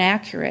very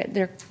inaccurate.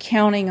 They're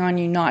counting on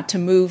you not to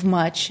move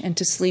much and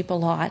to sleep a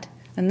lot,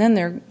 and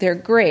then they're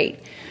great.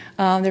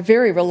 They're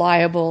very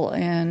reliable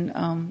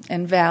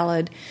and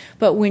valid.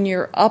 But when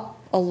you're up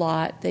a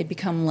lot, they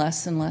become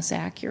less and less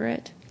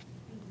accurate.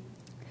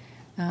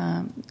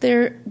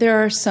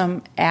 There are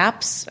some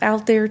apps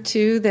out there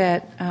too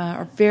that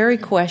are very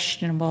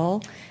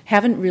questionable,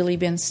 haven't really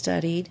been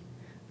studied.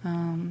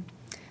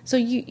 So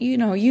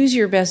use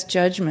your best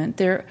judgment.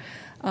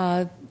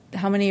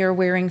 How many are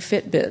wearing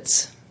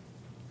Fitbits?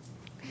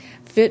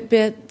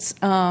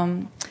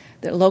 The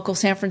local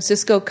San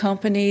Francisco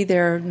company,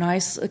 their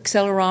nice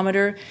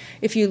accelerometer.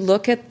 If you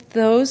look at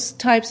those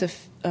types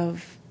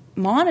of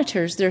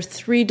monitors, they're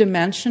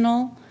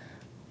three-dimensional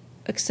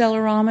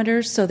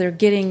accelerometers, so they're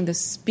getting the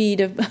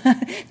speed of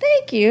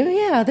thank you,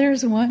 yeah,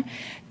 there's one.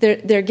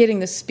 They're getting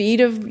the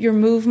speed of your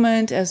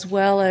movement as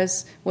well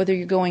as whether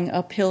you're going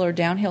uphill or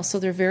downhill, so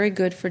they're very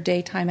good for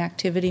daytime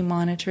activity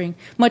monitoring,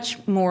 much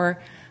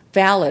more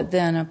valid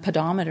than a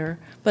pedometer.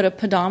 But a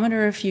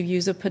pedometer, if you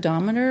use a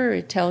pedometer,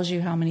 it tells you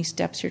how many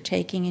steps you're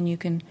taking and you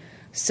can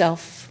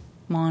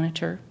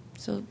self-monitor.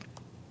 So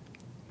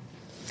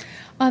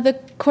the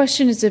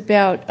question is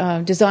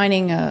about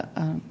designing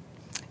a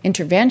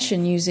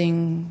intervention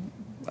using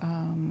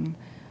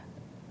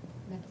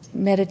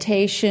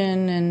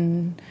meditation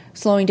and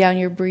slowing down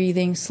your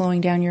breathing, slowing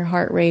down your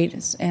heart rate,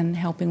 and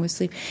helping with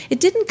sleep. It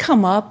didn't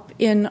come up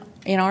in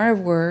our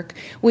work.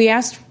 We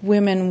asked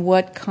women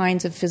what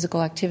kinds of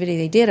physical activity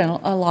they did, and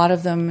a lot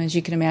of them, as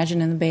you can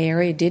imagine, in the Bay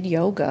Area, did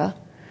yoga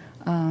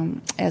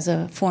as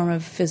a form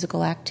of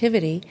physical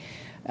activity.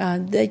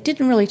 They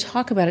didn't really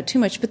talk about it too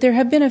much, but there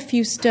have been a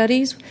few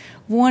studies.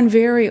 One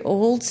very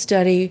old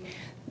study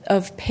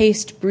of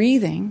paced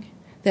breathing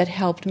that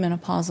helped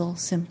menopausal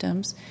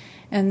symptoms,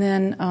 and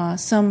then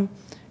some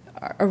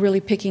are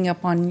really picking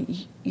up on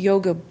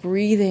yoga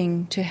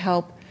breathing to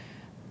help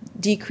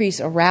decrease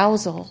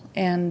arousal.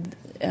 And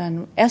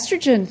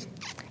estrogen.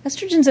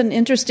 Estrogen's an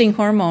interesting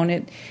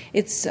hormone.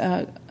 It's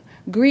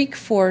Greek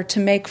for to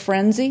make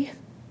frenzy.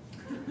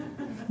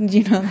 Do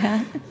you know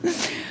that?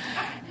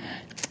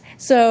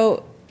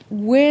 So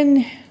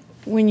when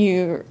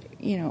you're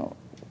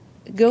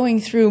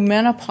going through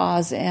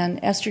menopause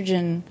and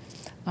estrogen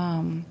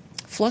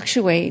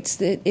fluctuates,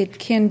 it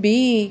can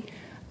be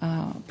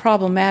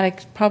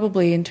problematic,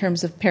 probably in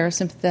terms of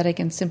parasympathetic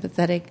and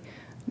sympathetic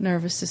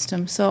nervous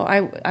system. So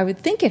I would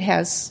think it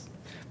has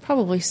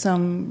probably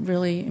some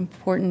really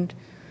important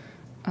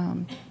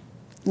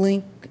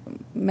link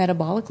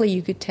metabolically,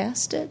 you could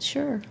test it.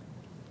 Sure.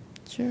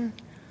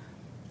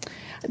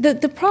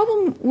 The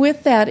problem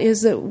with that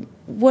is that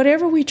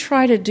whatever we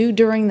try to do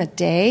during the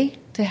day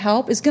to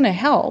help is going to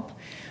help,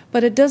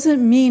 but it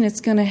doesn't mean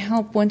it's going to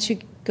help once you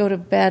go to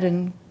bed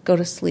and go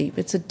to sleep.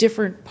 It's a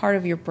different part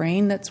of your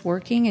brain that's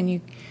working,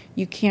 and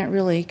you can't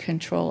really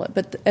control it.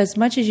 But as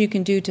much as you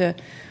can do to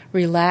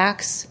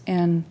relax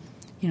and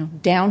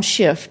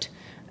downshift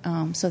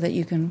so that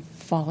you can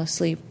fall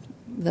asleep,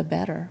 the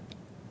better.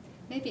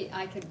 Maybe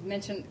I could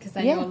mention, because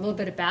I know a little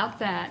bit about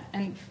that,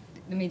 and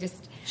let me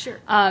just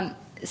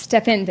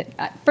step in.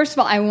 First of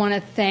all, I want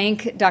to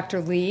thank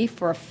Dr. Lee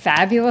for a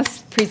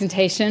fabulous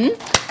presentation.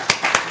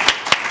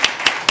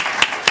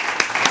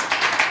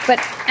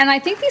 And I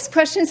think these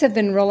questions have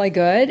been really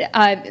good.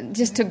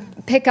 Just to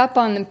pick up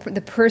on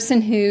the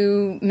person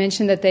who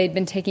mentioned that they'd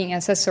been taking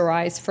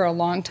SSRIs for a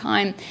long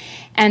time,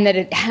 and that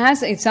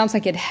it sounds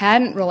like it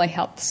hadn't really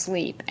helped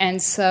sleep. And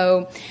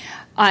so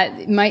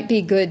it might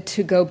be good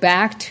to go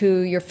back to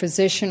your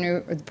physician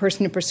or the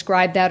person who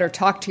prescribed that, or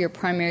talk to your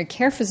primary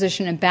care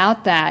physician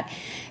about that,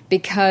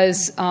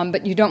 because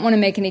but you don't want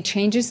to make any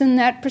changes in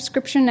that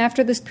prescription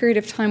after this period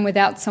of time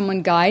without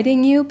someone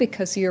guiding you,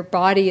 because your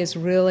body is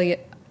really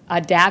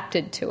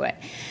adapted to it.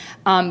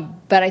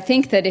 But I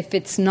think that if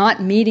it's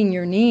not meeting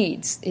your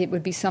needs, it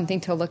would be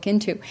something to look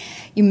into.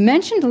 You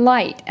mentioned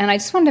light, and I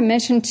just wanted to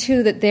mention,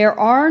 too, that there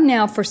are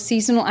now, for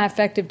seasonal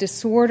affective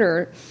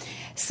disorder,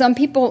 some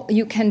people,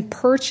 you can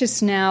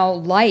purchase now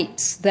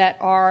lights that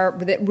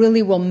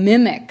really will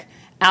mimic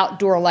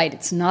outdoor light.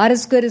 It's not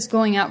as good as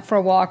going out for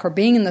a walk or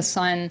being in the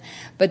sun,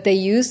 but they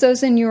use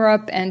those in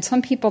Europe, and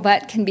some people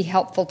that can be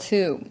helpful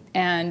too.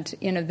 And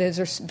those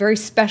are very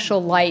special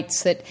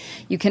lights that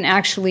you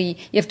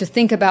have to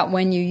think about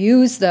when you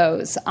use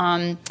those,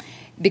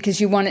 because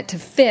you want it to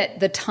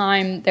fit the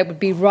time that would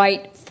be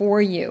right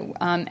for you.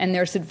 And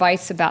there's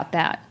advice about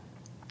that.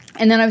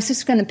 And then I was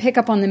just going to pick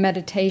up on the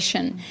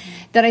meditation,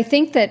 that I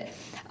think that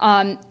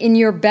in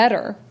your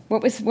better,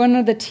 what was one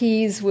of the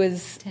T's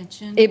was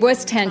tension. It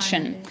was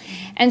tension.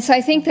 And so I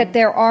think that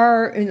there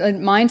are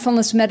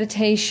mindfulness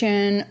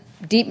meditation,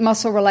 deep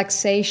muscle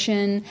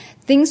relaxation,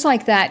 things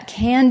like that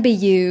can be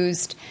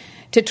used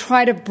to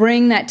try to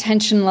bring that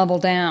tension level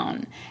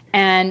down.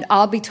 And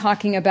I'll be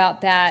talking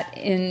about that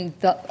in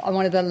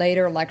one of the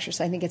later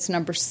lectures. I think it's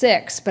number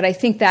 6. But I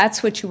think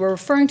that's what you were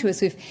referring to,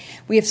 is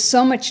we have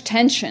so much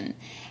tension.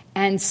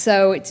 And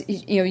so it's,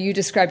 you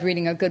described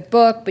reading a good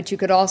book, but you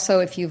could also,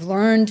 if you've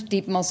learned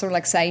deep muscle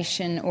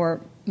relaxation or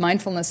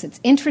mindfulness,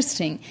 it's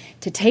interesting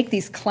to take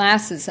these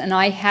classes. And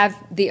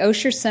the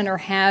Osher Center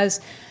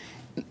has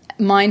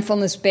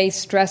mindfulness-based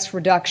stress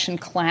reduction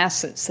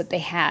classes that they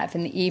have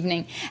in the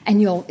evening.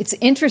 And it's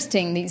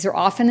interesting, these are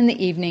often in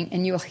the evening,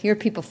 and you'll hear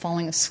people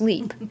falling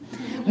asleep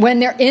when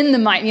they're in the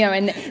mind,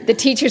 and the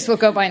teachers will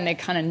go by and they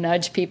kind of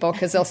nudge people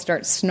because they'll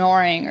start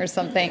snoring or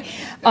something.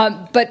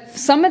 But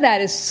some of that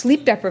is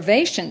sleep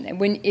deprivation.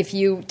 If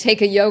you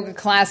take a yoga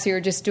class, or you're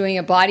just doing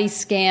a body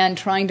scan,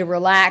 trying to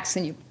relax,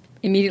 and you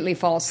immediately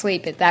fall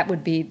asleep, that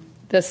would be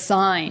the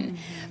sign.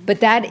 Mm-hmm.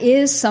 But that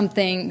is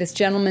something, this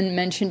gentleman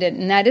mentioned it,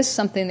 and that is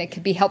something that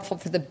could be helpful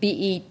for the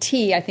BET.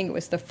 I think it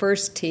was the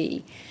first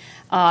T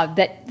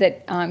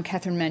that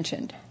Catherine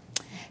mentioned.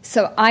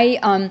 So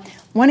I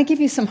want to give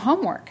you some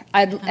homework.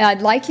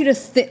 I'd like you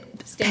to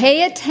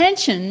pay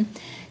attention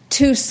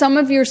to some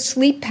of your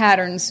sleep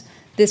patterns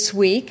this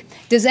week.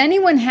 Does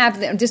anyone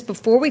have, just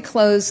before we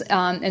close,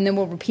 and then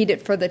we'll repeat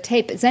it for the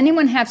tape, does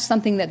anyone have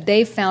something that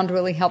they've found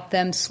really helped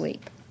them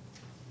sleep?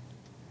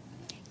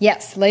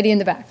 Yes, lady in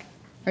the back.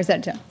 Or is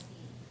that Joe?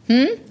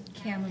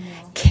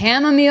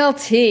 Chamomile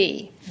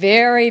tea.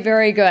 Very,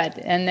 very good.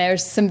 And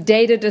there's some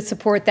data to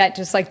support that,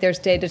 just like there's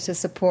data to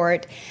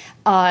support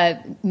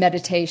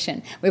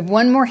meditation. We have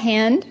one more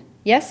hand.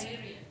 Yes?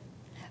 Valerian.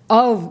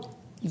 Oh,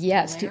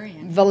 yes.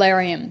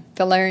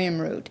 Valerian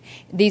root.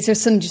 These are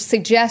some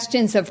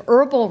suggestions of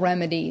herbal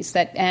remedies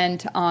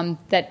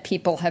that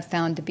people have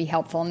found to be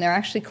helpful. And there are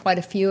actually quite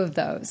a few of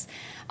those,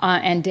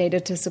 and data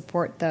to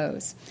support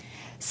those.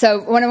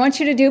 So what I want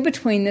you to do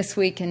between this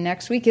week and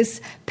next week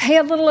is pay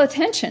a little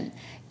attention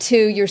to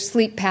your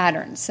sleep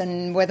patterns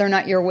and whether or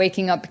not you're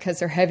waking up because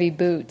they're heavy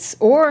boots.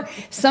 Or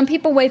some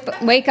people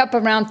wake up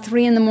around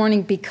 3 in the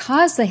morning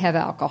because they have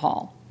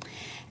alcohol.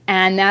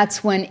 And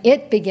that's when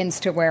it begins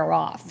to wear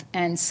off.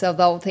 And so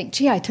they'll think,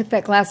 gee, I took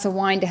that glass of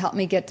wine to help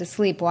me get to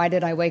sleep. Why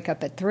did I wake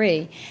up at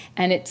 3?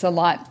 And it's a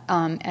lot,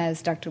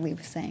 as Dr. Lee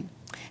was saying.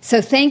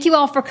 So thank you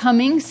all for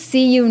coming.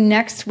 See you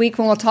next week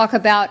when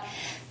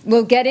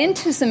we'll get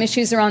into some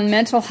issues around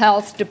mental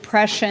health,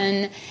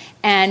 depression,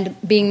 and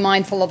being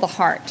mindful of the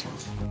heart.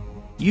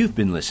 You've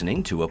been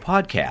listening to a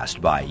podcast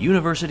by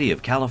University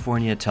of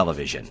California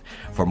Television.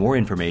 For more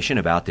information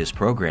about this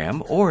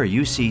program or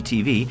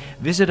UCTV,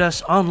 visit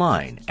us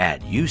online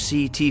at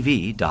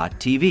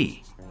uctv.tv.